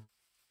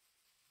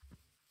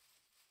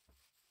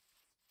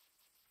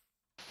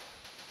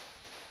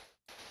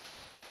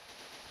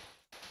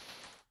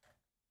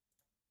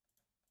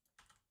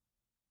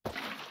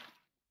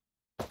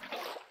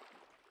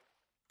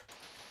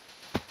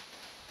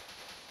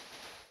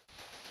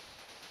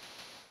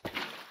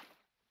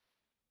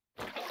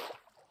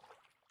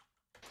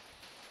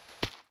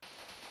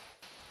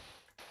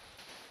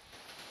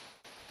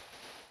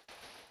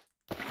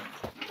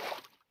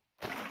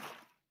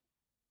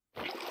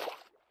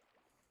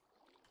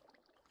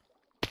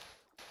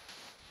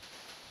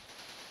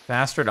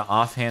 Faster to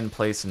offhand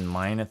place and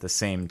mine at the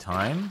same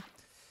time?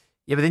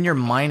 Yeah, but then you're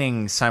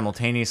mining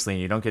simultaneously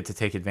and you don't get to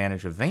take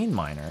advantage of Vein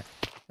Miner.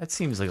 That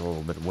seems like a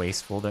little bit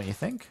wasteful, don't you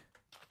think?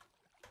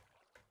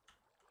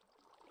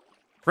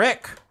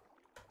 Frick!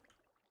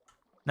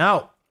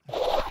 No!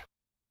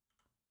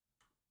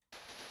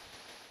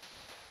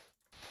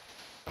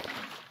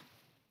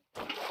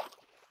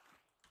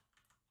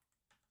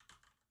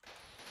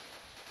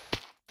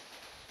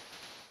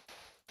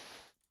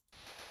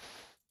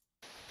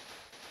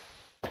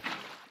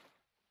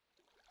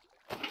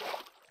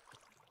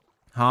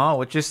 Huh?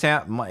 What just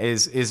happened?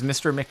 Is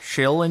Mr.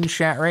 McChill in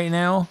chat right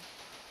now?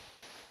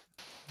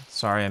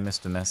 Sorry, I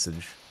missed a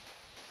message.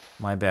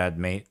 My bad,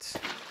 mate.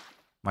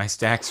 My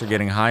stacks are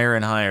getting higher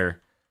and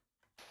higher.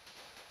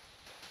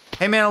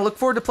 Hey, man, I look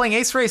forward to playing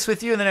Ace Race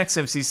with you in the next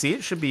MCC.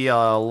 It should be a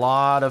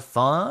lot of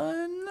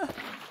fun.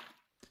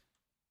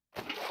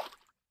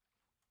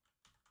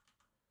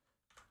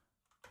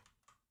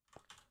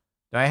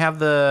 Do I have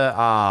the...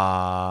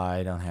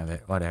 I don't have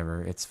it.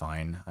 Whatever. It's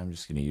fine. I'm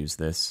just going to use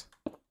this.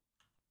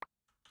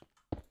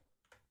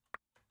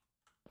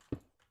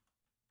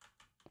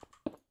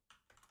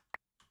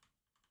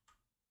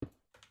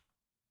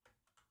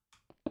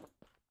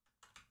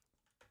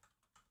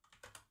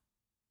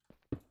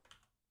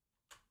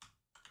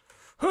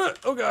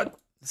 Oh, God.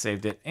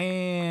 Saved it.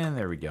 And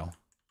there we go.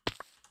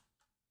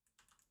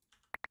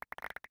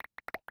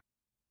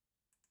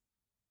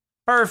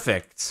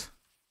 Perfect.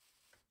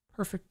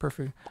 Perfect,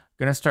 perfect. I'm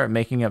gonna start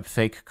making up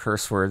fake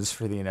curse words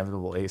for the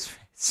inevitable Ace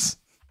Race.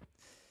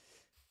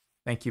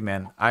 Thank you,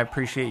 man. I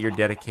appreciate your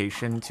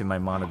dedication to my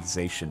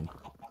monetization.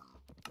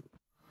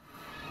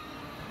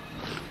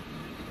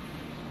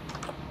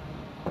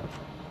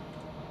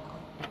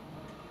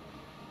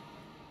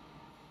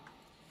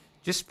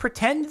 Just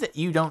pretend that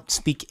you don't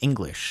speak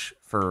English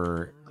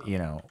for, you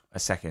know, a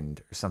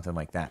second or something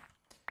like that.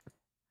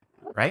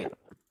 Right?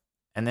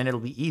 And then it'll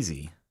be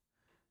easy.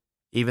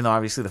 Even though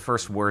obviously the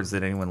first words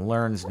that anyone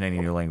learns in any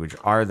new language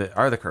are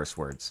the curse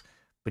words.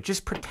 But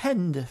just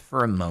pretend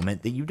for a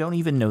moment that you don't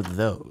even know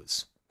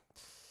those.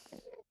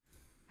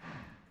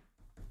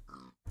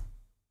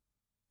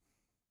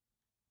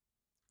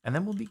 And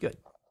then we'll be good.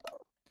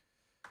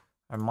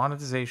 Our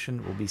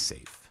monetization will be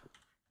safe.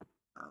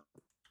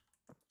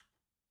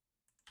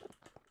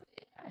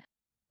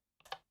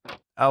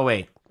 Oh,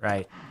 wait.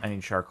 Right. I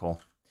need charcoal.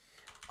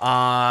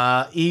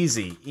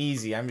 Easy.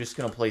 Easy. I'm just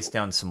going to place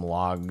down some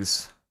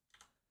logs.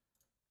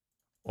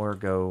 Or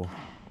go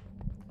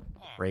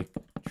break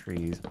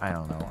trees. I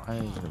don't know.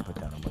 I'm just going to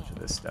put down a bunch of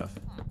this stuff.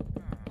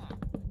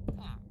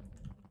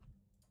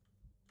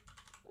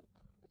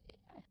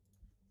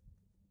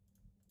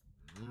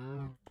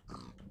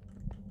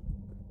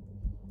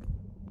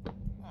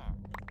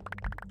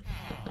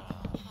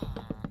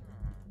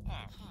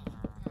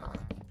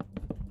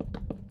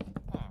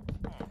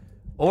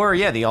 Or,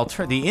 yeah, the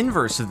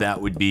inverse of that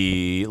would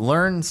be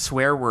learn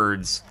swear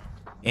words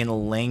in a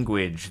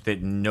language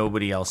that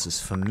nobody else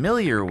is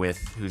familiar with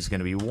who's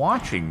going to be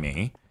watching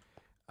me,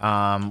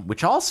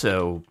 which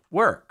also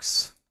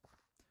works.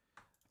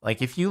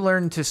 Like, if you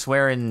learn to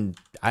swear in,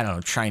 I don't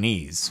know,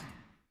 Chinese,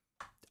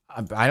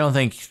 I don't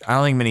think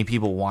many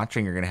people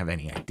watching are going to have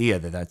any idea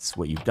that that's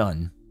what you've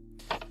done.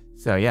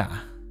 So, yeah.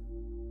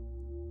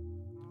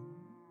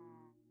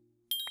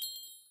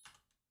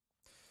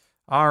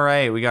 All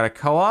right, we got a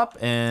co-op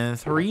and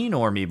 3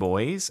 normie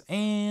boys,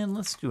 and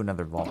let's do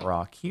another vault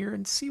rock here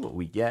and see what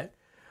we get.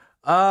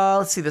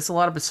 Let's see, that's a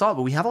lot of basalt,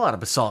 but we have a lot of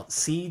basalt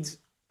seeds.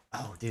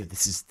 Oh, dude,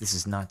 this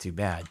is not too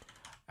bad.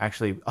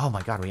 Actually, oh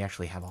my God, we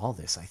actually have all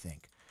this, I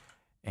think.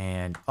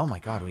 And oh my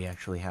God, we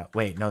actually have.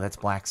 Wait, no, that's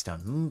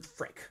blackstone.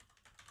 Frick.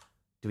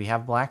 Do we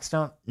have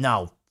blackstone?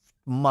 No,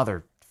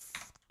 mother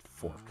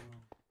fork.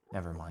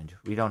 Never mind.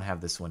 We don't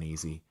have this one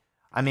easy.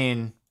 I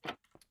mean.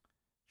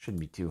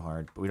 Shouldn't be too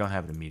hard, but we don't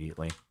have it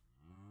immediately.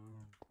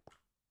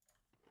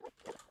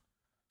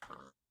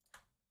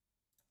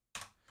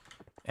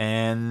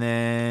 And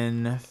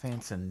then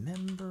fancy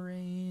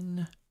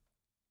membrane.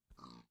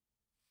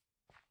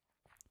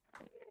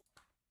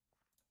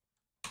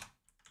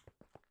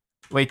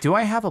 Wait, do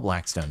I have a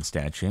blackstone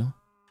statue?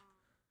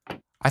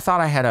 I thought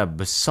I had a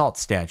basalt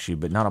statue,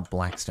 but not a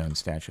blackstone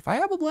statue. If I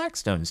have a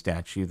blackstone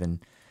statue,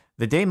 then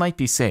the day might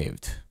be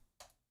saved.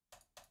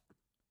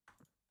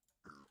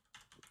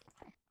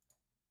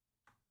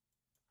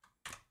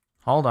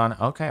 Hold on.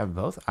 Okay, I have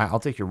both.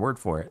 I'll take your word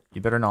for it. You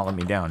better not let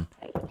me down.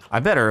 I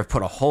better have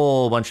put a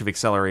whole bunch of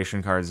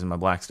acceleration cards in my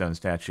Blackstone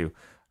statue.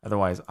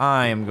 Otherwise,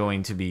 I am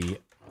going to be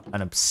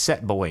an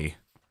upset boy.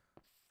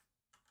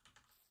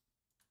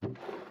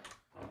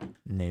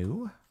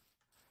 No.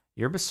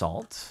 You're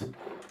basalt.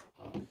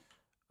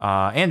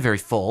 And very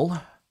full.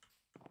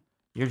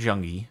 You're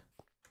jungy.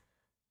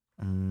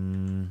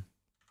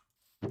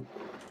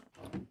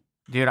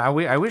 Dude,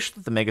 I wish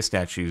that the mega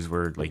statues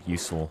were, like,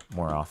 useful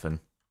more often.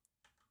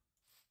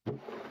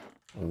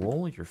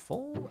 Wool, you're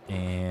full,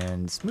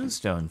 and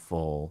Smoothstone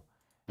full,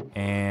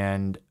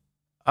 and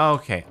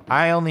okay.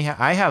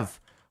 I have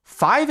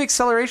 5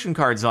 acceleration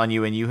cards on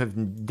you, and you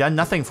have done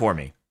nothing for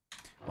me.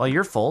 Well,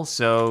 you're full,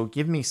 so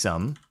give me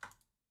some.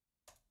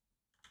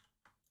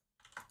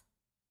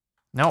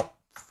 No,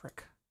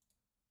 frick.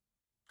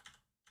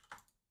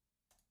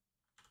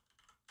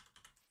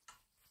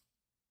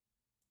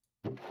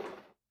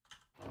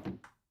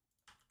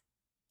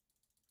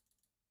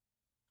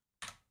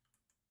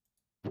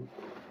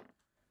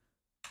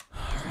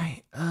 All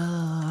right.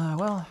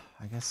 Well,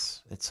 I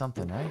guess it's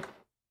something, right?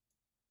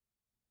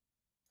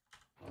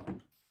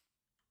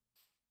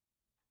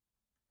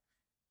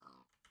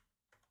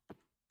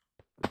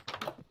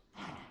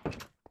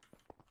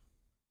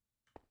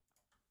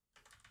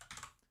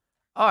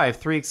 Oh, I have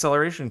 3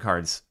 acceleration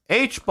cards.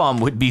 H-Bomb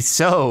would be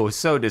so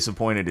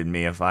disappointed in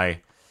me if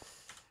I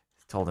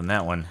told him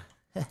that one.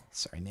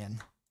 Sorry, man.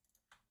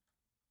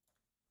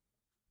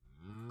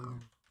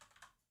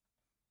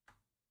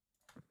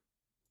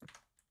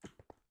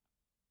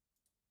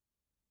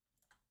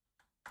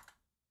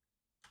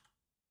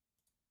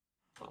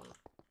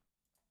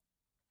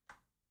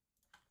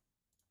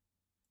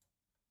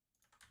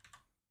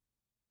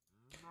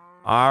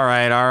 All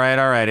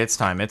right. It's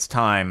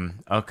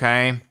time.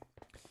 Okay.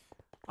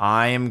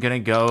 I'm gonna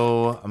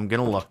go. I'm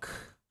gonna look.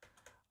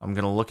 I'm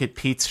gonna look at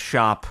Pete's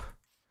shop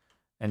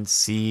and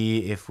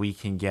see if we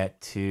can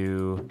get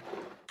to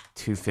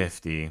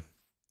 250.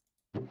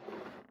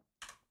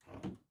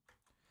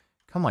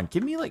 Come on,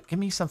 give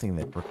me something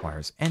that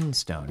requires end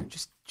stone.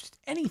 Just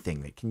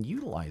anything that can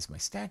utilize my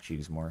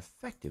statues more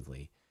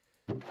effectively.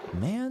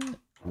 Man,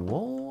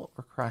 wool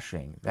or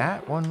crushing?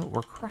 That one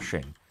we're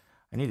crushing.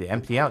 I need to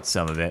empty out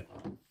some of it.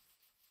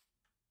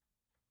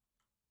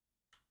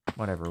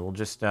 Whatever, we'll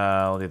just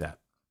I'll do that.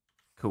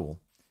 Cool.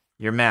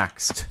 You're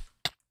maxed.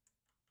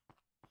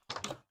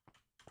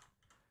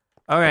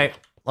 Alright,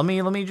 let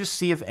me just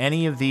see if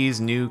any of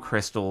these new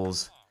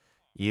crystals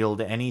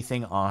yield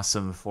anything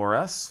awesome for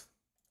us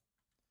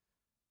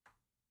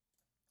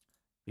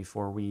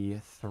before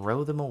we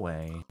throw them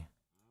away.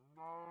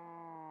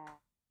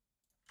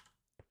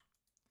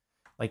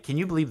 Like, can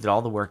you believe that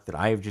all the work that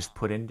I have just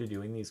put into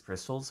doing these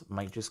crystals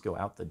might just go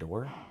out the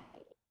door?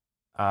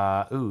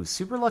 Ooh,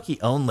 super lucky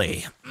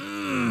only.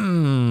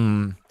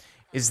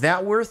 Is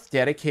that worth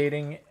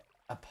dedicating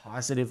a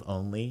positive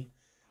only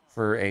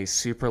for a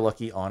super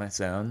lucky on its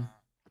own?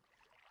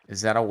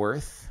 Is that a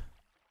worth?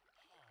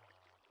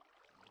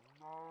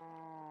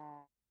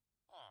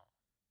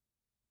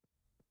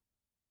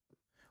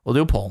 We'll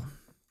do a poll.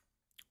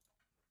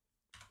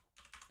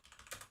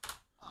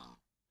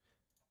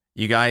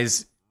 You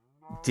guys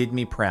did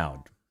me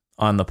proud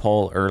on the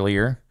poll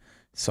earlier,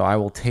 so I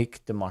will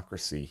take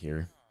democracy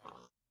here.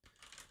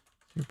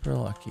 Super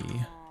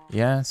lucky.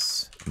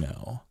 Yes,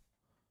 no.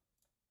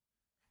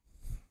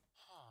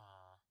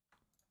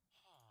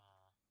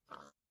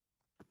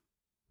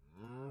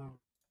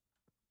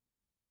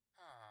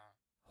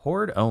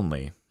 Horde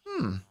only.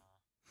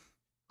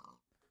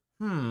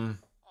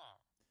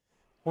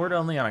 Horde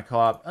only on a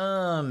co-op.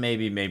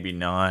 Maybe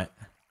not.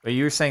 But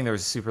you were saying there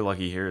was a super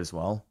lucky here as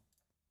well.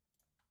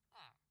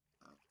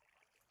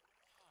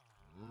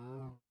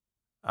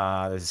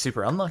 There's a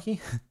super unlucky.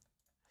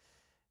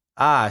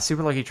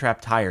 Super lucky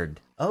trap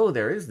tired. Oh,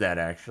 there is that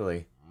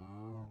actually.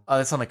 Oh,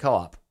 that's on the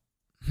co-op.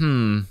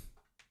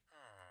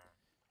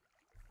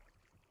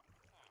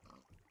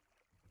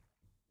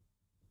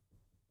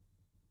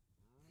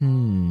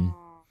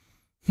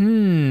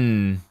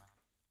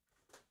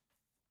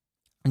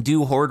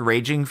 Do Horde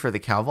raging for the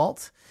Cow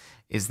Vault?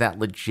 Is that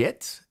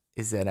legit?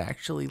 Is that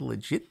actually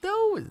legit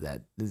though?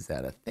 Is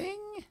that a thing?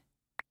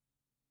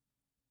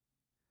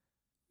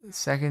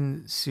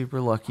 Second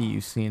super lucky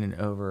you've seen in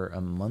over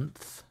a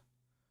month.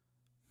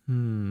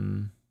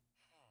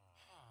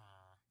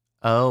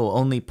 Oh,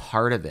 only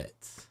part of it.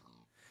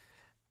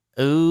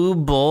 Oh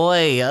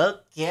boy.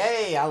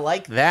 Okay, I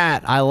like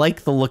that. I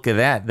like the look of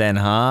that then,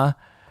 huh?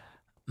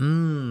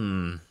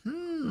 The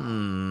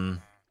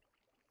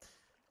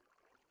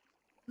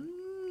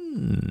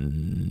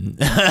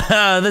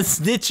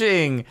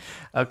snitching.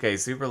 Okay,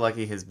 super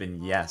lucky has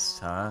been yes,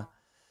 huh?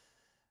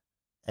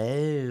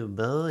 Oh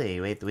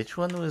boy, wait, which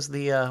one was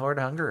the Horde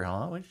Hunger,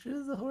 huh? Which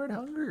is the Horde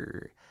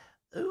Hunger?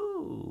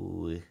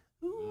 Ooh,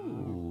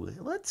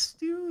 let's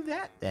do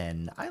that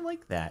then. I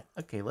like that.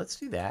 Okay, let's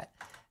do that.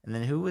 And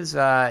then who was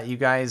you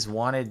guys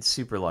wanted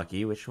super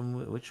lucky? Which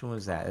one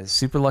was that?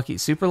 Super lucky.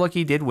 Super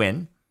lucky did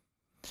win.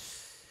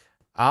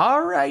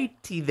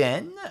 Alrighty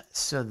then.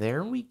 So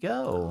there we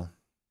go.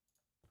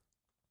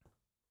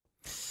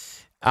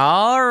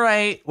 All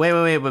right.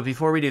 Wait. But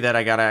before we do that,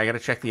 I gotta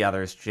check the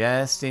others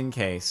just in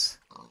case.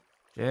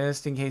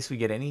 Just in case we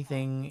get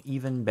anything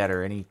even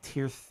better, any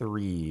tier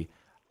 3.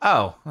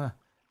 Oh,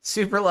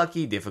 super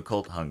lucky,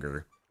 difficult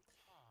hunger.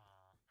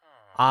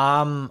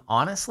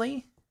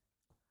 Honestly,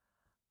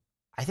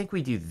 I think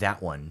we do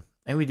that one.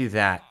 And we do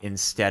that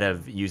instead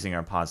of using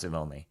our positive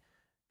only.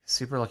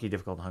 Super lucky,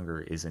 difficult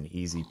hunger is an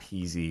easy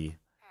peasy,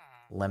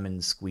 lemon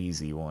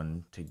squeezy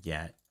one to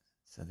get.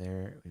 So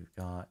there we've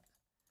got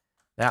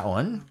that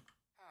one.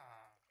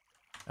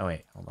 Oh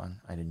wait, hold on.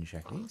 I didn't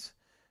check these.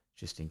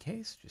 Just in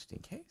case.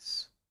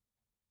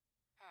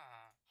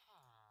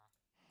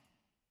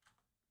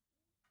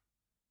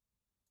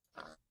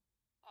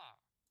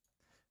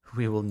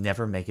 We will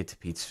never make it to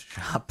Pizza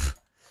Shop.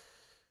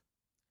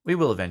 We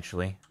will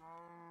eventually.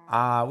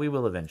 We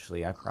will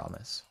eventually, I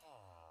promise.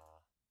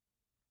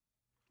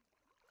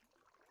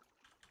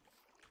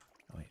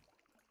 Oh, wait.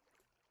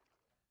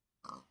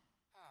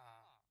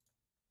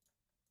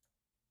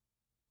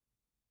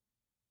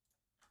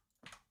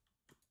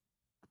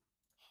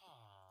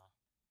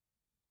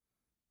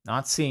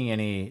 Not seeing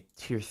any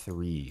tier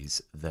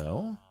 3s,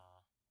 though.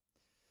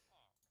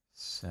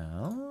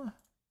 So...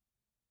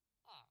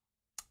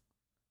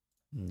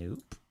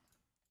 Nope.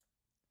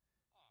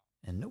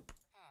 And nope.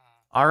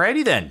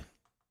 Alrighty then.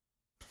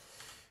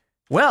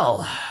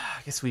 Well, I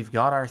guess we've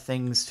got our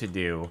things to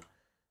do.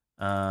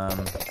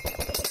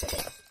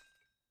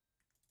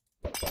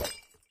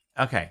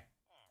 Okay.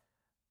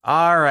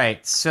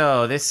 Alright,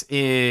 so this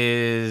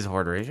is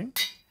Horde Raging.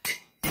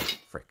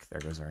 Frick, there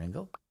goes our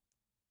anvil.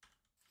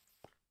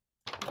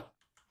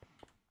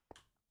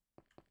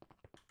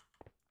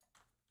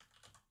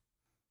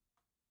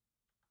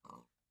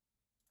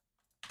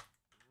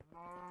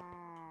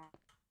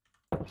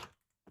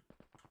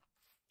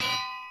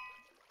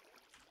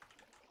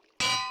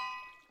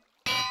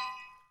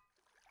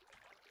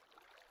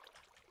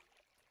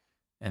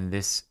 And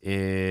this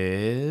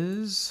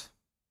is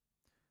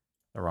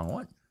the wrong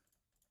one.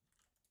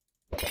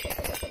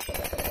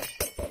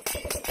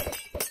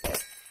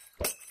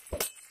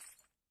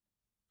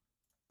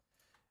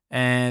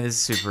 And this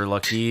is super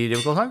lucky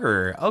difficult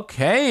hunger.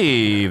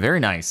 Okay, very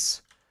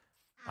nice.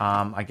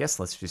 I guess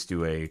let's just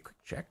do a quick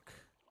check.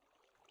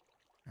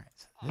 All right,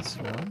 so this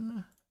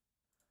one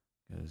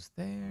goes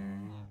there.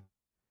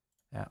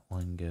 That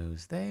one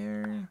goes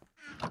there.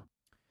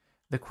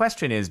 The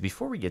question is,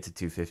 before we get to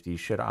 250,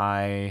 should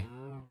I...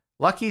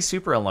 Lucky,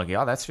 super unlucky.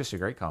 Oh, that's just a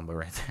great combo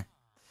right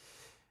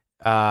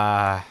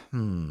there.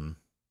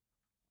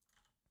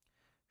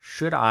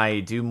 Should I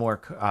do more...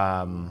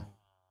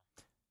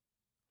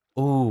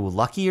 Ooh,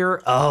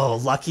 luckier? Oh,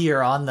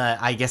 luckier on the...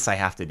 I guess I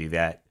have to do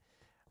that.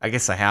 I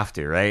guess I have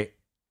to, right?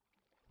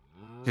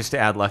 Just to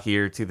add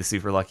luckier to the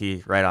super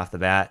lucky right off the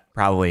bat.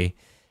 Probably.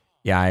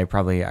 Yeah, I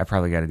probably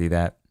got to do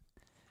that.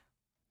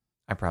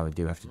 I probably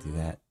do have to do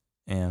that.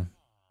 Yeah.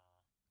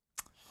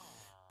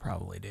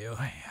 Probably do. Yeah, okay,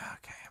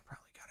 I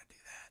probably gotta do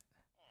that.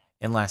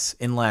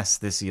 Unless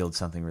this yields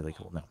something really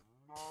cool. No.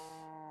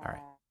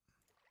 Alright.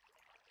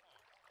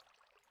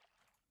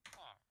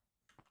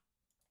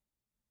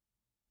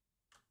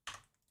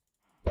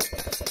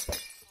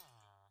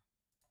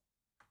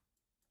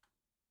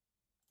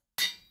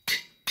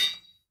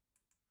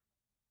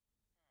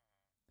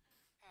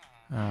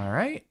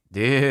 Alright.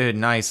 Dude,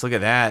 nice. Look at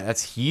that.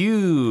 That's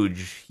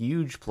huge.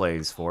 Huge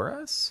plays for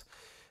us.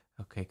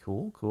 Okay,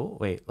 cool, cool.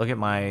 Wait, look at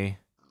my...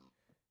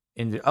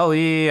 Oh,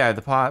 yeah,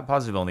 the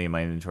positive only in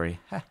my inventory.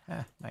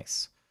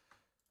 Nice.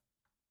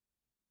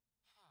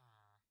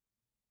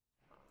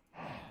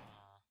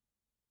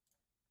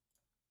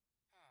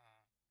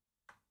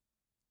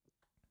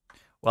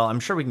 Well, I'm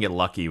sure we can get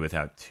lucky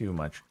without too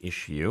much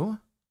issue.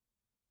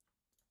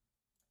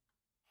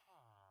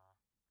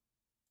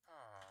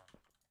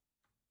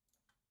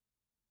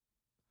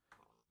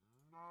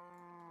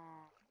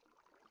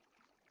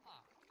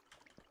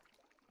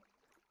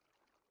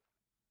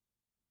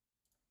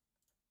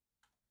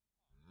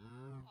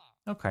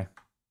 Okay.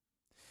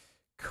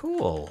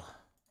 Cool.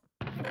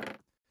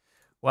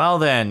 Well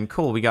then,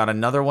 cool. We got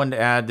another one to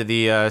add to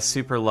the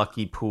super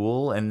lucky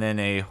pool, and then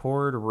a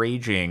Horde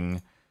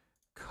Raging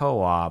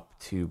co-op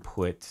to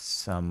put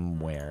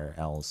somewhere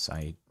else.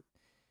 I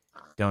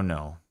don't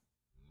know.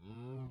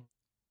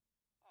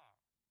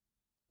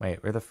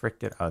 Wait, where the frick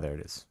did... Oh, there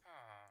it is.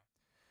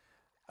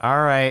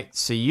 Alright,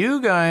 so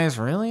you guys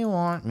really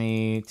want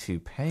me to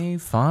pay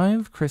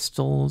 5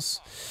 crystals...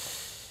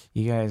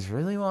 You guys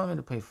really want me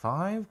to pay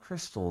 5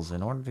 crystals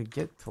in order to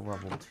get to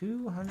level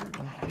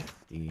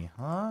 250,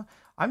 huh?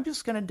 I'm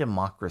just gonna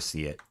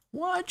democracy it.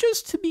 What?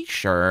 Just to be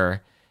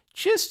sure.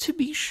 Just to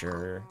be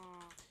sure.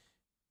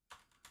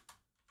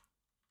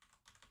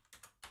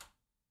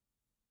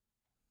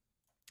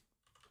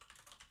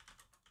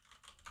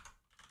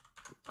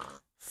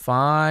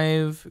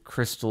 $5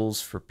 crystals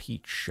for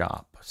Peach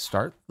Shop.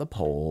 Start the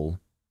poll.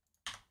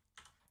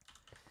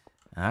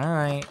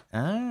 Alright,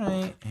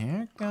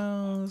 here it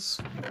goes.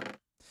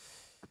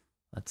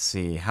 Let's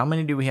see, how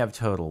many do we have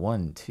total?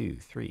 1, 2,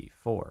 3,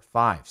 4,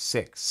 5,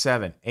 6,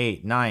 7,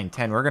 8, 9,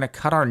 10. We're gonna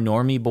cut our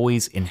normie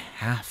boys in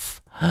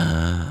half.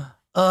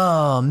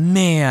 Oh,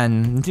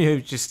 man.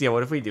 Dude, just, yeah,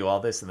 what if we do all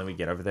this and then we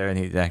get over there and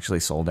he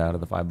actually sold out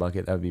of the 5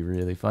 bucket? That would be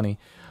really funny.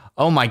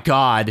 Oh my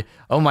god.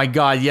 Oh my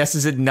god, yes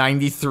is at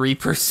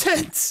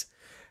 93%.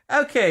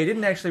 Okay,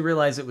 didn't actually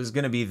realize it was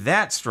gonna be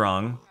that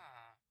strong.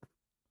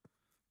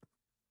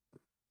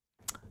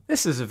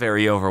 This is a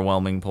very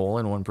overwhelming poll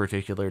in one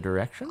particular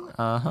direction.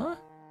 Uh-huh.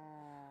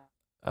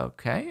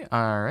 Okay,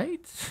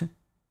 alright.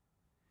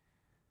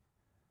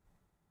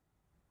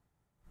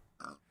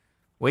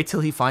 Wait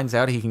till he finds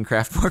out he can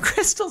craft more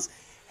crystals.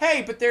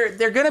 Hey, but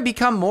they're gonna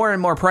become more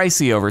and more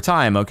pricey over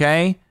time,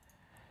 okay?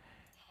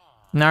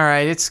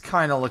 Alright, it's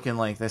kind of looking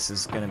like this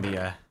is gonna be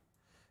a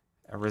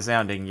A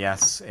resounding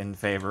yes in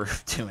favor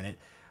of doing it.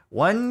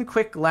 One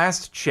quick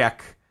last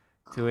check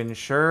to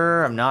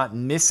ensure I'm not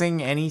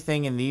missing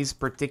anything in these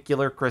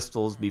particular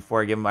crystals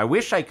before I give them. I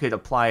wish I could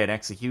apply an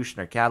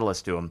executioner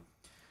catalyst to them,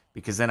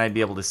 because then I'd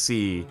be able to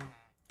see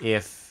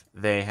if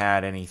they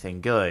had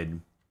anything good.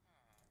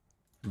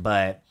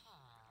 But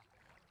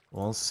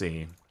we'll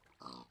see.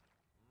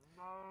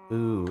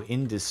 Ooh,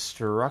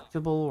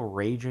 indestructible,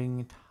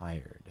 raging,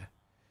 tired.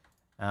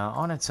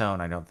 On its own,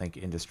 I don't think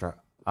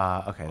indestructible.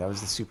 Okay, that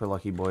was the super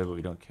lucky boy, but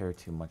we don't care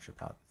too much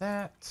about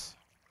that.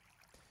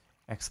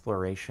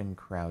 Exploration,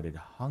 crowded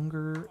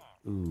hunger.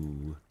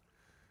 Ooh.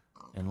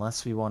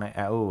 Unless we want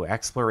to... Oh,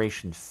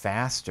 exploration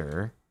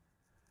faster.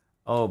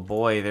 Oh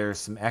boy, there's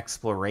some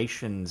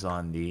explorations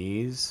on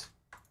these.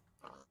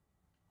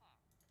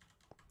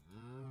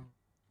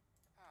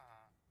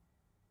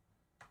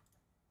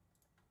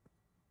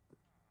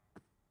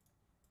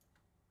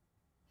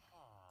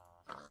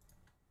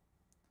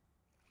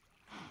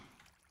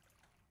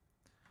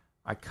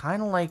 I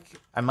kind of like...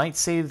 I might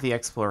save the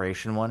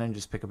exploration one and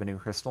just pick up a new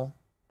crystal.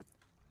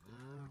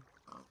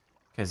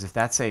 Because if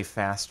that's a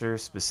faster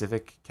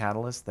specific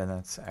catalyst, then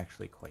that's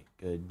actually quite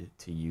good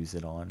to use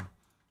it on.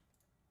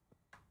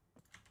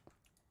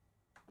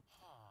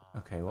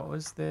 Okay, what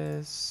was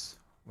this?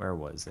 Where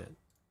was it?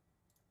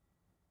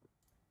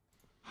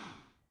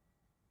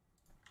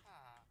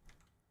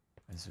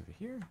 Is it over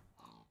here?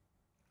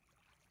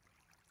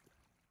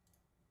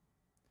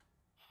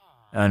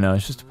 Oh no,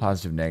 it's just a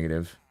positive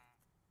negative.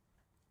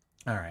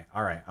 Alright,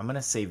 alright. I'm going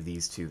to save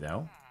these two,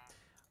 though.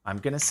 I'm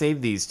going to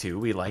save these two.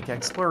 We like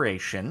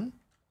exploration.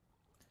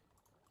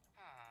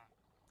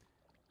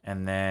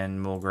 And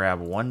then we'll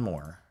grab one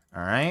more.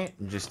 Alright?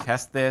 And just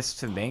test this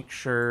to make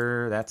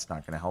sure that's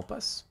not going to help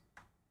us.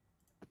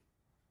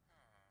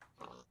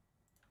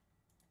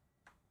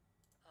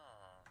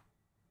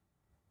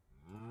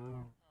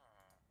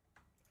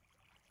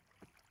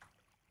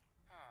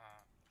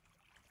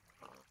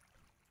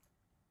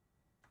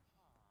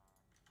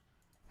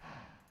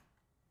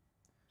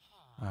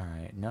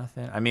 Alright,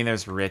 nothing. I mean,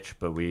 there's rich,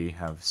 but we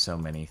have so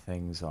many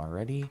things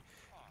already.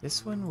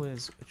 This one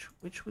was...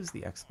 Which was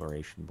the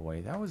exploration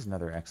boy? That was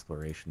another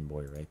exploration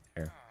boy right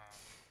there.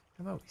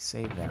 How about we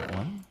save that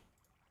one?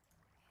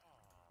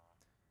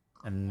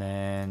 And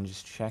then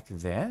just check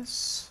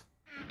this.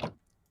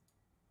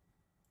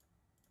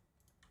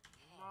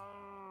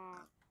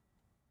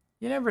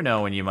 You never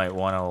know when you might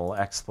want a little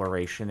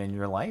exploration in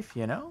your life,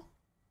 you know?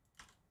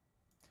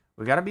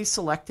 We gotta be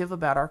selective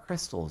about our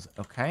crystals,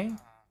 okay?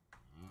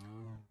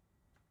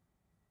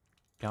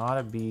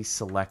 Gotta be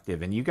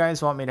selective. And you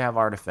guys want me to have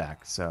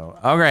artifacts, so...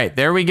 Alright,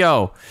 there we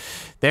go.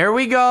 There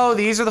we go.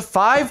 These are the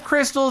 5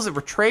 crystals that we're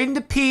trading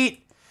to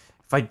Pete.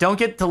 If I don't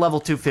get to level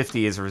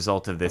 250 as a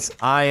result of this,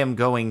 I am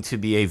going to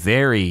be a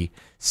very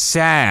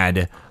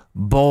sad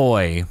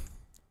boy.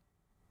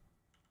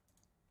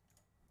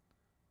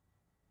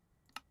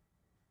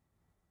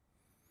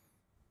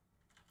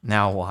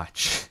 Now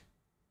watch.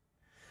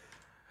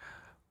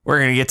 We're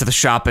gonna get to the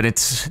shop and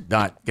it's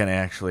not gonna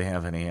actually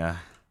have any, not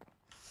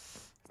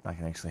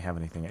gonna actually have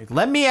anything.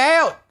 Let me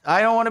out!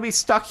 I don't want to be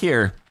stuck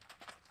here.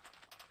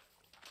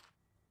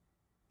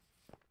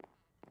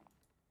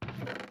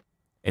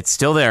 It's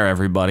still there,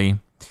 everybody.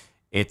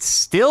 It's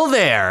still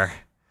there.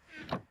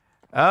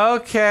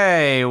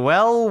 Okay,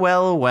 well,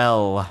 well,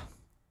 well.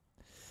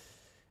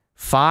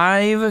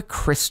 5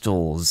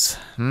 crystals.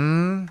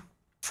 Here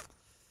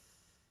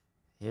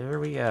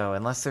we go.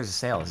 Unless there's a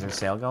sale. Is there a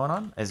sale going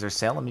on? Is there a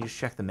sale? Let me just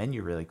check the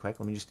menu really quick.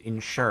 Let me just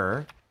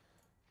ensure.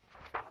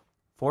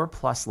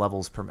 4+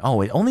 levels per...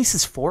 Oh, it only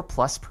says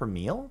 4+ per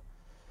meal?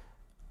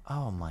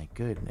 Oh my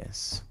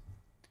goodness.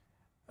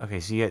 Okay,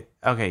 so you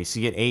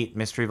get 8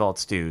 Mystery Vault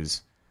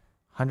stews.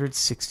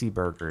 160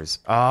 burgers.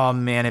 Oh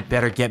man, it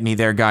better get me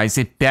there, guys.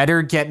 It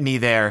better get me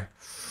there.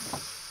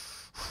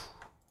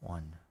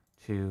 1,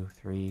 2,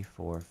 3,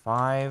 4,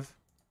 5.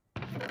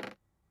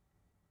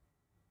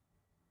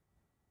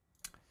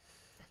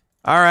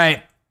 All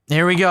right,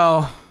 here we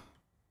go.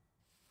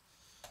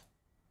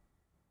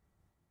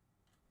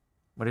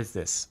 What is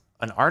this?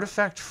 An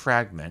artifact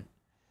fragment.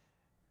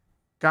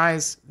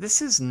 Guys,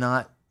 this is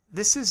not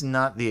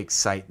the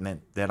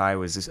excitement that I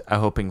was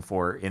hoping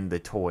for in the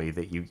toy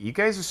that you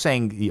guys are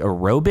saying a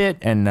Aerobit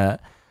and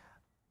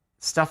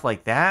stuff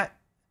like that.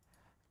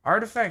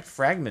 Artifact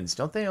fragments,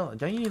 don't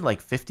you need like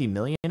 50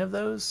 million of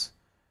those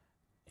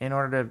in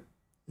order to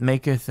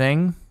make a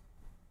thing?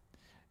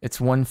 It's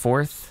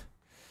 1/4.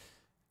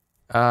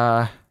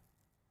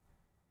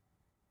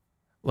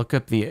 Look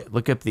up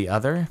the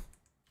other.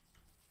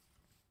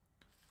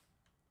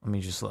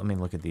 Let me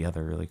look at the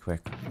other really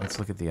quick. Let's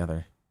look at the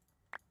other.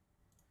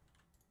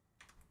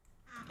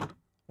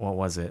 What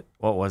was it?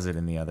 What was it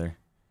in the other?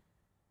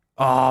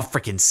 Oh,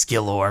 freaking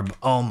skill orb.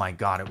 Oh my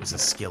god, it was a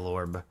skill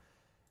orb.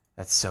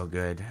 That's so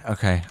good.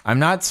 Okay, I'm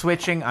not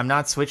switching. I'm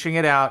not switching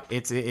it out.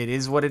 It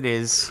is what it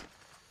is.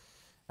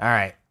 All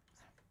right.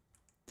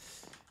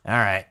 All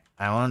right.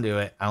 I won't do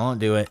it. I won't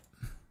do it.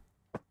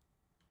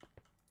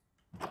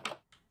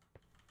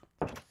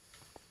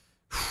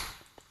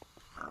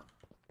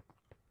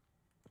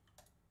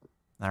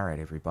 All right,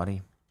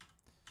 everybody.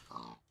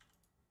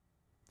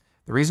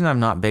 The reason I'm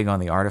not big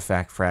on the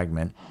artifact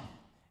fragment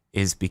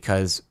is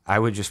because I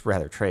would just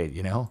rather trade,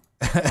 you know?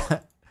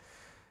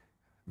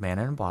 Man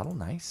in a bottle,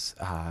 nice.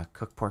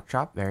 Cooked pork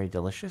chop, very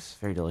delicious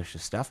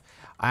stuff.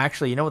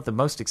 Actually, you know what the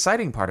most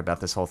exciting part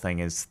about this whole thing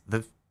is?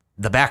 The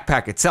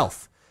backpack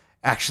itself.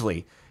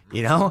 Actually,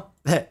 you know?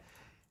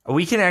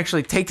 We can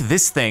actually take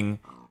this thing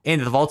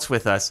into the vaults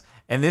with us,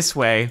 and this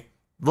way,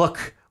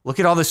 look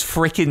at all this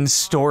freaking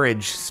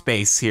storage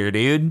space here,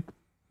 dude.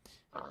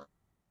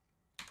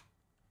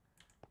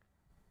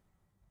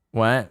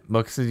 What?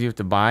 Books did you have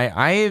to buy?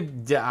 I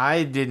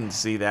didn't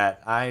see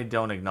that. I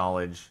don't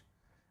acknowledge.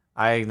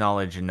 I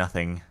acknowledge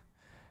nothing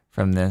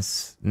from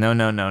this. No.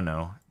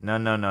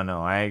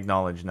 I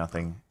acknowledge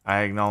nothing. I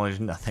acknowledge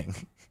nothing.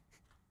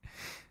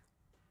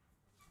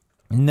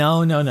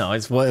 No.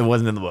 It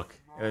wasn't in the book.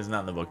 It was not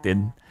in the book,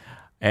 dude.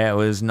 It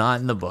was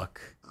not in the book.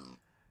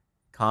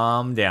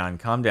 Calm down,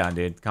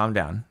 dude. Calm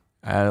down.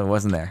 It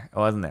wasn't there. It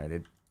wasn't there,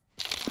 dude.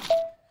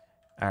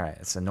 All right,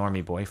 it's a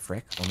normie boy.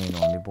 Frick, only a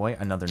normie boy.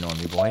 Another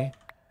normie boy.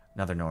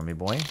 Another normie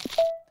boy.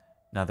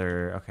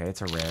 Another, okay,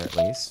 it's a rare at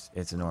least.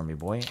 It's a normie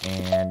boy,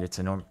 and it's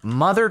a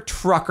Mother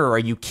trucker, are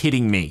you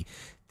kidding me?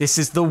 This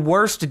is the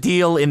worst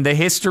deal in the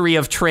history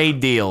of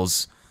trade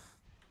deals.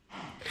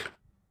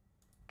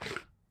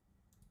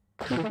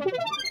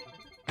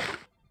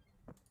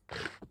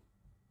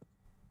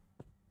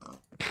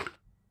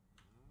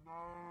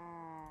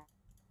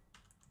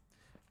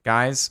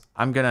 Guys,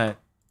 I'm gonna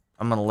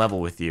level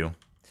with you.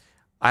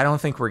 I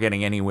don't think we're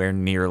getting anywhere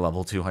near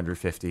level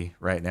 250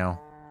 right now.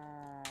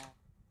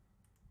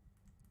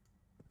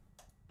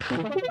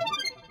 Okay.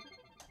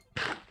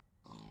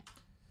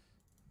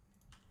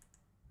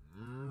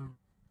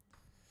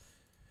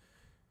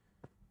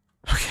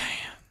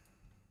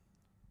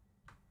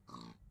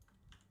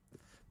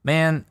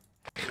 Man,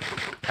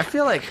 I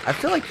feel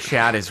like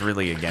chat is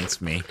really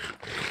against me.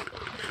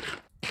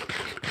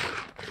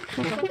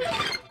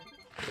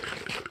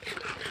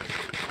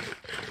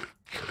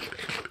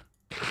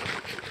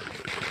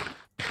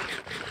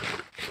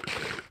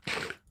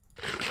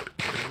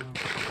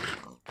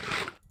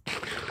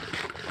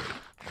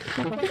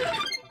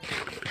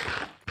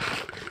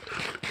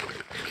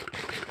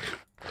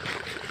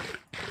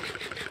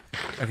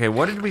 Okay,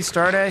 what did we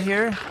start at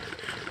here?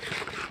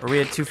 Are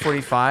we at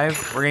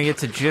 245? We're gonna get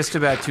to just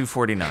about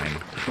 249.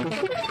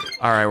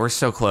 All right, we're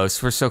so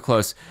close. We're so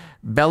close.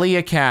 Belly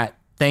a Cat,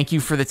 thank you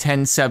for the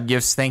 10 sub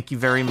gifts. Thank you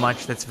very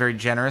much. That's very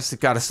generous. It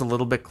got us a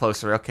little bit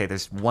closer. Okay,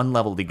 there's one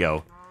level to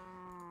go.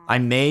 I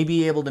may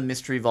be able to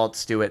Mystery Vault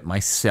stew it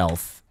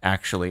myself,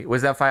 actually.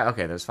 Was that 5?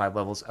 Okay, there's 5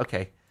 levels.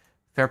 Okay.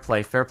 Fair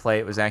play, fair play.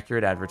 It was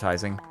accurate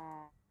advertising.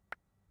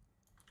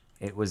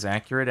 It was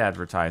accurate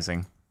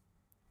advertising.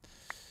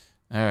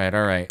 All right.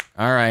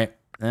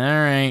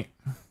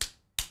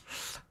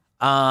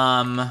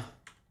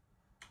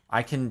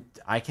 I can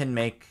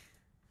make.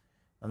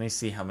 Let me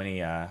see how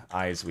many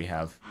eyes we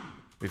have.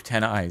 We have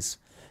 10 eyes.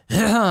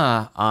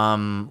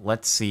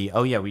 Let's see.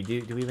 Oh yeah, we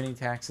do. Do we have any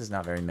taxes?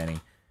 Not very many.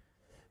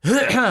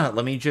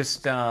 Let me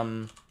just make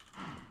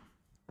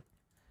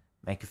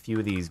a few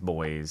of these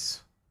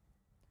boys.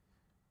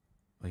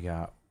 We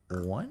got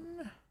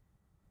one.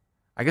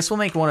 I guess we'll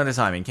make one at a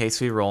time in case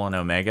we roll an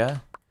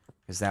Omega,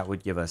 because that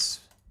would give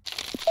us.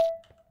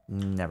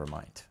 Never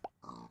mind.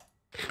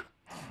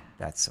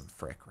 That's some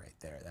frick right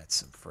there. That's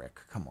some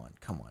frick. Come on,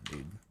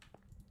 dude.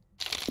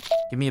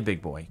 Give me a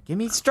big boy.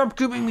 Stop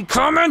giving me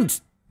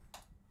comments!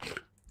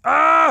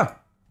 Ah!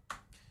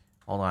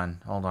 Hold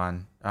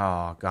on.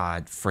 Oh,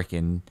 God,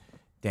 frickin'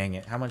 dang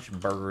it. How much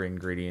burger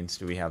ingredients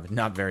do we have?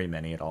 Not very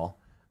many at all.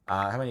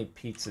 How many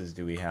pizzas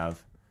do we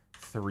have?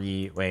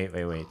 3. Wait.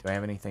 Do I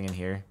have anything in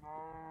here?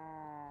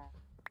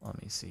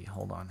 Let me see.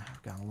 Hold on.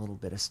 I've got a little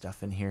bit of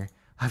stuff in here.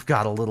 I've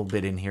got a little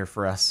bit in here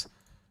for us.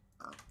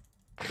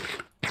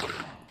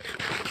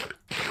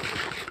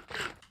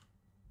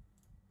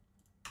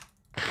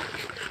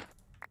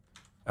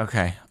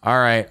 Okay. All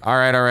right.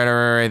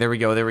 There we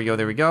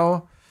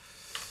go.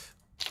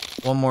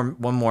 One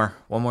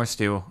more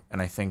stew,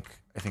 and I think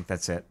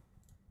that's it.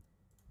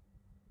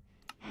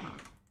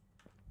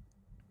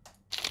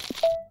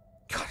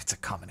 God, it's a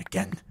common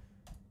again.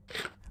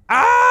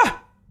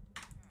 Ah!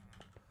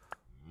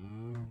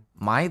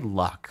 My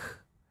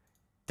luck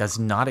does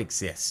not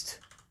exist.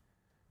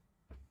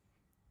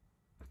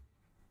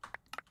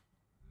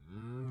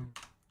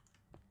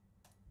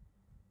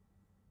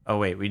 Oh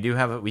wait,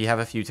 we have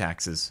a few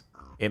taxes.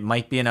 It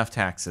might be enough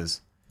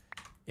taxes.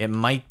 Oh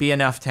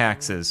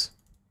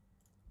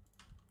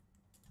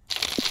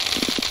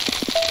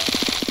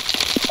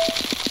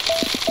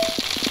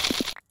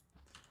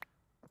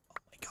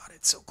my God,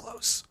 it's so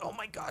close. Oh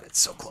my God, it's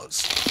so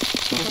close.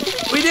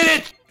 We did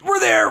it! We're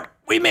there!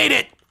 We made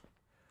it!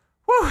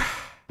 Whew.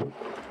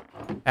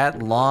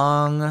 At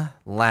long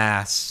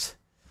last,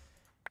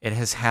 it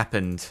has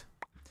happened.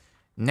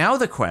 Now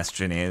the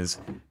question is,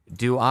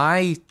 do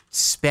I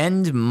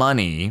spend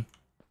money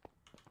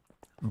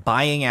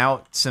buying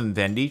out some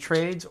Vendy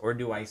trades, or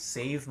do I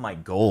save my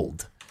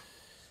gold?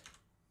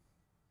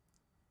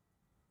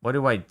 What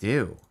do I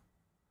do?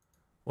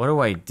 What do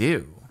I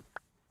do?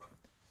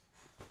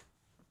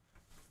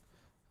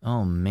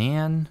 Oh,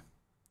 man.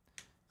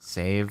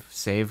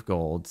 Save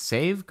gold.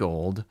 Save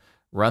gold.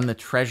 Run the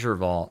treasure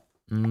vault.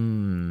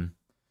 Oh,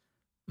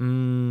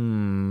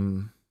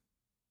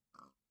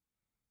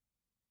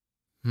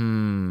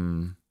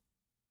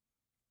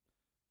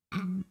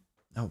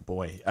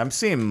 boy. I'm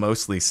seeing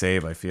mostly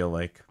save, I feel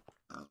like.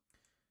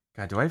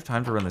 God, do I have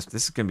time to run this?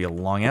 This is going to be a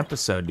long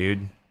episode,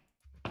 dude.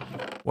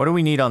 What do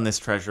we need on this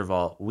treasure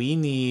vault? We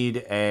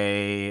need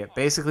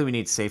basically we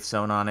need safe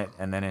zone on it,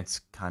 and then it's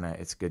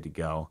good to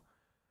go.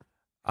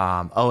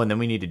 Oh, and then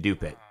we need to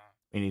dupe it.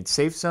 We need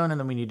safe zone, and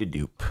then we need to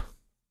dupe.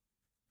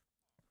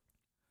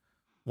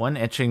 One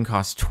etching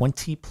costs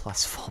 20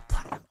 plus full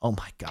platinum. Oh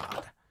my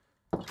god.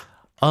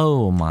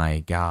 Oh my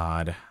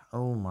god.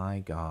 Oh my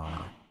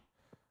god.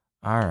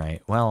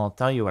 Alright, well, I'll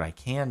tell you what I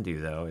can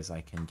do, though, is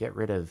I can get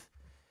rid of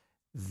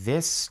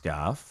this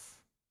stuff,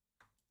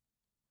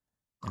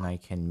 and I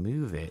can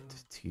move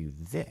it to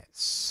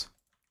this.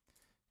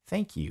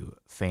 Thank you,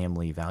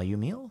 family value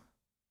meal.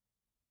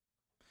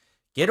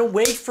 Get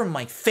away from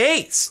my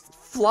face!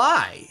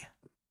 Fly!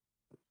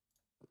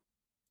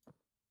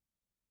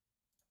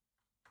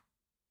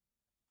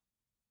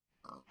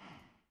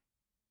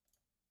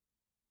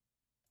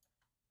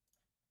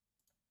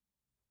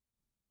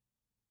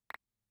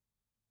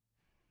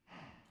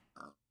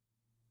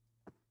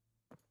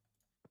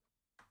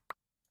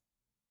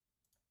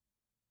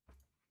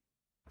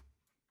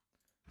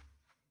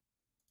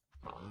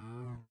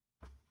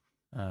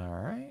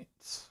 Alright.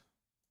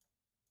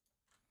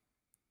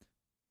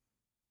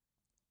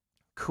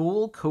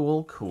 Cool,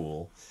 cool,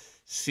 cool.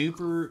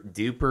 Super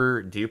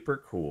duper duper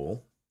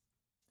cool.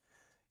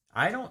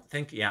 I don't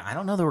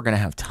know that we're going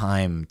to have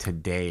time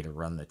today to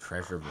run the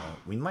treasure vault.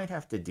 We might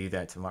have to do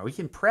that tomorrow. We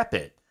can prep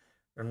it.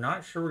 But I'm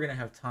not sure we're going to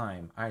have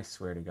time. I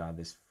swear to God,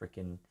 this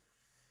freaking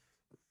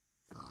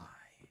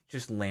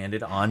just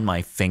landed on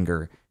my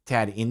finger to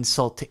add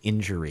insult to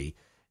injury,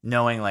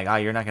 knowing like, oh,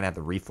 you're not going to have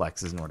the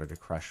reflexes in order to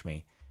crush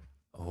me.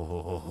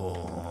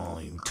 Oh,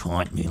 you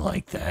taunt me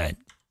like that.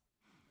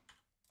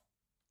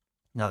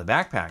 No, the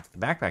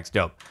backpack's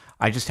dope.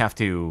 I just have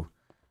to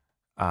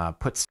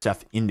put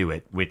stuff into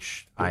it,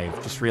 which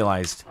I've just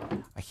realized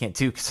I can't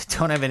do because I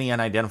don't have any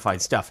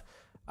unidentified stuff.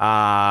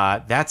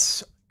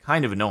 That's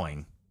kind of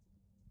annoying.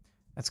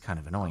 That's kind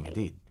of annoying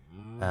indeed.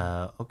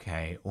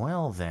 Okay,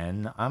 well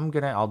then,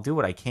 I'll do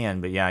what I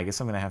can, but yeah, I guess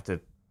I'm gonna have to...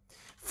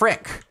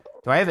 Frick!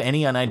 Do I have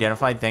any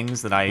unidentified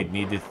things that I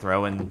need to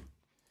throw in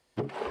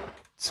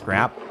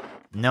scrap?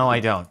 No,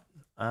 I don't.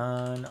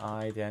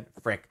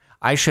 Frick.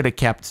 I should have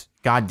kept...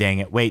 God dang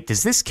it. Wait,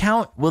 does this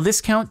count? Will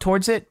this count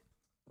towards it?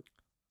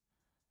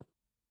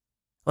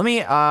 Let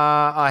me,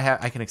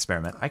 I can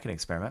experiment. I can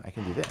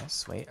do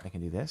this. Wait, I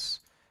can do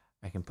this.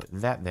 I can put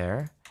that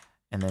there.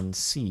 And then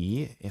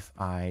see if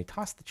I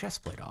toss the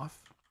chest plate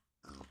off.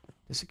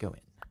 Does it go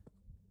in?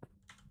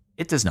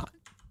 It does not.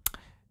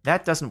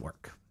 That doesn't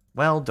work.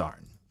 Well,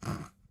 darn.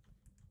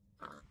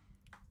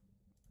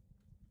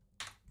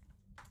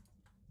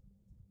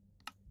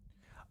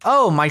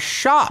 Oh, my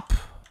shop.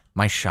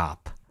 My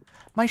shop.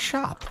 My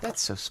shop.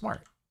 That's so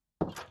smart.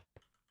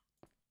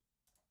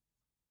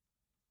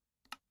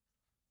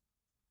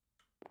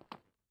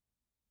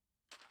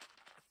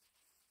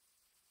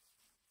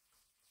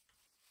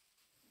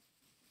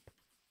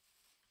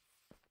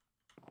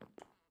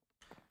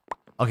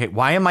 Okay,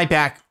 why am I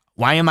back?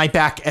 Why am I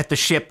back at the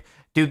ship?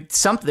 Dude,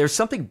 there's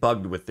something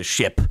bugged with the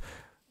ship.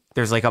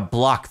 There's like a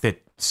block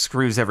that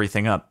screws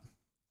everything up.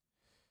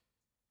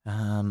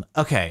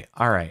 Okay,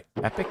 alright.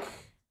 Epic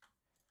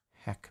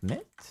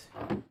Heckmit.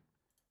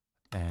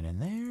 That in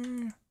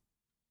there.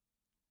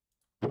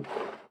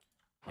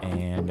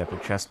 And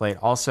epic chestplate.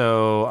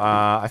 Also,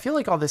 I feel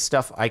like all this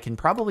stuff I can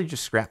probably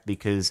just scrap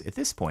because at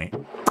this point,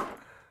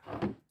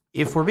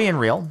 if we're being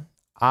real,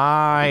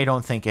 I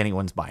don't think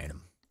anyone's buying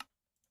them.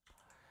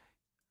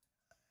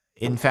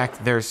 In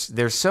fact, they're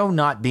so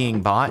not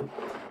being bought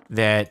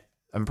that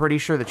I'm pretty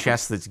sure the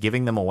chest that's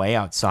giving them away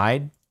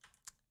outside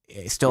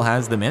still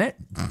has them in it.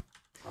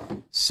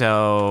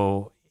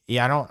 So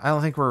yeah, I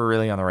don't think we're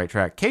really on the right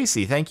track.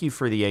 Casey, thank you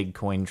for the egg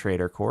coin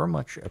trader core,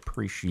 much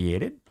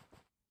appreciated.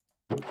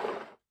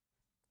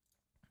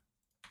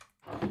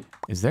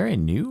 Is there a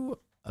new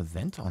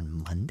event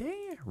on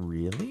Monday?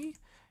 Really?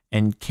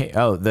 And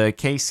the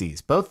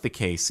Caseys, both the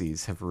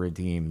Caseys have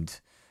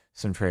redeemed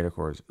some trader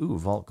cores. Ooh,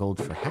 vault gold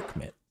for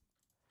Heckmit.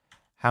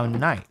 How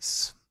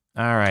nice.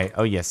 All right.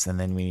 Oh, yes. And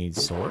then we need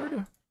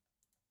sword.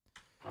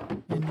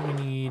 And we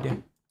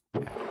need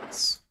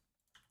axe.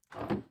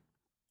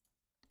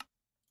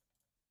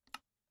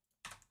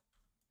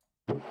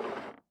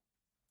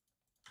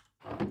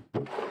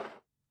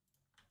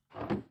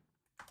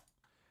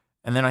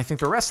 And then I think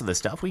the rest of the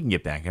stuff we can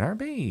get back in our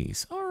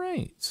base. All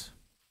right.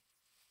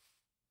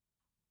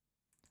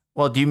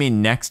 Well, do you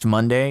mean next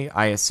Monday,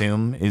 I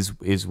assume,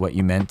 is what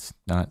you meant,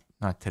 not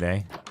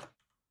today?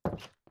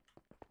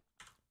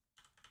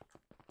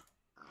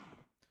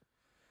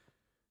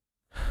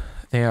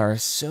 They're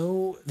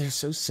so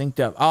synced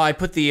up. Oh, I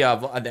put the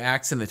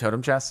axe in the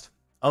totem chest.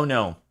 Oh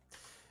no,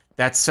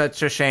 that's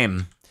such a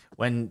shame.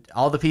 When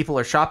all the people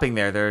are shopping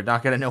there, they're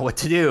not gonna know what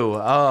to do.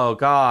 Oh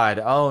god.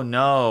 Oh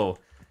no.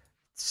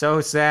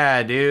 So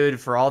sad, dude.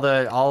 For all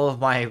of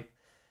my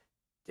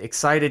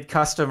excited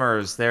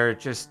customers, they're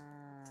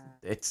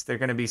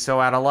gonna be so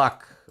out of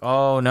luck.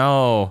 Oh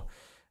no.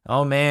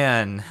 Oh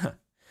man.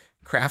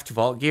 Craft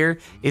vault gear.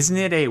 Isn't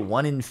it a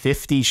 1 in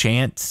 50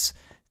 chance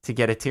to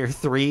get a tier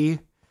 3?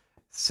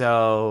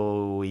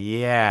 So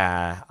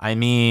yeah, I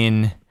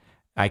mean,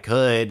 I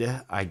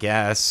could, I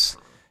guess,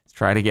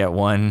 try to get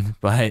one,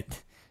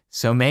 but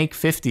so make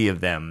 50 of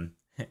them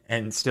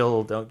and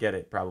still don't get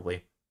it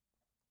probably.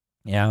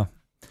 Yeah.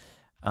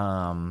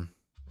 All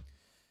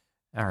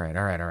right.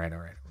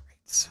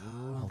 So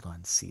hold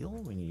on,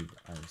 seal. We need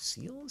our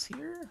seals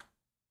here.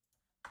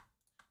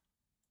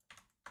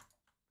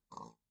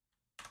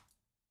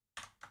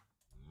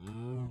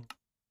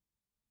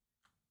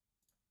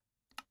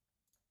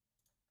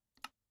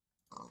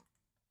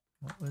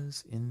 What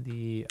was in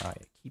the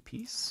key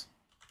piece?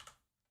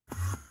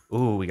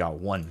 Ooh, we got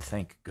one.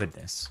 Thank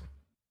goodness.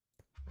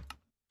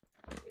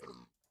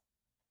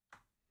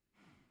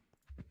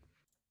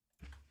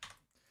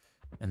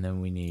 And then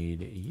we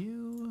need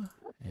you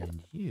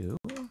and you.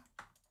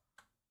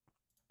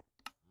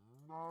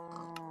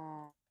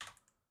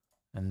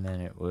 And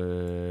then it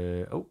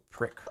would... Oh,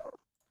 prick.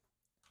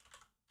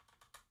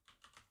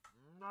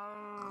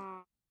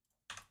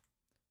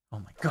 Oh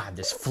my god,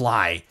 this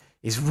fly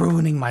is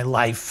ruining my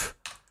life.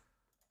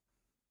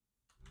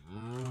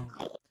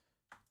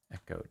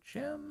 Echo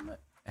gem,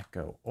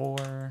 echo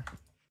ore.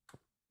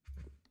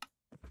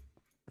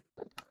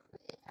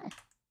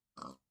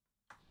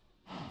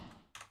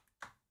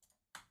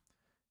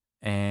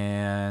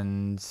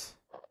 And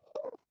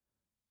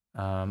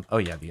oh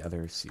yeah, the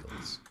other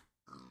seals.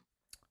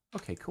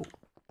 Okay, cool.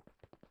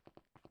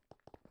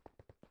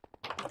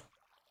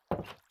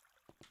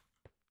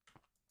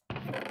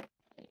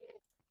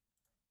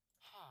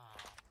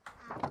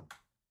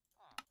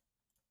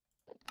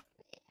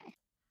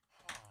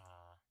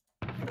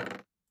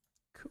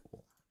 Cool.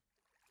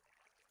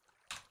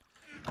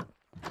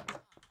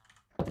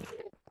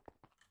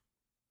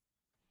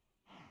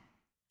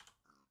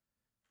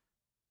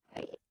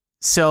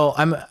 So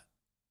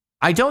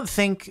I don't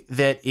think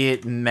that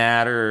it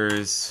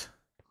matters.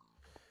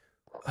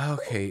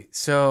 Okay,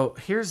 so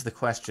here's the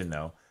question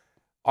though.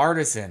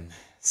 Artisan,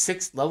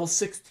 level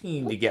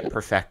 16 to get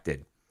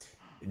perfected.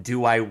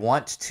 Do I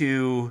want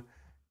to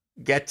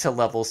get to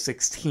level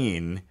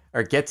 16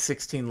 or get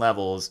 16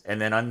 levels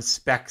and then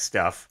unspec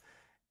stuff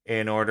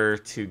in order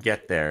to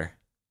get there?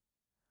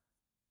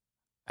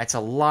 That's a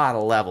lot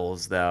of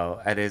levels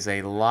though. It is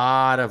a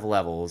lot of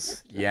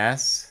levels.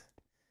 Yes.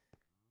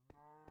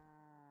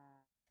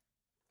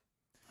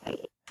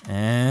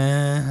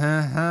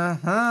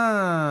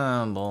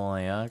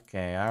 Boy,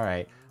 okay, all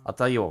right. I'll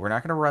tell you what, we're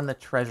not going to run the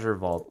treasure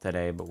vault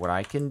today, but what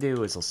I can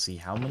do is I'll see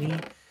how many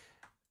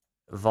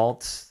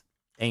vault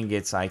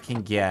ingots I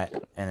can get,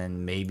 and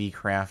then maybe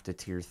craft a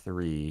tier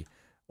 3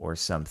 or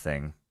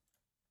something.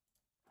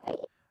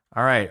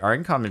 All right, our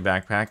uncommon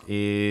backpack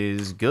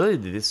is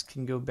good. This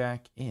can go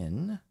back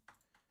in.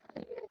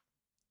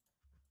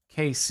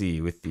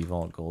 Casey with the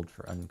vault gold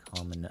for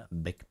uncommon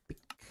backpack.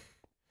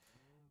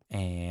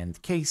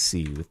 And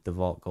Casey with the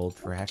vault gold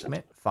for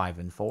Heckmit, 5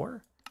 and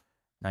 4.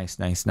 Nice,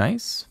 nice,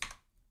 nice.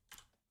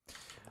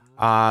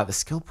 The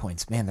skill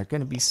points, man, they're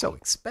going to be so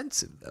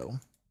expensive, though.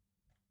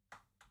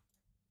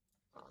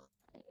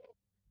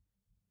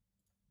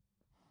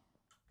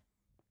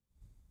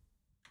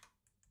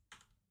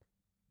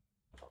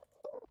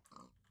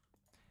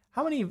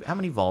 How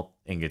many vault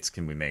ingots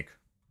can we make?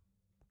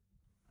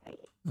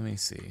 Let me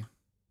see.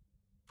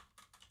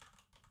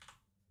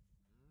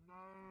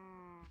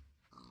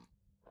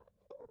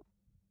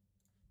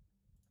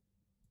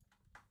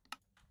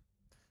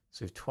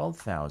 So we have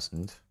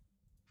 12,000.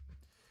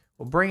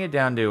 We'll bring it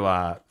down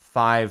to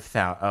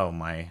 5,000. Oh,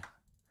 my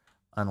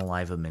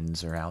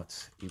unalivamins are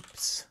out.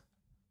 Oops.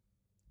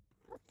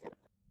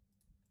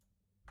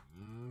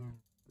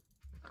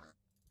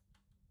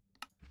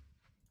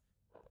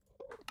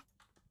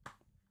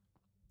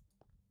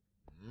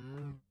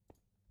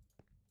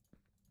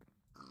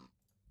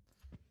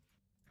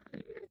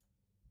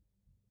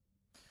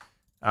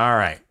 All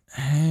right,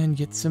 and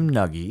get some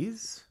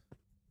nuggies.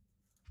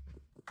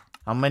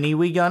 How many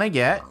we gonna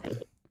get?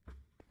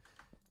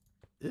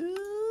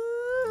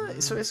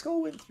 So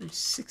Iskall went through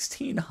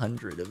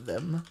 1,600 of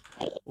them.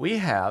 We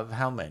have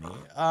how many?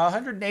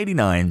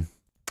 189.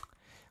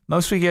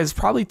 Most we get is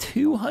probably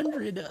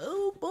 200.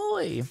 Oh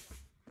boy.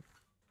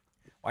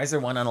 Why is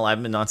there one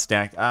unalive but not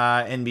stacked?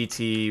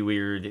 NBT,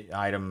 weird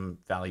item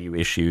value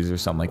issues or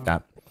something like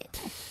that.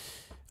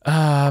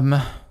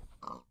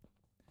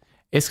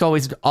 Iskall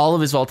wasted all of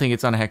his vault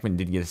ingots on a Heckman,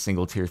 didn't get a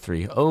single tier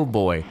 3. Oh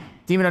boy.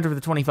 Demon Hunter for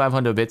the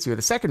 2,500 bits. You are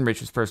the second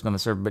richest person on the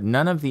server, but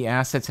none of the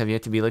assets have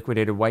yet to be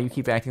liquidated. Why you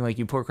keep acting like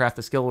you poor craft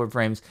the skill orb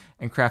frames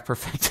and craft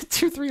perfected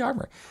tier 3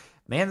 armor?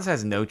 Mans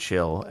has no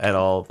chill at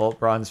all. Vault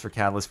bronze for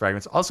catalyst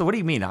fragments. Also, what do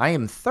you mean? I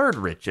am third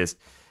richest.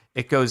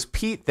 It goes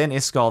Pete, then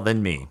Iskall,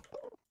 then me.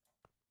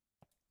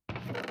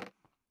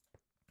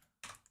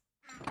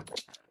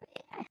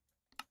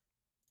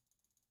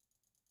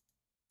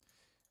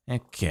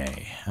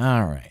 Okay,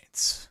 all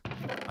right.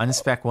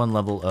 Unspec 1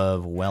 level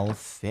of well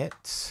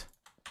fit.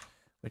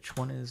 Which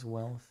one is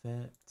well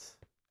fit?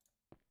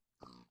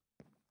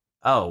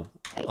 Oh,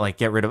 like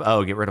get rid of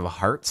a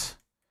heart.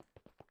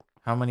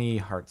 How many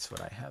hearts would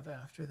I have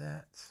after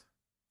that?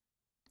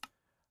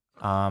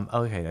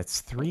 Okay, that's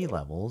 3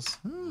 levels.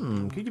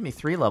 Could you give me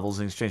 3 levels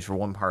in exchange for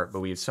 1 heart, but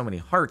we have so many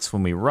hearts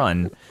when we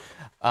run.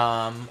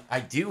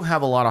 I do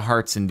have a lot of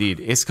hearts indeed.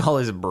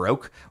 Iskall is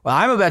broke. Well,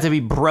 I'm about to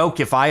be broke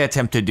if I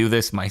attempt to do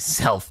this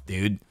myself,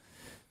 dude.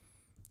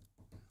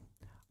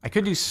 I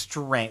could do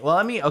strength. Well,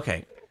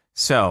 okay.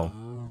 So,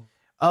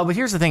 but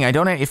here's the thing.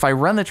 If I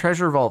run the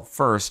treasure vault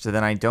first,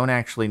 then I don't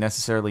actually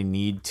necessarily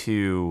need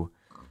to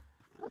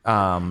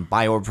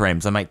buy orb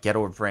frames. I might get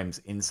orb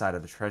frames inside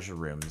of the treasure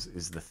rooms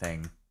is the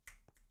thing.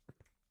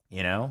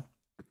 You know?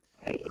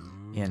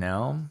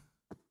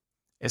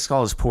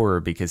 Iskall is poorer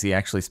because he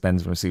actually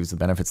spends and receives the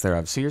benefits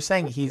thereof. So you're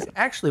saying he's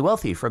actually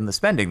wealthy from the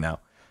spending, though,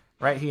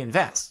 right? He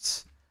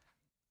invests.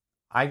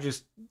 I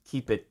just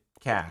keep it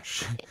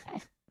cash.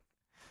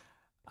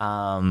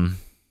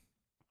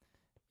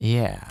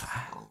 Yeah.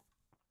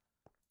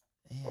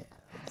 Let's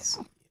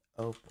see.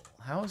 Opal.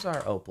 How's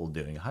our Opal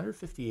doing?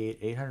 158,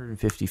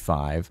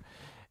 855.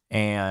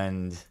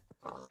 And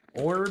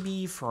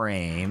Orby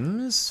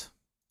frames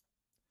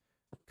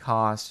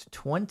cost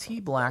 20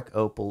 black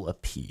Opal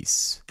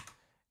apiece.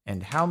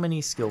 And how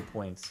many skill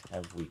points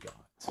have we got?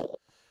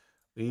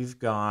 We've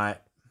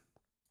got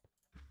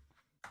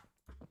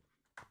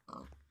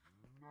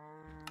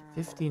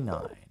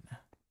 59.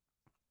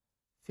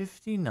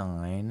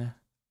 59.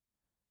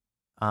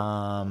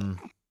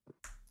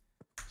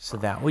 So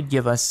that would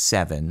give us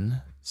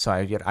 7. So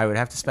I would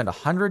have to spend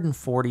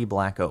 140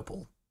 black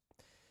opal.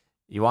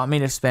 You want me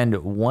to spend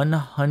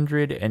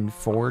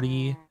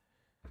 140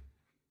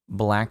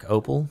 black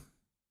opal?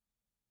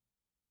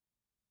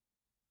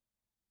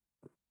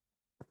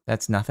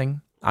 That's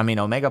nothing. I mean,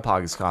 Omega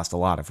Pogs cost a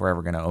lot if we're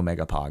ever going to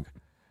Omega Pog.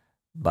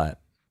 But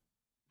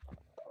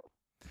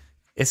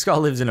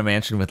Iskall lives in a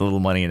mansion with little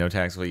money and no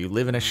tax. Well, you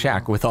live in a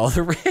shack with all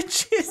the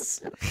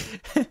riches.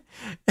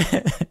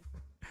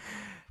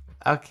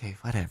 Okay,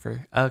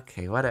 whatever.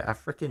 Okay, whatever. I'll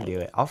freaking do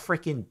it. I'll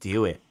freaking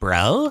do it,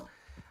 bro.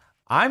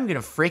 I'm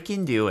going to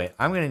freaking do it.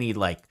 I'm going to need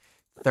like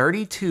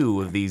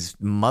 32 of these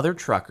mother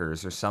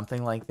truckers or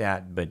something like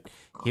that. But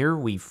here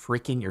we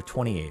freaking... You're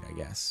 28, I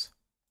guess.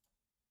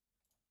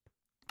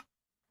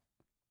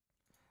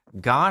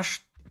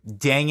 Gosh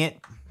dang it.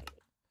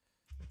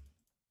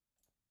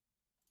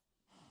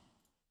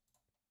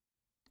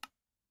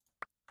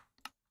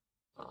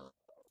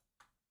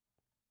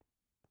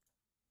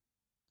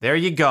 There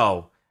you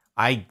go.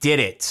 I did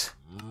it.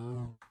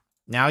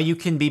 Now you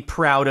can be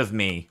proud of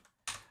me.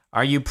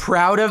 Are you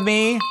proud of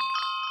me?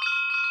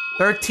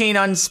 13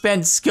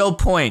 unspent skill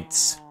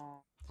points.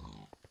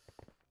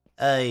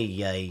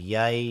 Ay, ay,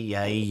 ay,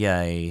 ay,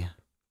 ay.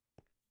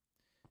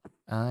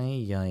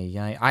 Ay, ay,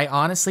 ay. I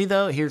honestly,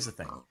 though, here's the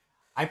thing.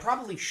 I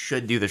probably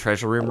should do the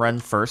treasure room run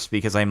first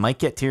because I might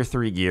get tier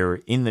 3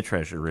 gear in the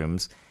treasure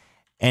rooms.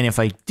 And if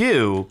I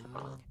do,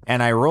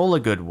 and I roll a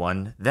good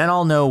one, then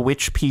I'll know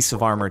which piece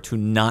of armor to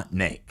not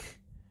make.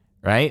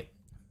 Right?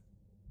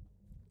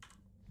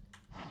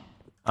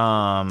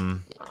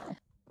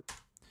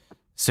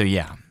 So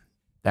yeah.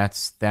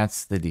 That's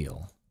the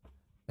deal.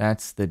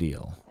 That's the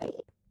deal.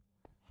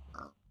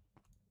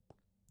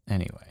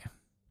 Anyway.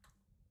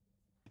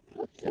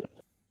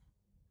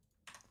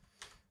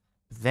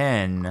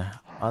 Then,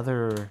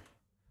 other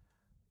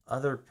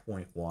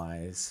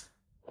point-wise,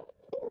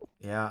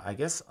 yeah, I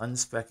guess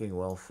unspecking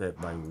well fit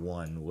by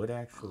 1 would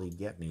actually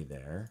get me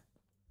there.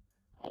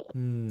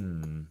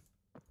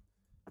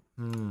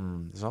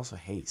 There's also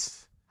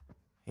haste.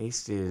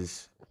 Haste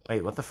is...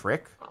 Wait, what the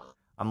frick?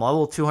 I'm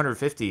level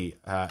 250.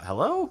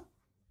 Hello?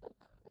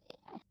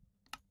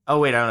 Oh,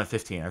 wait, I don't have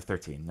 15. I have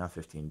 13, not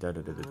 15.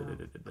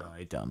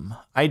 I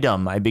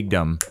dumb. I big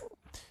dumb.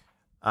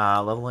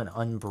 Level in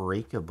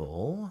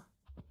Unbreakable.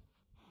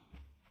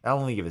 That'll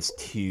only give us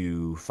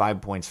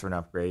 5 points for an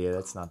upgrade. Yeah,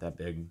 that's not that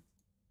big.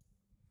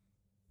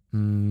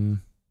 Armor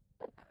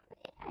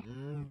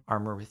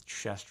with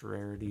chest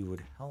rarity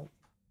would help.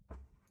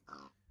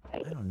 I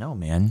don't know,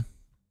 man.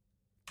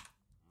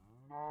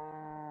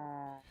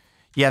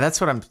 Yeah, that's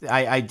what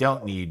I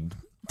don't need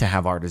to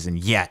have Artisan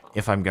yet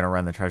if I'm going to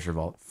run the treasure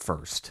vault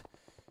first.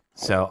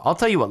 So I'll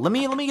tell you what. Let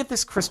me get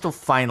this crystal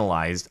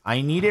finalized.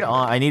 I need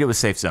it with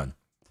safe zone.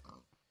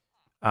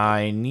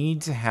 I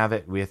need to have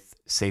it with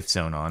safe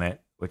zone on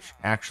it, which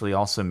actually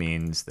also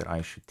means that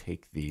I should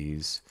take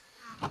these,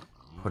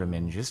 put them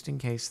in just in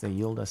case they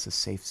yield us a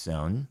safe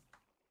zone.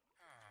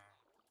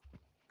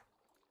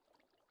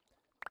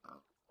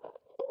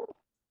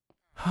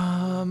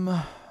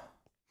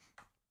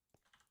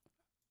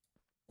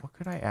 What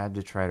could I add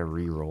to try to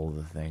re-roll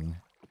the thing?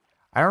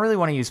 I don't really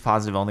want to use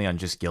positive only on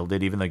just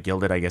Gilded, even though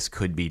Gilded, I guess,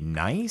 could be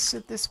nice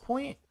at this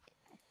point.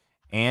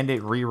 And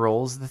it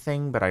re-rolls the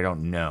thing, but I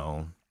don't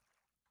know.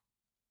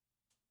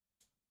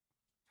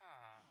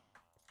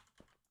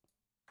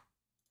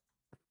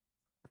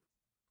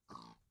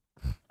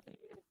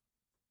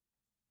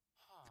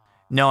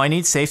 No, I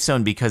need Safe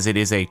Zone because it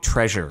is a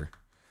treasure.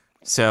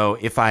 So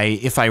if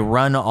I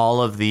run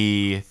all of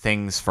the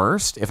things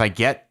first, if I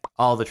get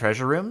all the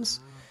treasure rooms,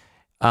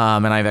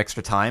 and I have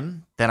extra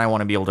time, then I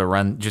want to be able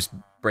to just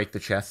break the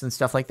chests and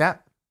stuff like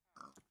that.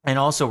 And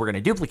also, we're going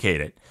to duplicate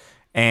it.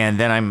 And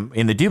then I'm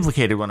in the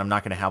duplicated one, I'm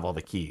not going to have all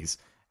the keys.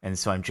 And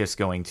so I'm just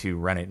going to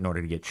run it in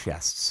order to get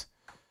chests.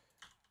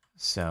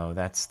 So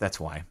that's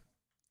why.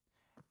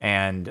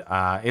 And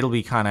it'll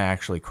be kind of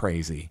actually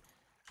crazy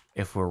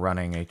if we're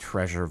running a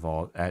treasure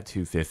vault at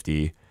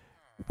 250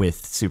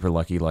 with super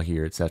lucky,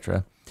 luckier,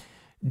 etc.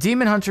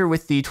 Demon Hunter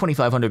with the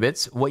 2,500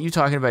 bits. What you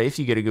talking about if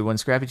you get a good one?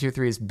 Scrappy Tier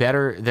 3 is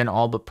better than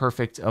all but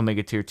perfect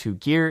Omega Tier 2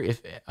 gear.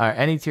 If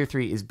any Tier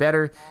 3 is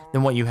better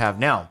than what you have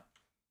now.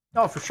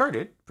 Oh, for sure,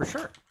 dude. For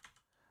sure.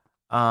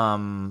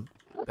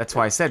 That's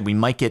why I said we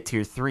might get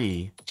Tier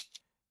 3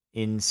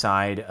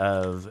 inside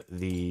of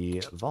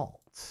the vault.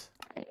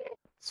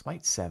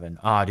 Smite 7.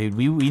 Ah, dude,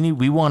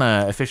 we want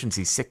a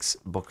efficiency 6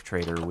 book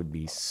trader would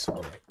be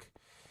slick.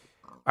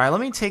 All right,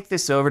 let me take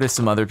this over to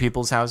some other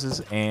people's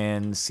houses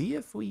and see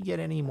if we get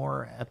any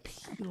more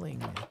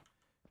appealing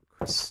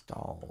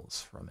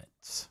crystals from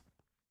it.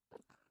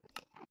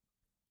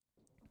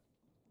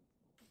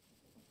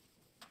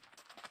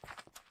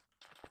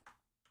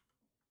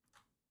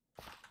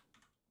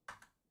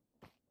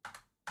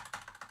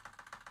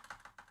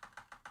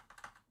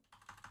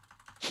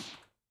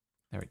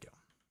 There we go.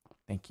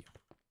 Thank you.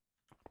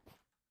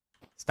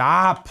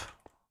 Stop!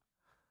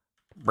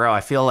 Bro,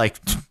 I feel like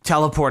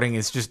teleporting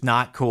is just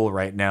not cool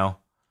right now.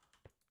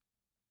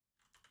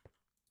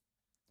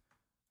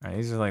 Alright,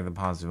 these are like the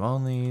positive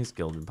onlys.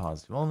 Gilded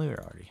positive only. We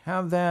already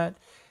have that.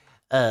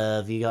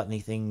 Have you got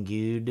anything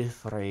good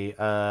for a...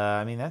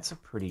 I mean, that's a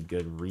pretty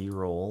good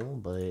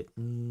reroll, but...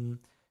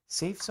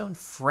 Safe Zone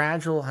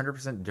Fragile,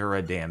 100%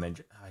 Dura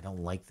damage. I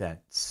don't like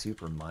that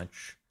super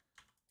much.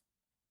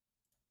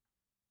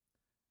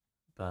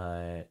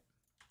 But...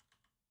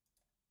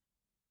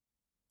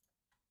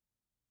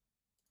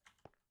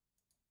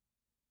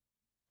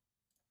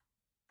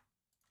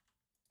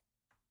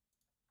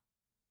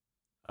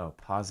 Oh,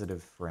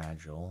 positive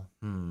fragile.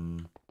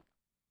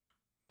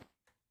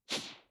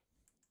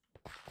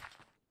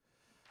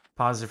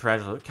 Positive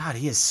fragile. God,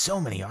 he has so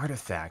many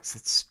artifacts.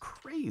 It's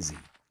crazy.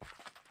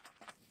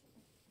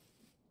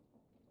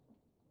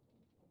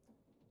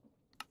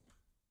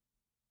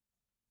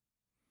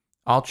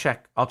 I'll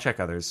check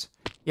others.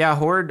 Yeah,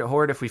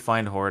 Horde, if we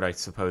find Horde, I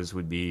suppose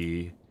would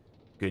be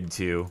good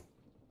too.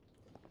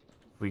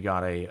 We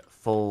got a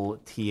full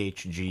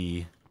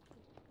THG.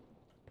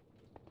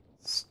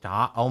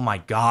 Stop. Oh my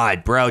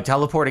god, bro.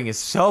 Teleporting is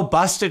so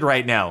busted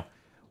right now.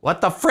 What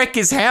the frick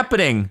is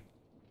happening?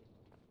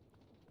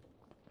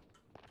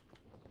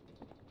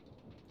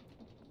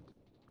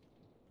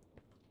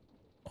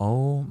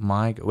 Oh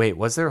my... Wait,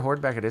 was there a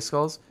Horde back at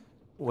Iskulls?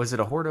 Was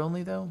it a Horde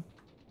only, though?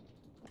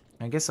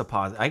 I guess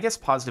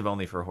positive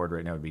only for a Horde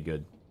right now would be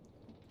good.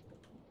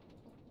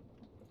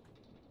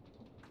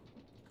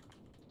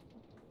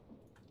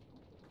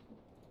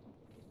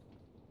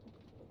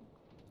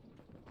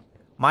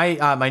 My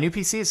new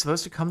PC is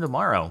supposed to come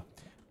tomorrow,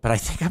 but I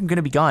think I'm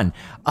gonna be gone.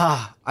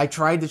 I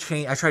tried to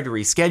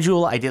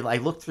reschedule. I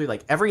looked through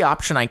like every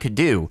option I could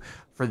do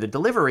for the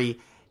delivery,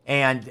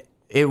 and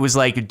it was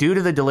like, due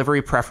to the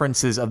delivery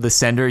preferences of the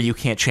sender, you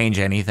can't change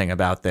anything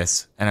about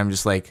this. And I'm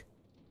just like,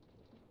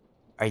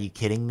 are you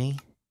kidding me?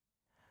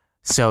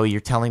 So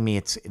you're telling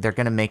me they're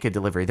gonna make a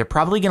delivery? They're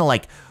probably gonna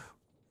like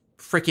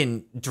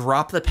freaking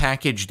drop the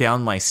package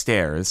down my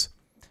stairs,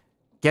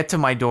 get to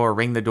my door,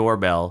 ring the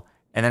doorbell,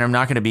 and then I'm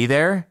not going to be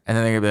there, and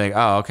then they're going to be like,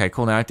 oh, okay,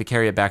 cool, now I have to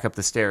carry it back up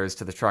the stairs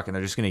to the truck, and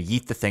they're just going to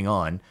yeet the thing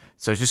on.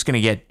 So it's just going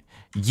to get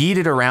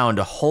yeeted around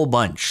a whole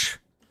bunch.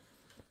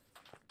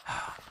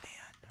 Oh,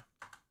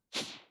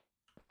 man.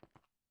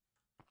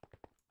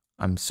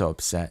 I'm so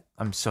upset.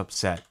 I'm so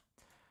upset.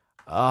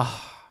 I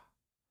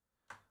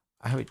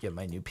would get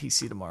my new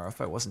PC tomorrow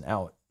if I wasn't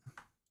out.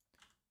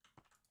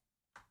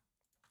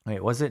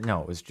 Wait, was it?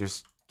 No, it was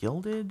just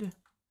Gilded?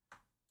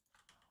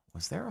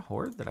 Was there a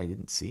Horde that I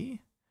didn't see?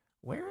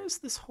 Where is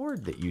this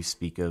Horde that you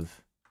speak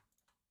of?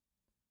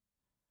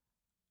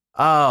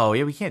 Oh,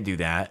 yeah, we can't do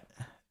that.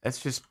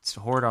 That's just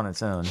Horde on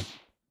its own.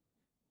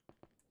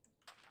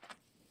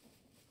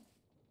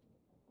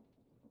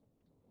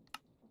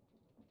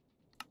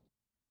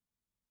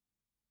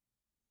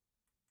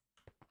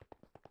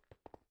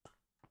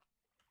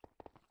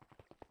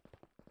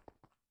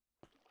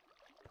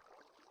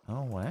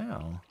 Oh,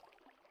 wow.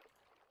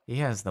 He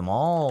has them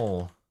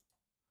all.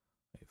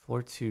 Wait,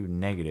 floor 2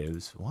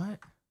 negatives. What?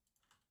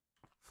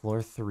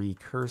 Floor 3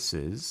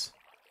 curses.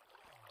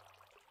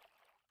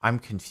 I'm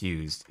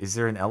confused. Is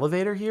there an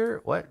elevator here?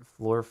 What?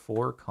 Floor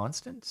 4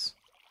 constants?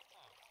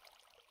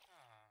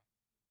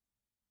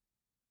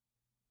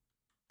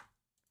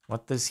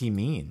 What does he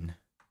mean?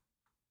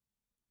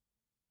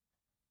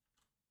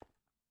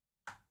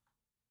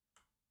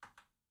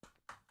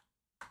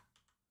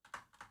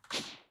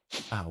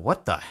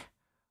 What the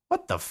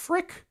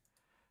frick?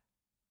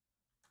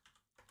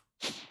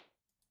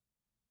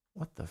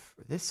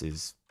 This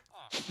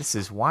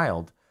is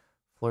wild.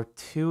 Floor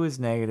 2 is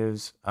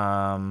negatives.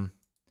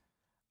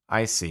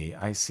 I see.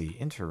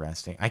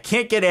 Interesting. I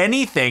can't get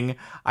anything.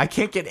 I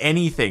can't get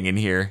anything in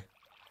here.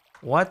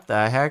 What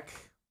the heck?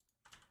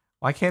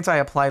 Why can't I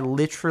apply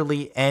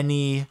literally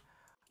any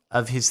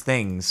of his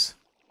things?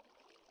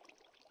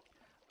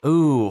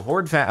 Ooh,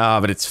 Horde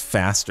but it's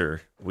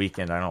faster.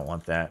 Weekend, I don't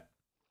want that.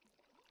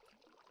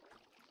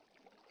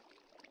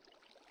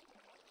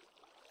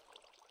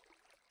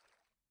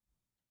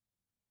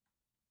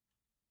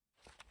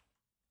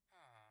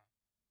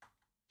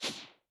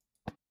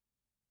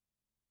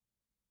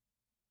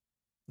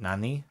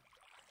 Nani?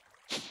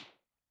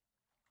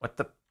 What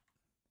the?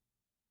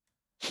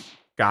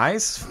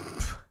 Guys?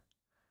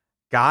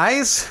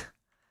 Guys?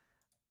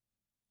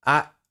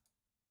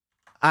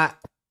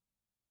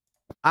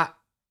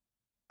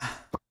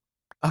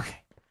 Okay.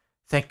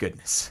 Thank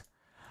goodness.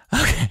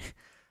 Okay.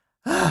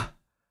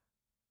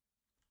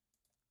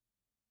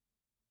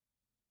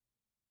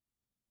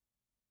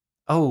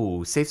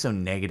 Oh, safe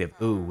zone negative.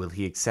 Ooh, will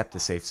he accept the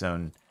safe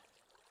zone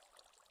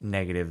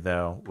negative,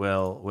 though?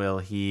 Will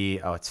he...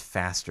 Oh, it's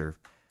faster.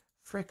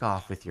 Frick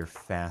off with your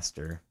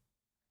faster.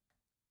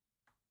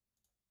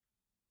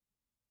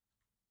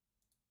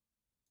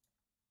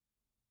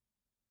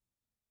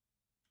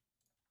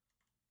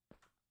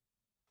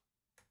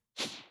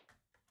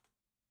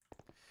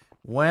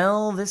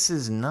 Well, this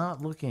is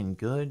not looking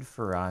good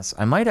for us.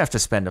 I might have to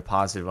spend a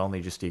positive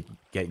only just to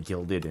get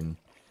gilded and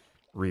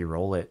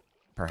re-roll it,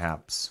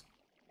 perhaps.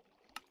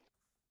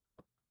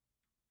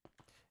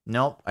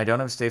 Nope, I don't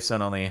have safe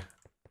zone only,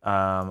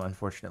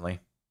 unfortunately.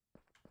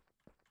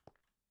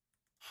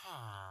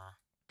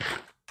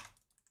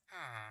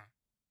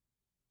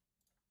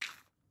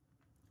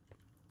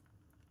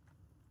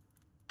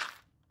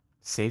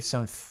 Safe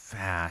zone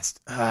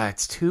fast.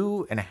 It's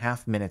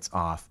 2.5 minutes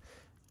off.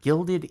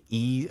 Gilded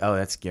E. Oh,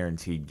 that's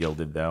guaranteed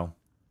gilded, though.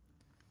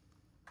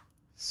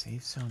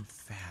 Safe zone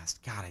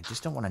fast. God, I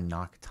just don't want to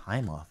knock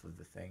time off of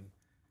the thing.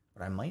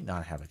 But I might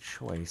not have a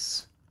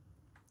choice.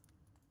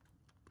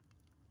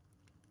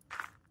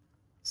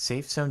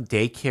 Safe zone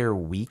daycare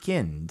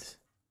weekend.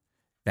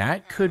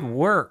 That could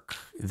work.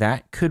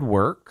 That could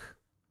work.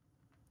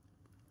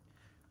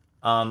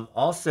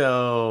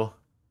 Also...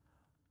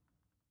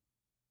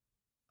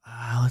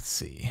 let's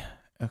see.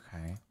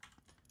 Okay.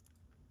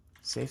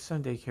 Safe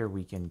zone daycare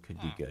weekend could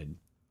be good.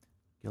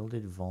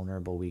 Gilded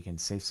vulnerable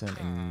weekend. Safe zone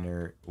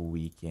inner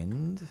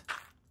weekend.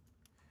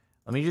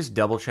 Let me just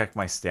double check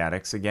my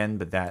statics again,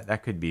 but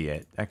that could be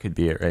it. That could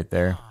be it right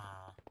there.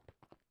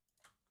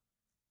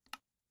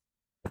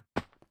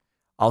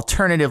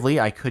 Alternatively,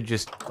 I could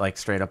just like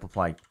straight up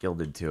apply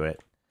gilded to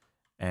it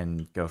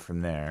and go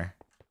from there.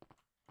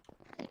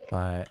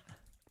 But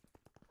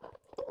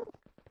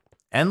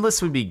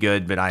endless would be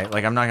good, but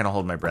I'm not gonna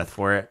hold my breath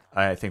for it.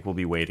 I think we'll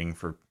be waiting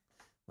for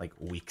like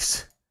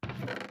weeks.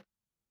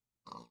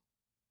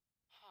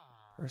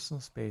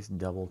 Personal space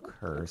double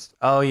cursed.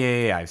 Oh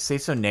yeah. I've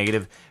safe zone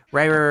negative.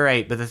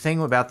 Right. But the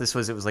thing about this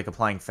was it was like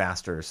applying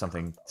faster or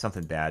something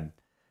bad.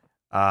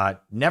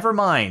 Never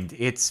mind.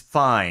 It's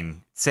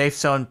fine. Safe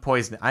zone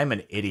poison. I'm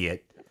an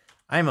idiot.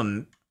 I'm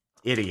an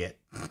idiot.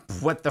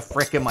 What the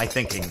frick am I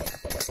thinking?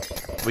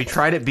 We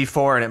tried it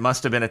before and it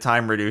must have been a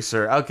time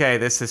reducer. Okay,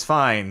 this is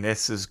fine.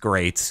 This is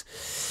great.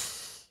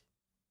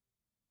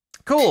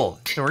 Cool.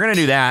 So we're gonna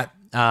do that.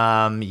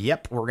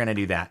 Yep, we're gonna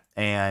do that.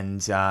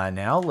 And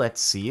now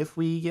let's see if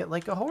we get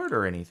like a horde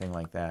or anything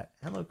like that.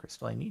 Hello,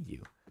 Crystal, I need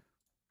you.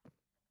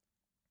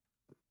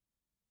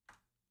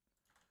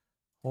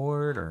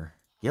 Horde or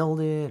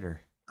gilded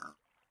or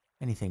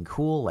anything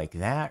cool like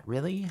that,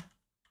 really?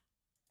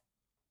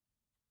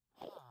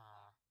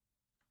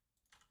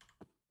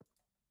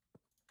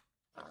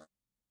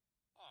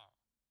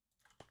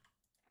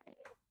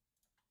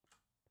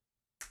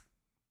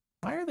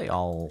 Why are they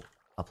all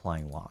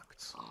applying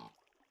locks?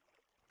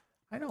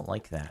 I don't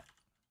like that.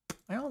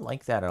 I don't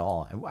like that at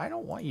all. I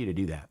don't want you to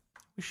do that.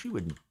 I wish you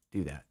wouldn't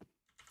do that.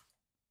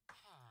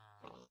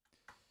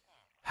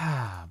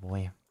 Ah,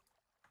 boy.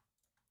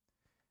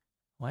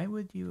 Why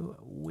would you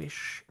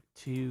wish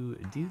to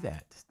do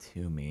that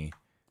to me?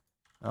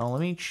 Well,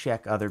 let me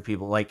check other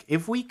people. Like,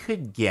 if we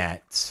could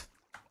get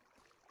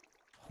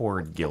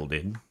Horde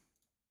gilded,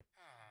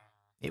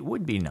 it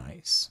would be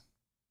nice.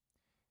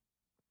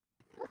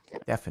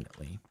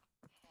 Definitely.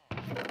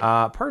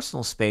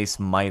 Personal space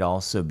might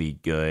also be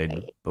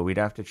good, but we'd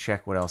have to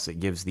check what else it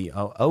gives the...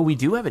 Oh, we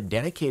do have a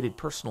dedicated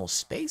personal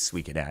space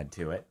we could add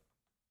to it.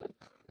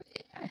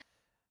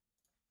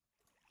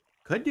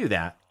 Could do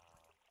that.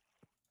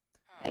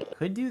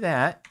 Could do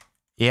that.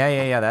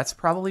 Yeah, that's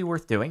probably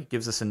worth doing. It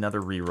gives us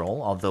another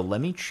reroll, although let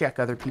me check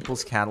other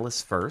people's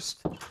catalysts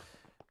first,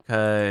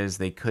 because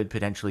they could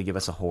potentially give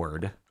us a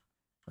horde,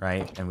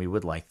 right? And we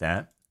would like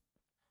that.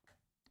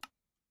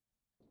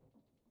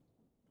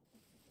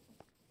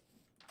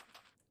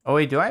 Oh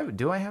wait, do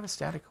I have a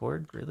static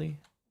horde, really?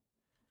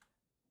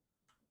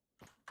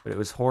 But it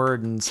was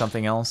horde and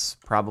something else,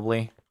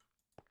 probably.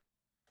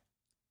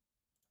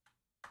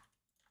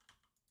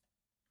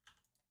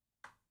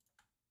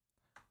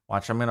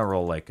 Watch, I'm gonna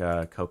roll like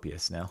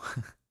Copious now.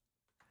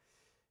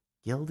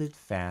 Gilded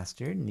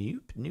faster.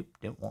 Nope, nope,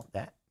 don't want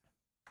that.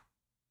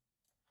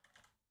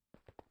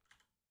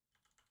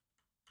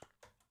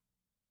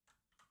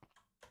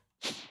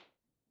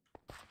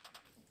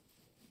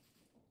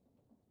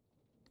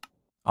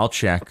 I'll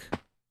check.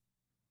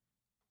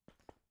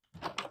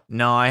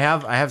 No, I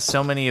have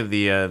so many of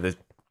the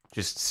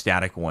just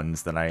static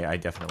ones that I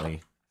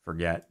definitely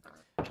forget.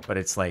 But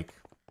it's like,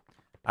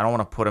 I don't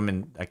want to put them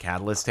in a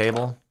catalyst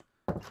table,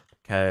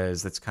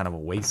 because that's kind of a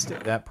waste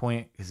at that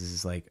point. Because this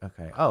is like,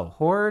 okay, oh,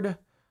 horde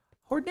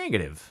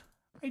negative.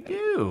 I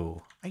do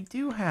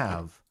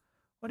have.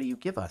 What do you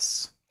give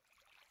us?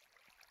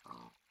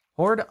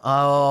 Horde.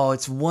 Oh,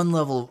 it's 1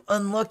 level.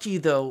 Unlucky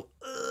though.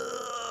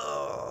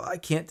 Ugh, I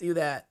can't do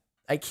that.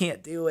 I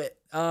can't do it.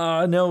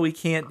 Oh no, we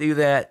can't do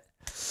that.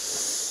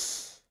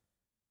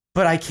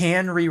 But I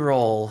can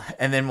re-roll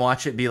and then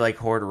watch it be like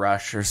Horde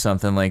Rush or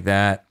something like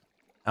that.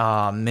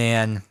 Oh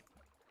man.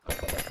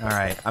 All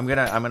right, I'm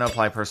gonna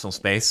apply personal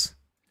space,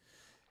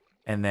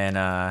 and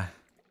then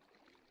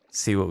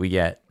see what we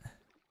get.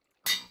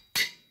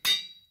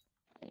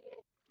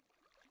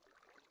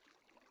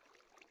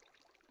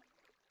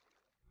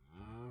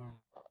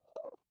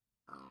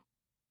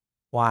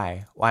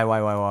 Why? Why?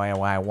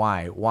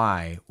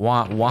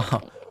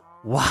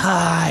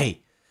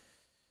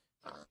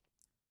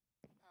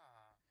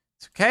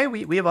 It's okay.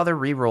 We have other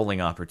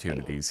re-rolling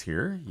opportunities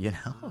here. You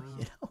know.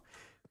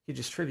 You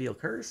just trivial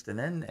cursed and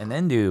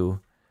then do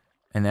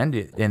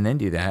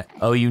that.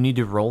 Oh, you need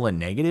to roll a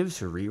negative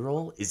to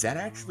re-roll? Is that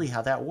actually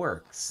how that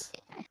works?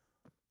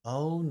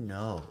 Oh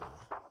no.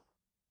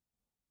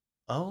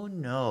 Oh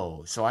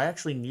no. So I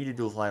actually needed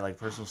to apply like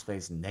personal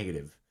space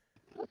negative.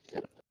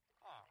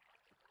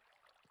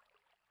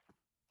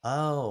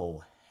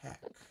 Oh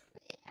heck.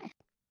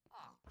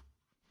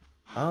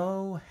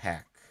 Oh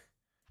heck.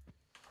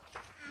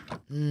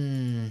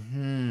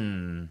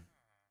 Mm-hmm.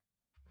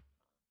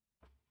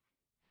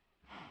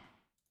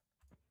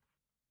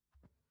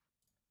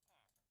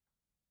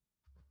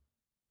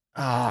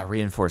 Ah,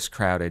 reinforced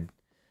crowded.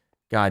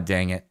 God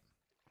dang it.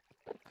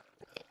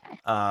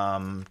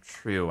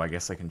 True. I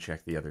guess I can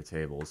check the other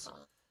tables.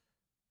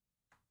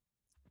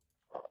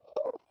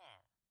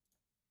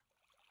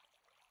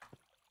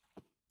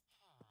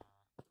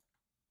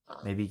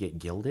 Maybe get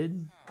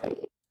gilded?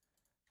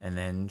 And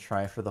then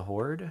try for the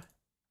horde?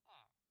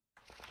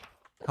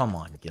 Come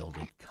on,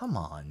 gilded. Come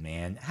on,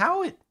 man.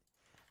 How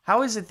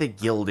is it that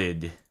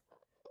gilded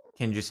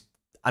can just...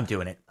 I'm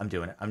doing it. I'm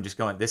just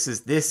going... This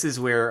is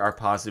where our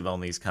positive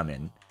onlys come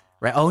in.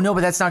 Right? Oh, no,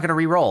 but that's not going to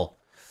re-roll.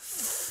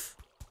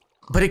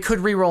 But it could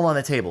re-roll on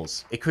the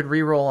tables. It could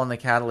re-roll on the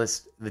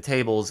catalyst, the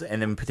tables,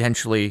 and then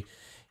potentially...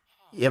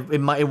 It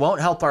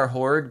won't help our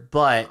horde,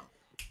 but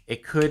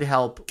it could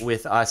help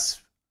with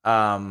us...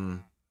 I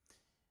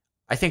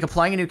think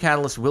applying a new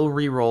catalyst will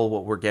re-roll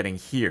what we're getting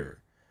here.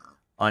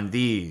 On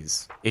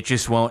these, it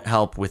just won't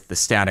help with the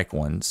static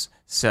ones.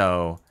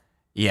 So,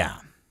 yeah.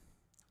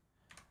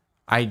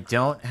 I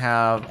don't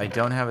have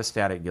a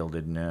static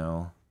gilded,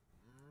 no.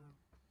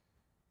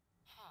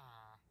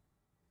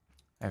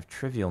 I have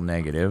trivial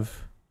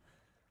negative.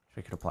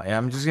 I could apply.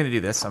 I'm just gonna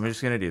do this.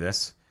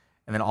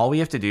 And then all we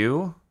have to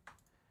do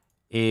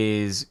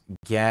is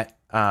get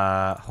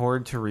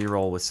horde to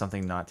reroll with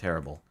something not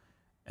terrible.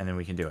 And then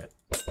we can do it.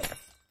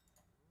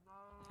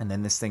 And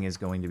then this thing is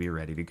going to be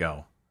ready to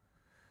go.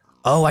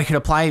 Oh, I could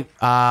apply...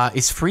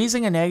 is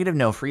freezing a negative?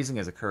 No, freezing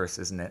is a curse,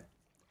 isn't it?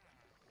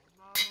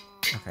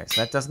 Okay,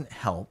 so that doesn't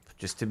help,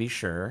 just to be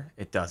sure.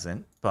 It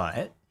doesn't,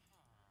 but...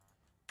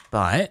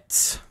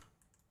 it's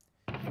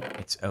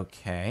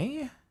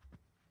okay.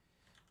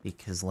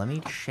 Because let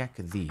me check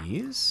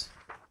these.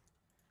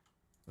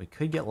 We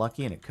could get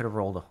lucky, and it could have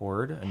rolled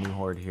a new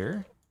horde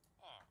here.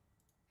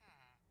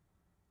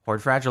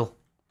 Horde fragile.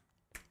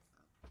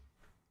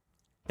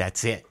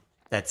 That's it.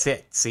 That's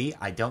it. See,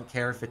 I don't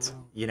care if it's...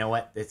 You know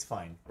what? It's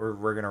fine.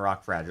 We're gonna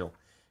rock fragile.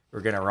 We're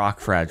gonna rock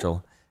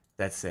fragile.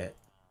 That's it.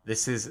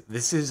 This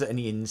is an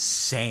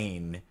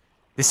insane...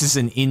 This is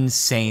an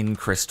insane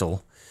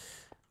crystal.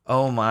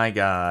 Oh my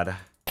god.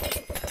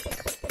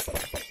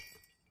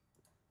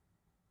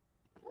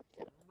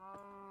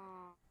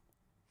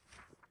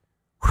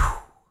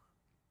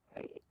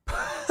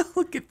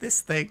 Look at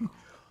this thing.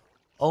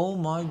 Oh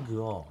my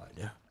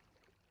god.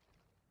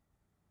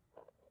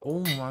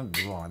 Oh my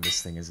god,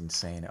 this thing is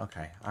insane.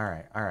 Okay,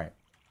 alright.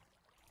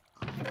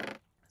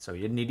 So we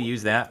didn't need to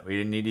use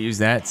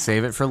that.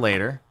 Save it for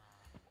later.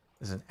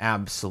 This is an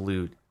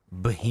absolute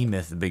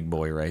behemoth big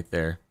boy right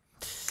there.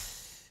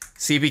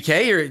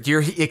 CBK,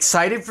 you're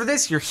excited for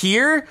this? You're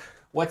here?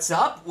 What's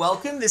up?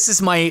 Welcome. This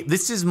is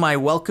my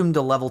welcome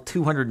to level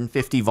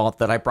 250 vault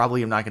that I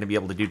probably am not going to be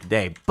able to do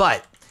today,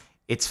 but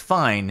it's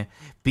fine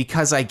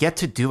because I get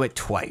to do it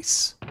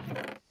twice.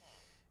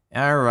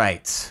 All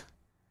right.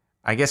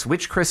 I guess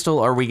which crystal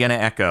are we going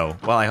to echo?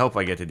 Well, I hope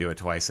I get to do it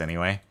twice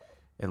anyway.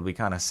 It'll be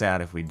kind of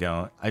sad if we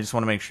don't. I just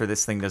want to make sure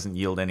this thing doesn't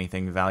yield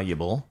anything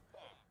valuable.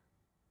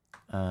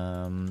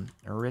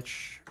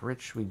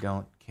 Rich we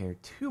don't care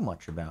too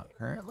much about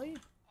currently.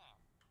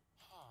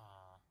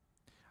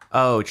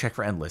 Oh, check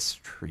for endless.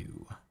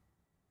 True.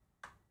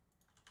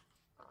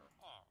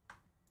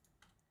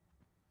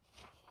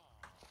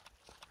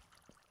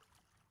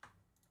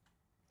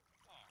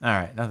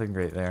 Alright, nothing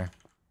great there.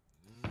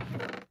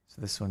 So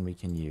this one we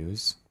can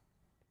use.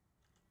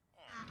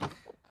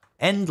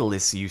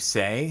 Endless, you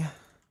say?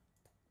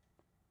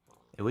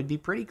 It would be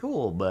pretty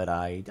cool, but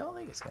I don't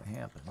think it's going to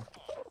happen.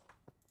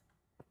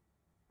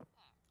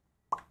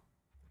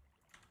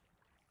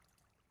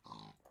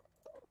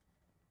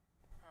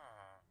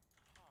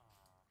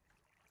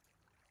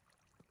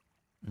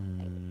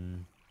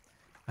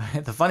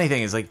 The funny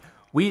thing is, like,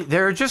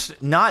 there are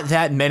just not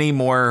that many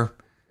more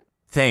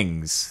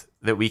things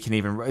that we can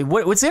even...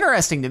 What's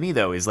interesting to me,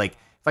 though, is, like,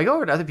 if I go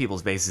over to other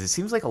people's bases, it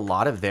seems like a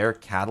lot of their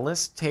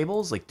catalyst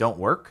tables, like, don't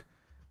work.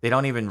 They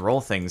don't even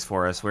roll things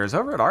for us, whereas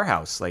over at our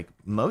house, like,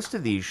 most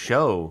of these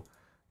show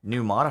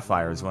new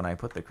modifiers when I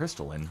put the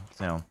crystal in,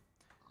 so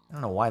I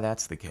don't know why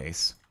that's the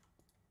case.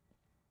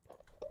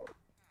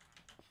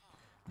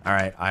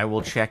 Alright, I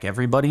will check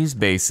everybody's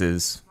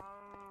bases.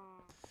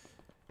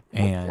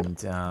 And,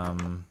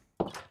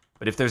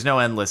 but if there's no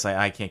endless,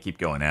 I can't keep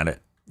going at it.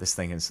 This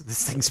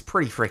thing's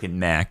pretty freaking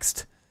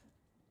maxed.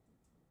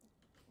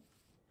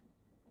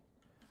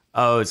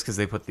 Oh, it's because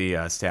they put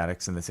the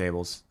statics in the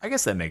tables. I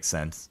guess that makes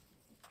sense.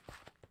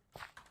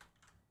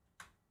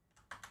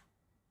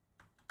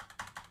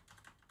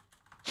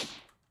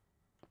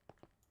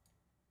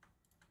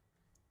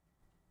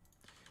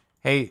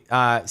 Hey,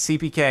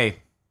 CPK,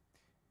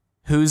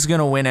 who's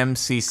gonna win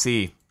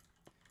MCC?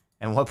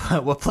 And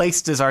what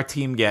place does our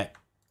team get?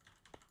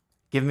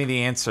 Give me the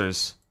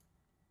answers.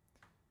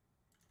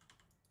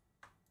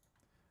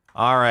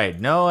 All right,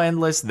 no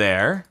endless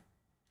there.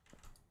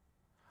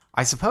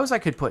 I suppose I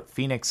could put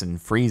Phoenix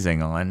and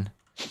Freezing on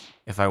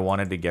if I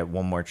wanted to get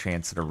one more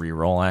chance at a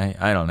reroll.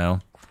 I don't know.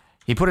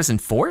 He put us in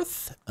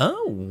 4th?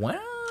 Oh,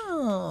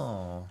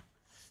 wow.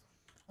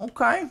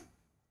 Okay.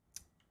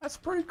 That's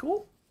pretty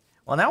cool.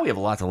 Well, now we have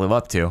a lot to live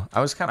up to.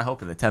 I was kind of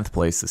hoping the 10th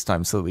place this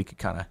time so that we could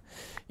kind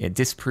of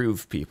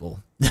disprove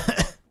people.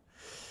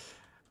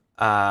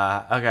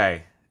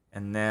 Okay.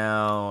 And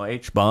now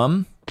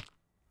H-Bomb.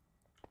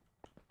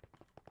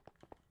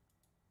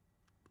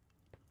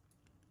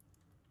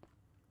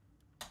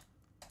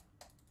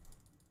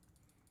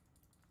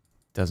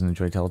 Doesn't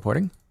enjoy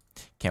teleporting.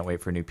 Can't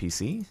wait for a new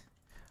PC.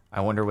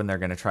 I wonder when they're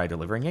going to try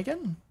delivering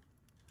again.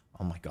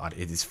 Oh my god,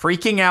 it is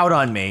freaking out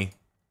on me.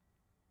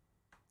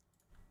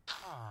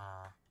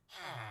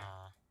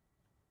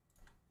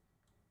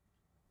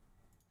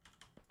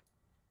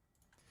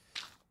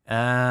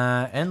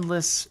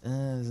 Endless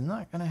is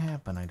not going to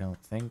happen, I don't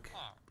think.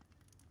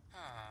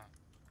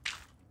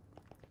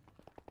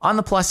 On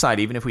the plus side,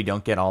 even if we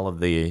don't get all of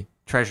the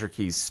treasure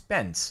keys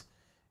spent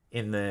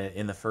in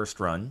the first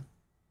run,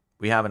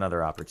 we have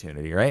another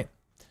opportunity, right?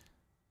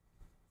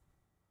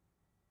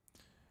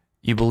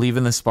 You believe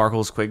in the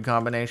Sparkles Quig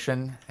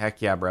combination?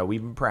 Heck yeah, bro.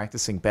 We've been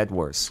practicing Bed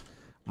Wars.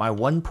 My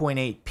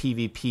 1.8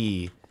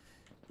 PvP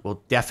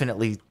will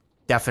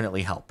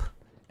definitely help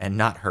and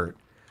not hurt.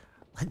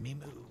 Let me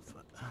move.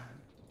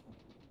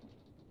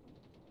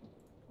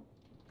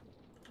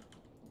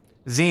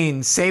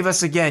 Zine, save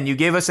us again. You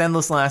gave us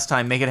endless last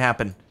time. Make it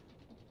happen.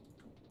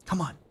 Come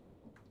on.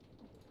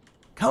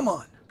 Come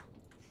on.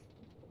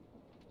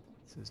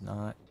 This is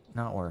not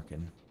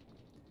working.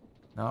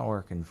 Not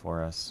working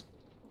for us.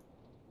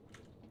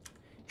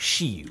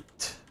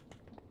 Shoot.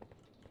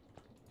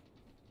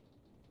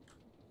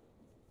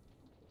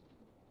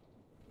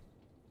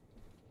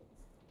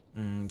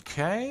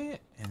 Okay,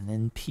 and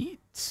then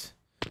Pete.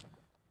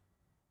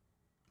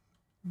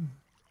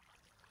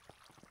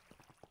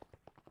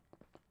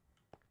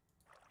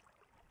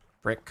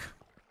 Brick.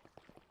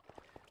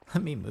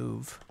 Let me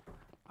move.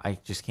 I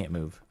just can't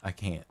move. I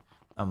can't.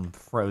 I'm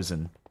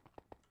frozen.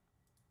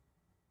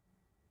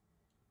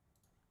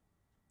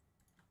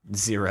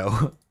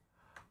 0.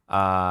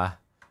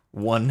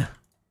 1.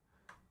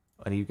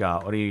 What do you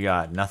got? What do you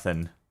got?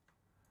 Nothing.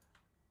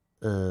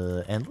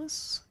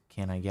 Endless?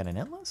 Can I get an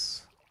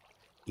endless?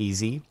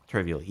 Easy,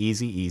 trivial,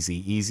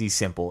 easy,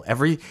 simple.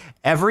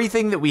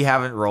 Everything that we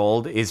haven't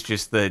rolled is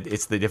just the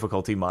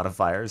difficulty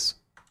modifiers.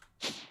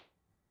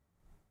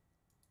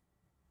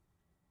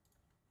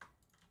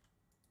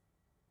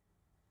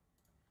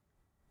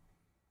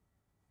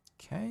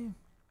 Okay.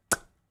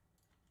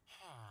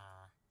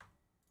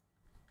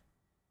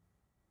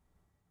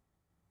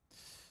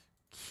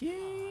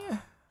 Okay.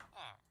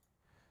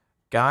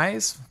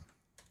 Guys,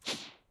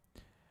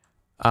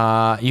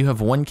 you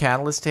have 1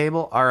 catalyst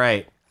table. All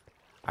right.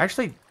 I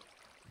actually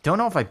don't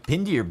know if I've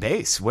been to your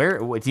base.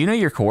 Do you know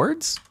your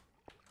coords?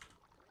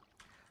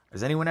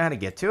 Does anyone know how to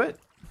get to it?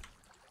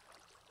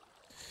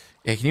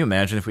 Yeah, can you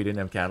imagine if we didn't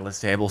have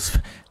catalyst tables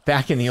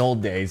back in the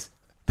old days?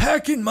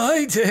 Back in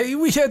my day,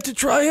 we had to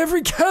try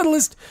every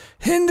catalyst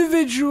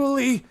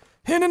individually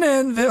in an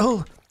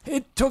anvil.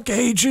 It took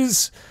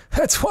ages.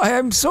 That's why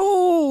I'm so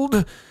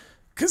old.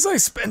 'Cause I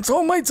spent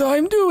all my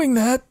time doing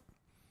that.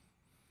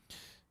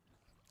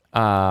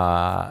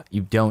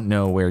 You don't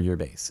know where your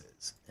base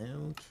is.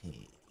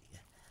 Okay.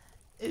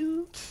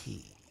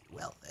 Okay.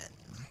 Well then.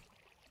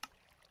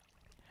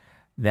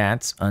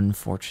 That's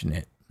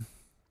unfortunate.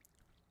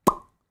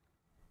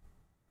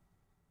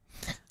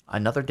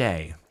 Another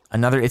day.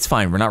 It's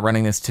fine. We're not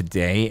running this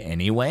today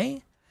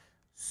anyway.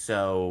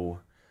 So,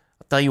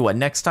 I'll tell you what,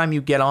 next time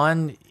you get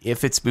on,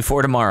 if it's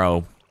before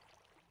tomorrow.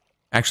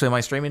 Actually, am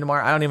I streaming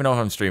tomorrow? I don't even know if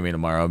I'm streaming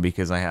tomorrow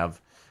because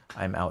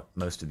I'm out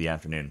most of the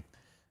afternoon.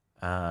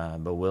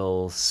 But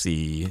we'll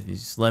see.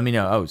 Just let me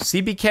know. Oh,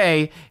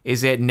 CBK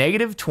is at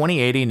negative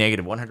 2080,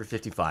 negative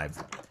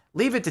 155.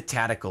 Leave it to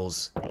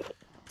Tacticals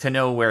to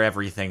know where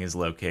everything is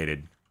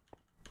located.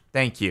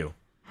 Thank you.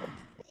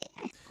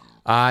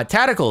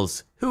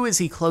 Tacticals, who is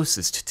he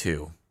closest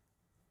to?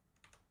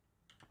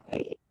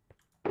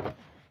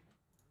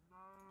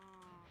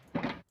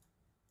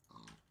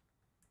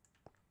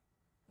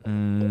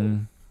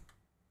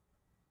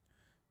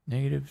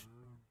 Negative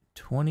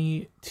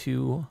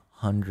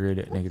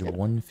 2200, negative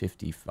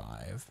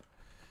 155.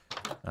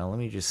 Now let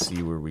me just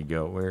see where we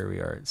go, where we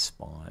are at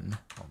spawn.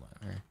 Hold on.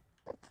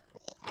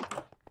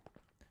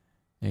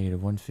 Negative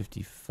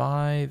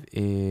 155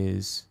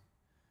 is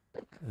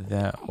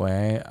that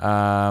way.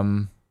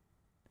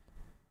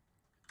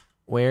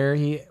 Where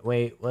he,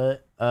 wait,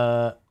 what?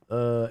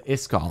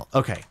 Iskall.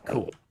 Okay,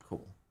 cool.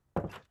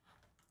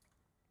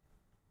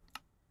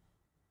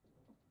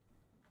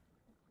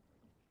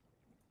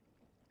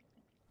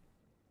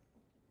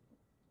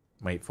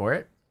 Wait for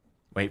it.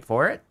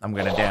 I'm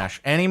gonna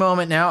dash any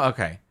moment now.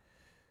 Okay.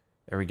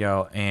 There we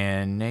go.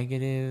 And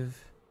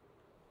negative.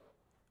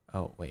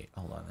 Oh, wait.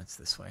 Hold on. That's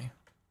this way.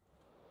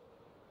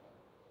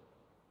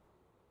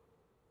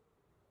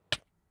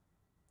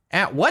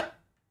 At what?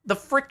 The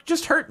frick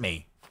just hurt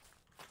me.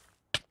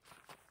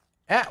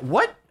 At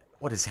what?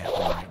 What is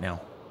happening right now?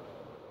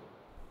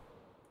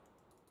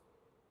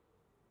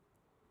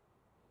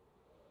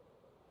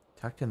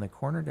 Tucked in the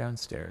corner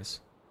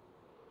downstairs.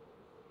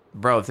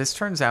 Bro, if this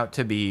turns out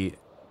to be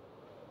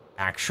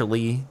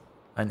actually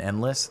an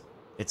endless,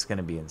 it's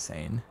gonna be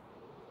insane.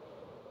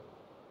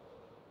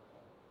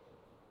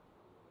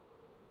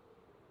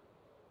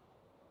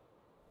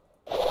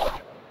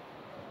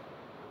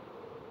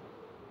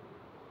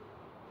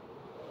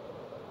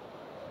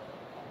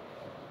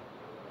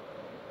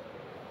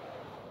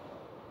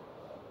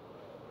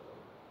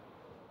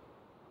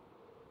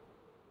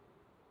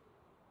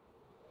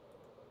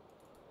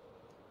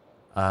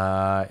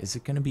 Is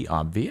it gonna be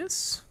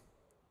obvious?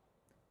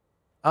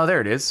 Oh,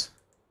 there it is.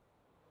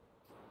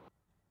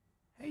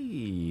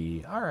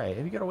 Hey, all right.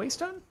 Have you got a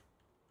waystone?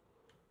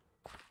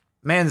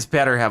 Man's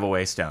better have a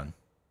waystone.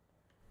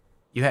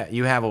 You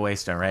have a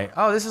waystone, right?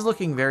 Oh, this is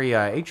looking very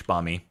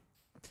H-bomby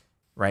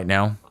right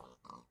now.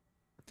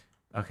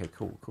 Okay,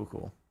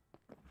 cool.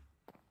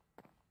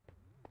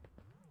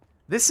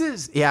 This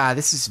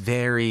is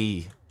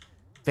very,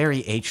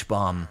 very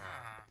H-bomb.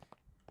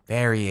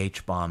 Very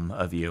H-bomb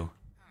of you.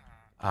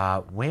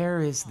 Where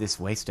is this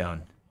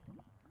waystone?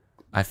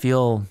 I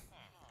feel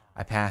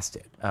I passed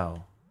it.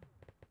 Oh.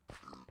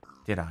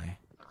 Did I?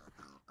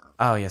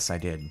 Oh, yes, I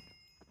did.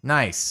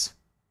 Nice.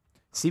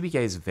 CBK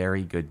is a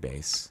very good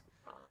base.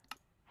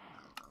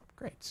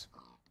 Great.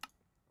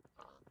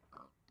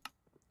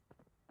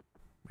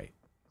 Wait.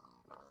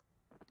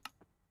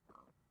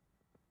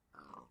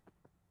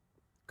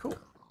 Cool.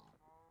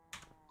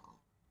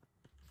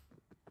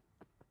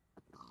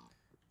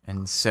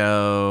 And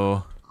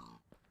so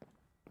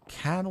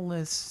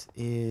Catalyst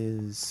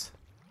is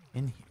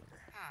in here.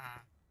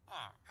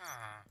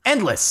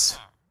 Endless!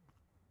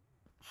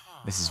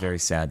 This is very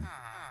sad.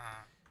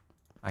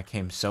 I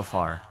came so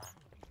far.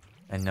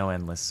 And no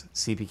endless.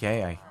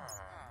 CPK, I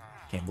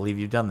can't believe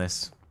you've done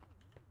this.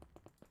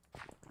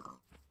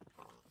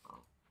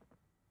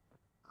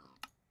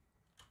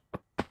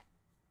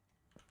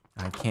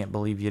 I can't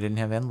believe you didn't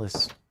have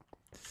endless.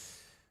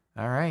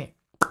 Alright.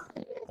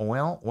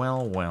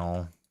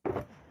 Well.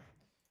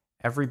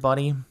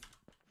 Everybody,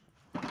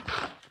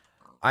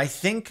 I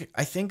think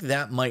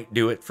that might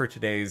do it for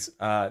today's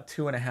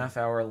 2.5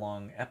 hour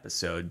long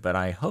episode, but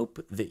I hope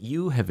that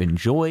you have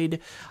enjoyed.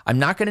 I'm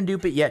not going to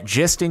dupe it yet,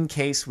 just in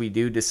case we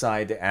do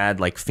decide to add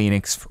like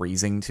Phoenix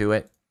freezing to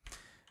it.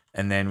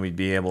 And then we'd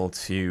be able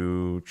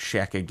to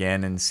check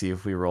again and see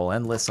if we roll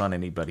endless on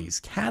anybody's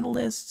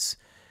catalysts.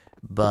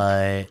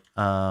 But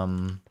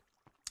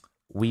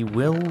we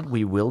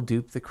will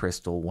dupe the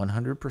crystal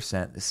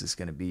 100%. This is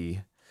going to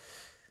be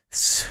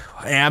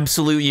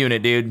absolute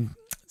unit, dude.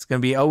 It's going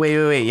to be, oh,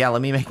 wait. Yeah,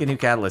 let me make a new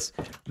catalyst.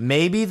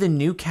 Maybe the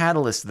new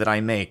catalyst that I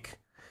make,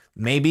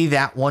 maybe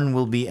that one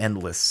will be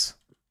endless.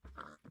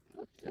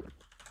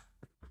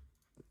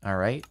 All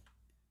right.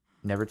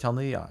 Never tell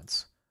me the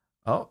odds.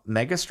 Oh,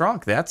 Mega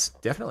Strong. That's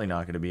definitely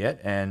not going to be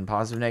it. And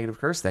Positive Negative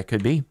Curse, that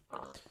could be.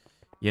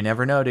 You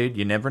never know, dude.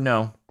 You never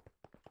know.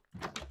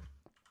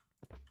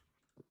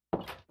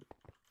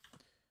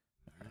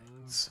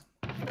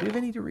 Do we have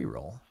any to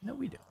reroll? No,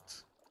 we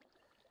don't.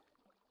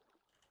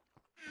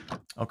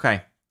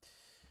 Okay.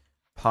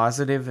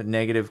 Positive,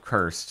 negative,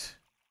 cursed.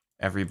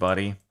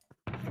 Everybody.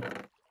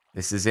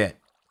 This is it.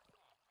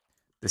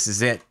 This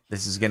is it.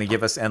 This is going to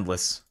give us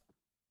endless.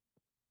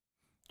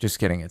 Just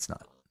kidding, it's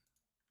not.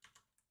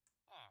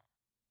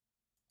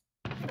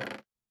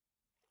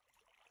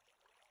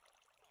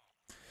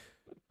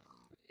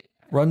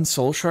 Run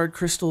Soul Shard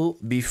Crystal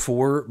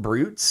before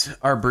Brutes.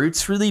 Are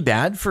Brutes really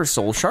bad for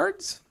Soul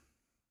Shards?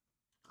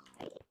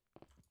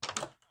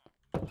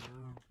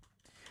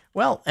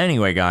 Well,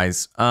 anyway,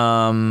 guys.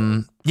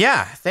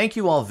 Yeah, thank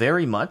you all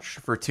very much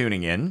for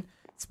tuning in.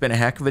 It's been a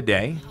heck of a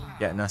day,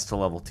 getting us to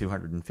level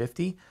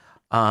 250.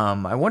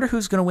 I wonder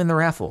who's going to win the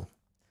raffle.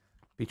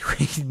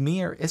 Between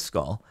me or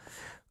Iskall.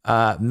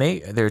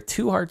 There are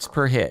 2 hearts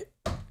per hit.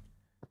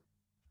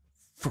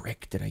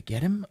 Frick, did I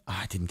get him? Oh,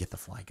 I didn't get the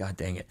fly. God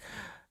dang it.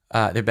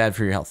 They're bad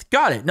for your health.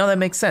 Got it. No, that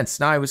makes sense.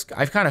 Now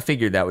I've kind of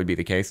figured that would be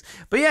the case.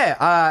 But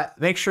yeah,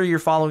 make sure you're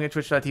following at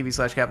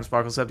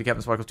twitch.tv/CaptainSparkle. Sub to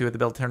CaptainSparkle2 at the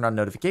bell. Turn on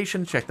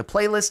notifications. Check the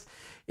playlist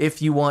if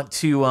you want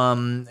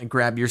to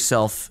grab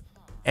yourself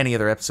any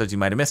other episodes you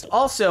might have missed.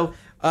 Also,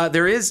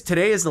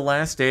 today is the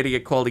last day to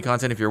get quality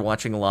content if you're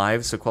watching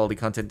live, so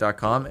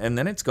qualitycontent.com, and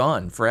then it's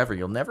gone forever.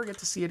 You'll never get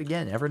to see it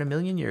again, ever in a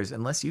million years,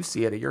 unless you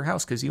see it at your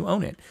house because you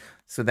own it.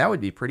 So that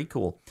would be pretty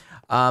cool.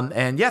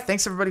 And yeah,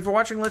 thanks everybody for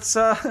watching. Let's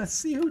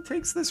see who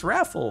takes this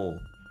raffle.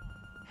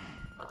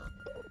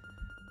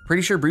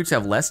 Pretty sure brutes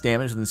have less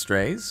damage than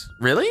strays.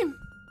 Really?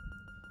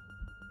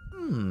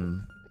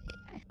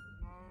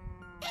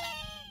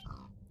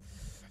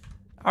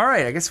 All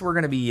right, I guess we're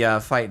gonna be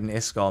fighting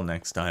Iskall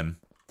next time.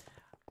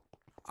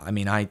 I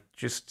mean, I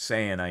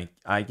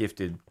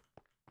gifted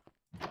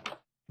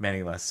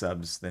many less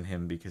subs than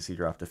him because he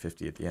dropped to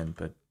 50 at the end,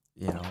 but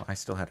you know, I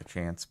still had a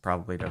chance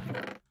probably to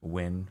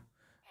win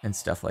and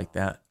stuff like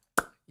that.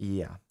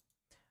 Yeah.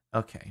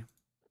 Okay.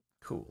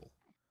 Cool.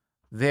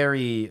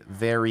 Very,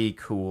 very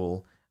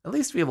cool. At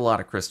least we have a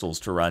lot of crystals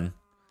to run.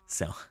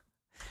 So,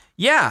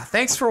 yeah,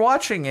 thanks for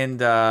watching,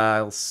 and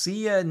I'll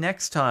see you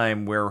next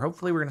time where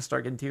hopefully we're going to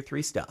start getting tier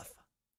 3 stuff.